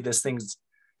 hey, this thing's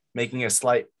making a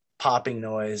slight popping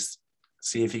noise.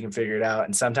 See if you can figure it out.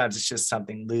 And sometimes it's just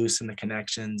something loose in the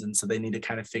connections. And so they need to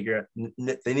kind of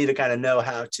they need to kind of know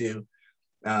how to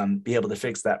be able to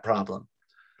fix that problem.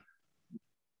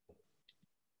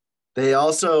 They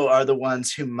also are the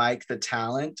ones who mic the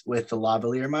talent with the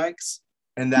lavalier mics.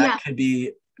 And that can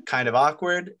be kind of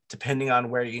awkward depending on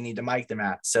where you need to mic them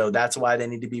at. So that's why they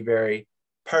need to be very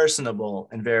personable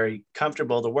and very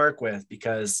comfortable to work with,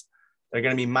 because they're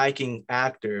going to be miking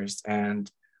actors.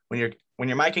 And when you're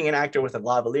miking an actor with a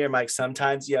lavalier mic,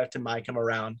 sometimes you have to mic them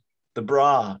around the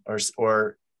bra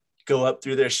or go up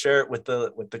through their shirt with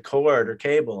the cord or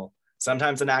cable.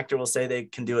 Sometimes an actor will say they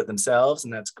can do it themselves,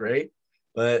 and that's great.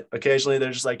 But occasionally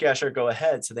they're just like, yeah, sure, go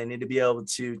ahead. So they need to be able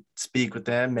to speak with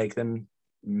them,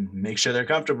 make sure they're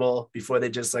comfortable before they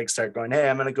just like start going, hey,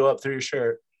 I'm going to go up through your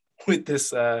shirt with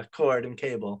this cord and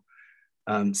cable.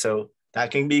 So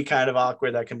that can be kind of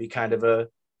awkward. That can be kind of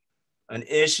an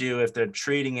issue if they're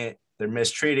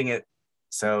mistreating it.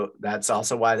 So that's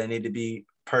also why they need to be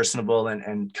personable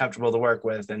and comfortable to work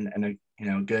with, and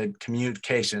a good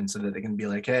communication, so that they can be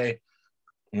like, hey,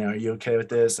 are you okay with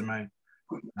this?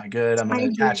 Not good. I'm going I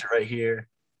to agree. attach it right here.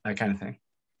 That kind of thing.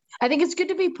 I think it's good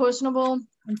to be personable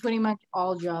in pretty much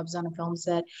all jobs on a film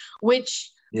set,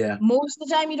 which Yeah. most of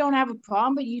the time you don't have a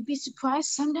problem, but you'd be surprised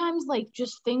sometimes like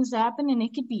just things happen and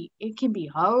it can be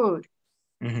hard.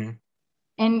 Mm-hmm.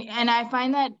 And I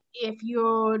find that if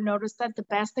you notice that the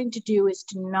best thing to do is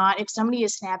to not, if somebody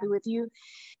is snappy with you,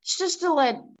 it's just to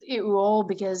let it roll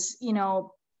because, Yeah,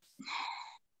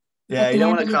 at you the don't end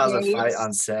want of to the cause a day, fight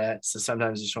on set. So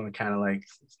sometimes you just want to kind of like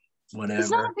it's not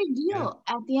whatever. a big deal.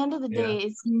 At the end of the day,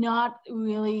 it's not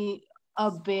really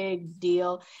a big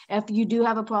deal. If you do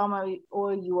have a problem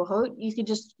or you were hurt, you could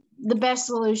just, the best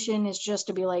solution is just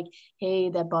to be like, hey,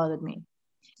 that bothered me.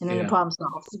 And then the problem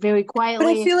solves very quietly.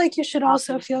 But I feel like you should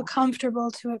also feel comfortable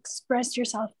to express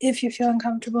yourself if you feel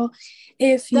uncomfortable.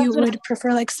 If you would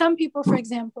prefer, like some people, for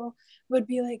example, would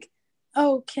be like,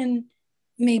 oh, can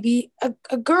maybe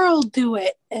a girl do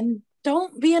it? And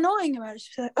don't be annoying about it.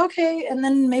 Just be like, okay. And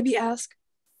then maybe ask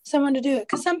someone to do it.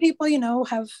 Because some people, you know,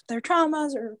 have their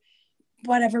traumas or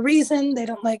whatever reason, they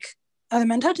don't like other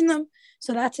men touching them.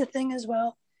 So that's a thing as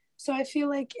well. So I feel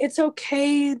like it's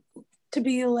okay to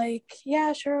be like,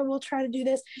 yeah, sure, we'll try to do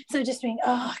this. So just being,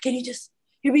 oh, can you just,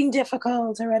 you're being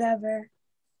difficult or whatever.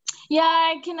 Yeah,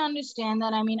 I can understand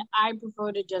that. I mean, I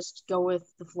prefer to just go with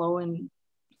the flow and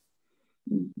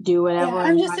do whatever. Yeah,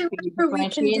 I'm just saying whatever we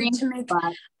can do to make,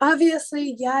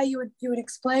 obviously, yeah, you would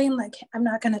explain, like, I'm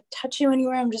not going to touch you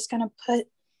anywhere. I'm just going to put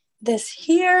this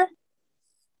here.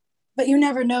 But you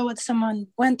never know what someone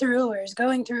went through or is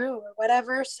going through or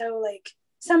whatever. So, like,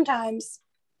 sometimes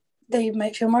they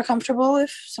might feel more comfortable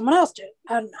if someone else did.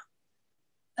 I don't know.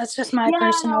 That's just my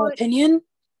personal opinion.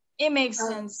 It makes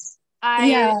sense. I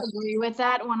agree with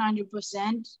that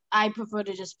 100%. I prefer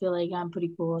to just feel like I'm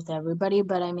pretty cool with everybody,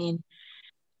 but I mean,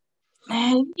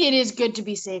 it is good to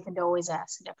be safe and to always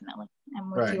ask. Definitely, I'm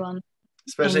with you on.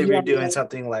 Especially if you're doing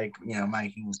something like, you know,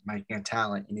 miking a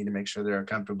talent, you need to make sure they're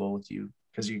comfortable with you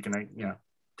because you can, you know,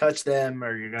 touch them,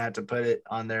 or you're gonna have to put it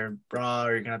on their bra,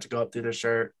 or you're gonna have to go up through their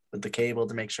shirt with the cable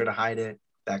to make sure to hide it,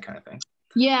 that kind of thing.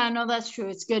 Yeah, no, that's true.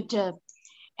 It's good to,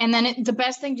 and then the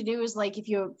best thing to do is like if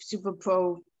you're super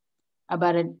pro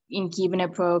about it in keeping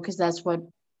it pro, because that's what,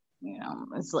 you know,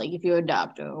 it's like if you're a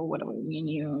doctor or whatever,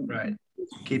 you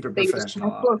keep it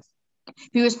professional.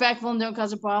 Be respectful and don't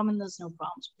cause a problem, and there's no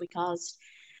problems because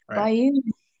by So you.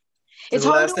 it's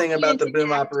the last thing about the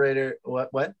boom operator.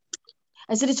 What?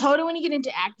 I said it's harder when you get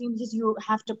into acting because you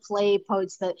have to play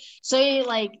parts that say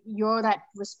like you're that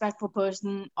respectful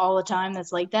person all the time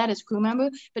that's like that as a crew member.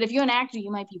 But if you're an actor,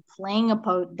 you might be playing a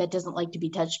part that doesn't like to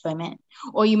be touched by men,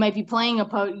 or you might be playing a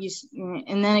part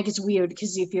and then it gets weird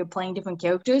because if you're playing different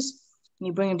characters and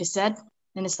you bring them to set,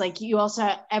 then it's like you also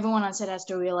everyone on set has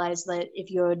to realize that if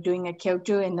you're doing a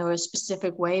character in a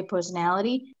specific way,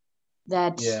 personality,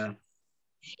 that I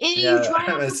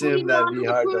assume that'd be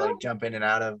hard to like jump in and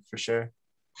out of for sure.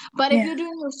 But if you're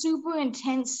doing a super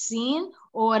intense scene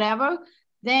or whatever,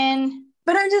 then.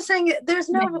 But I'm just saying, there's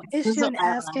no issue in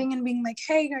asking and being like,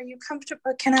 hey, are you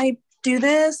comfortable? Can I do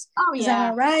this? Oh, is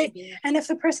that all right? And if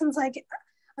the person's like,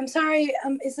 I'm sorry,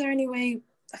 is there any way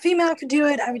a female could do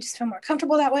it? I would just feel more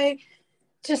comfortable that way.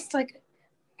 Just like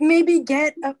maybe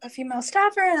get a female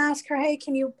staffer and ask her, hey,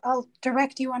 I'll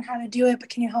direct you on how to do it, but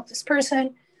can you help this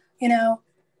person? You know,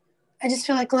 I just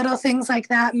feel like little things like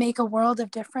that make a world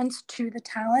of difference to the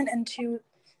talent and to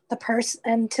the person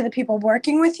and to the people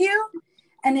working with you.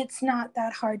 And it's not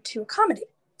that hard to accommodate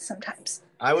sometimes.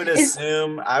 I would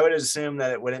assume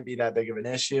that it wouldn't be that big of an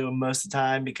issue most of the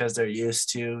time because they're used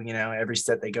to, you know, every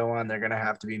set they go on, they're going to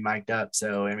have to be mic'd up.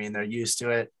 So, I mean, they're used to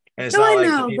it. And it's not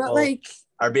like people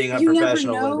are being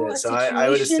unprofessional with it. So I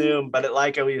would assume, but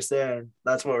like we were saying,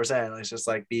 that's what we're saying. It's just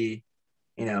like be,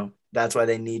 you know, that's why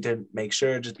they need to make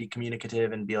sure, just be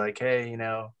communicative and be like, hey, you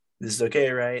know, this is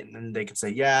okay, right? And then they can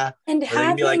say, yeah. And they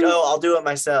can be like, oh, I'll do it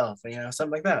myself, you know,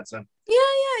 something like that. So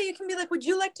yeah, you can be like, would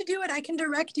you like to do it? I can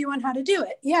direct you on how to do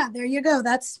it. Yeah, there you go.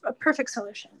 That's a perfect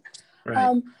solution.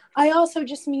 Right. I also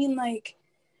just mean like,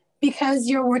 because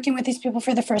you're working with these people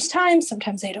for the first time,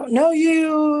 sometimes they don't know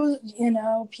you, you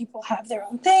know, people have their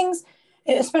own things,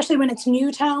 especially when it's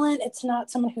new talent. It's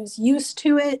not someone who's used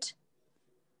to it.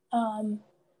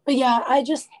 But yeah, I'm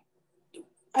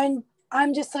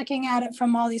just looking at it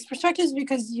from all these perspectives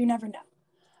because you never know.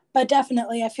 But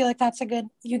definitely, I feel like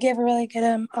you gave a really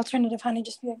good alternative, honey.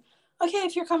 Just be like, okay,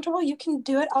 if you're comfortable, you can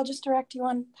do it. I'll just direct you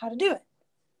on how to do it.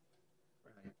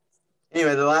 Right.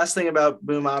 Anyway, the last thing about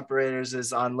boom operators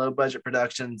is on low budget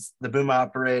productions, the boom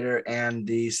operator and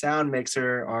the sound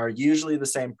mixer are usually the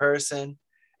same person,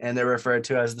 and they're referred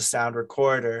to as the sound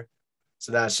recorder.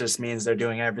 So that just means they're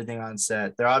doing everything on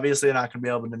set. They're obviously not going to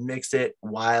be able to mix it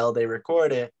while they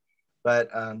record it, but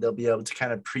they'll be able to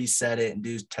kind of preset it and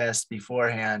do tests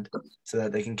beforehand so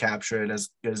that they can capture it as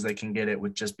good as they can get it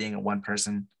with just being a one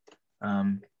person,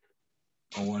 a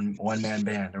one man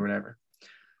band or whatever.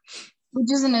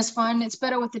 Which isn't as fun. It's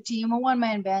better with a team. A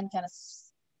one-man band kind of,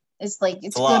 it's like,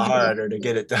 It's a lot harder to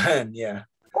get it done. Yeah.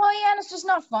 Well, yeah, and it's just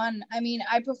not fun. I mean,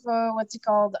 I prefer, what's it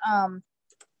called?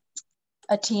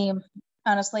 A team.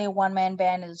 Honestly, a one-man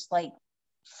band is like,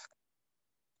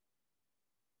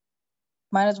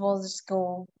 might as well just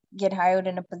go get hired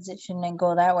in a position and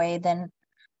go that way than,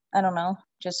 I don't know,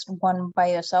 just one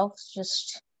by yourself.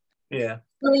 Just yeah.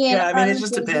 really Yeah, I mean, it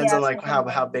just depends on like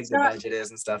how big the budget is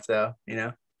and stuff, though, you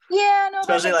know. Yeah, no.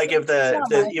 Especially like if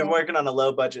the you're working on a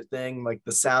low budget thing, like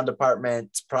the sound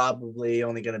department's probably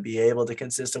only going to be able to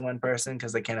consist of one person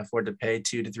because they can't afford to pay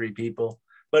 2 to 3 people.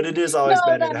 But it is always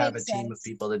better to have a team of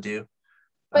people to do.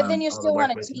 But then you still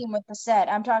want a team with the set.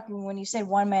 I'm talking when you said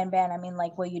one-man band, I mean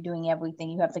like where you're doing everything.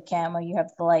 You have the camera, you have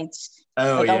the lights.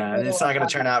 Oh, like, yeah, and it's not going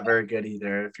to turn out very good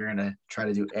either if you're going to try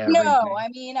to do everything. No, I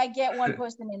mean, I get one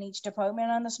person in each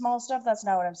department on the small stuff. That's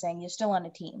not what I'm saying. You're still on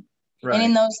a team. Right.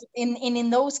 And in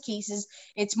those cases,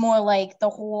 it's more like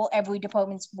every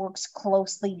department works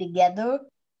closely together.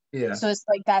 Yeah. So it's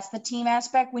like that's the team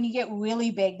aspect. When you get really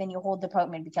big, then your whole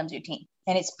department becomes your team,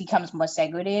 and it becomes more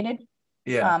segregated.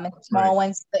 Yeah. And the small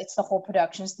ones, it's the whole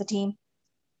production's the team.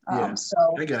 Yeah.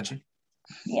 So I got you.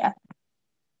 Yeah.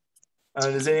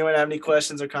 Does anyone have any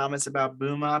questions or comments about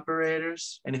boom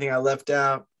operators? Anything I left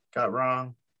out, got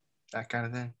wrong, that kind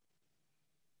of thing?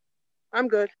 I'm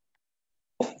good.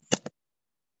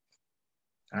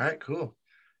 All right, cool.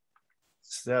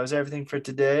 So that was everything for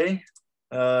today.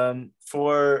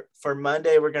 For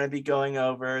Monday, we're going to be going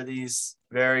over these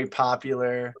very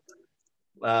popular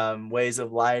ways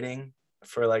of lighting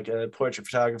for like a portrait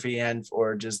photography and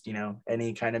or just, you know,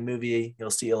 any kind of movie. You'll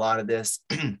see a lot of this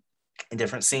in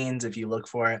different scenes if you look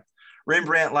for it.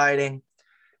 Rembrandt lighting,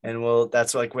 and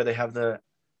that's like where they have the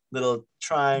little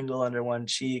triangle under one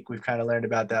cheek. We've kind of learned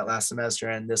about that last semester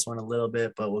and this one a little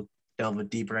bit, but we'll delve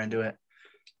deeper into it.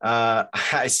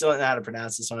 I still don't know how to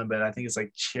pronounce this one, but I think it's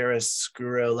like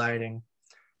chiaroscuro lighting.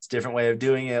 It's a different way of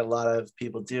doing it. A lot of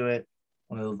people do it.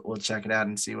 We'll check it out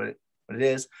and see what it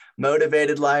is.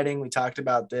 Motivated lighting. We talked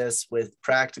about this with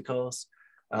practicals.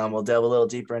 We'll delve a little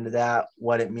deeper into that,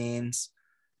 what it means,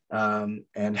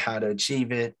 and how to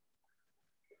achieve it.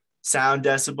 Sound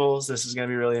decibels. This is going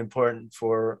to be really important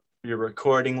for your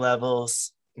recording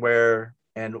levels, where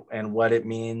and what it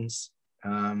means.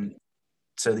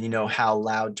 So that you know how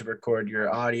loud to record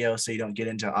your audio, so you don't get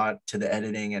into the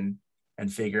editing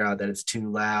and figure out that it's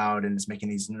too loud and it's making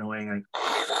these annoying like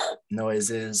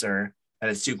noises, or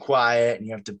that it's too quiet and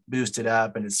you have to boost it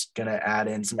up and it's going to add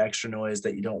in some extra noise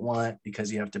that you don't want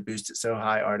because you have to boost it so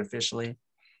high artificially.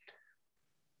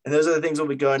 And those are the things we'll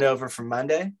be going over for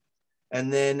Monday.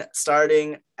 And then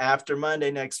starting after Monday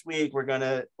next week, we're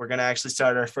gonna actually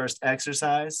start our first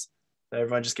exercise. So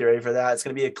everyone just get ready for that. It's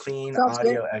going to be a clean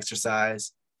audio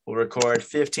exercise. We'll record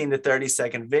 15 to 30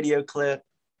 second video clip,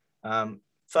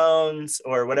 phones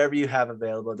or whatever you have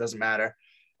available. It doesn't matter.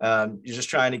 You're just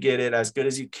trying to get it as good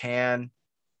as you can.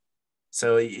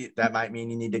 So that might mean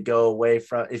you need to go away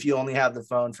from, if you only have the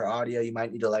phone for audio, you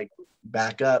might need to like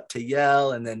back up to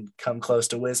yell and then come close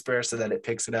to whisper so that it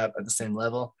picks it up at the same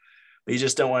level. But you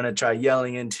just don't want to try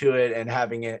yelling into it and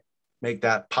having it make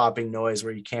that popping noise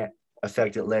where you can't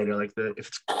affect it later. Like if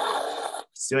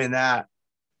it's doing that,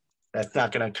 that's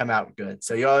not going to come out good.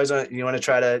 So you want to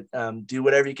try to do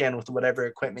whatever you can with whatever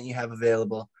equipment you have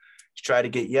available. Try to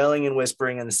get yelling and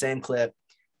whispering in the same clip,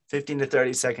 15 to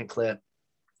 30 second clip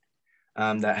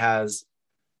that has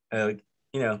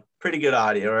pretty good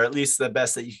audio, or at least the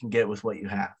best that you can get with what you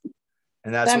have.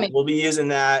 And we'll be using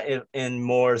that in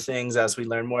more things as we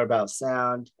learn more about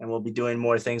sound, and we'll be doing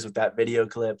more things with that video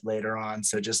clip later on.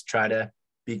 So just try to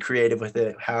be creative with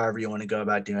it, however you want to go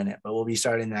about doing it. But we'll be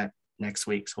starting that next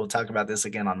week. So we'll talk about this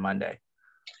again on Monday.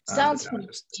 Sounds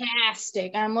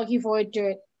fantastic. I'm looking forward to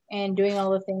it and doing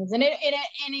all the things. And it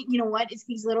you know what? It's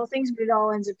these little things, but it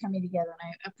all ends up coming together,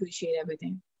 and I appreciate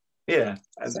everything. Yeah.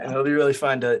 So. It'll be really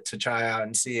fun to try out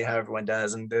and see how everyone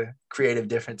does and the creative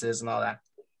differences and all that.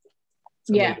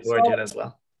 So yeah. Looking forward to it as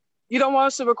well. You don't want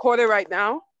us to record it right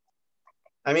now?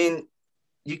 I mean,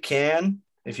 you can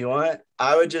if you want.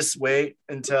 I would just wait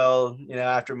until,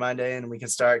 after Monday and we can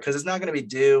start, because it's not going to be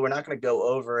due. We're not going to go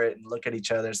over it and look at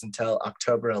each other's until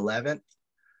October 11th.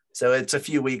 So it's a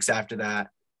few weeks after that.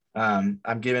 I'm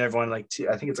giving everyone I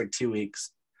think it's 2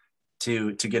 weeks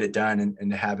to get it done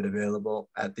and to have it available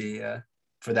at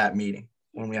for that meeting.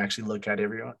 when we actually look at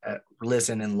everyone,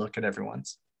 listen and look at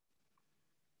everyone's.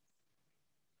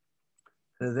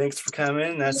 So thanks for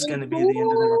coming. That's going to be the end of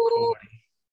the recording.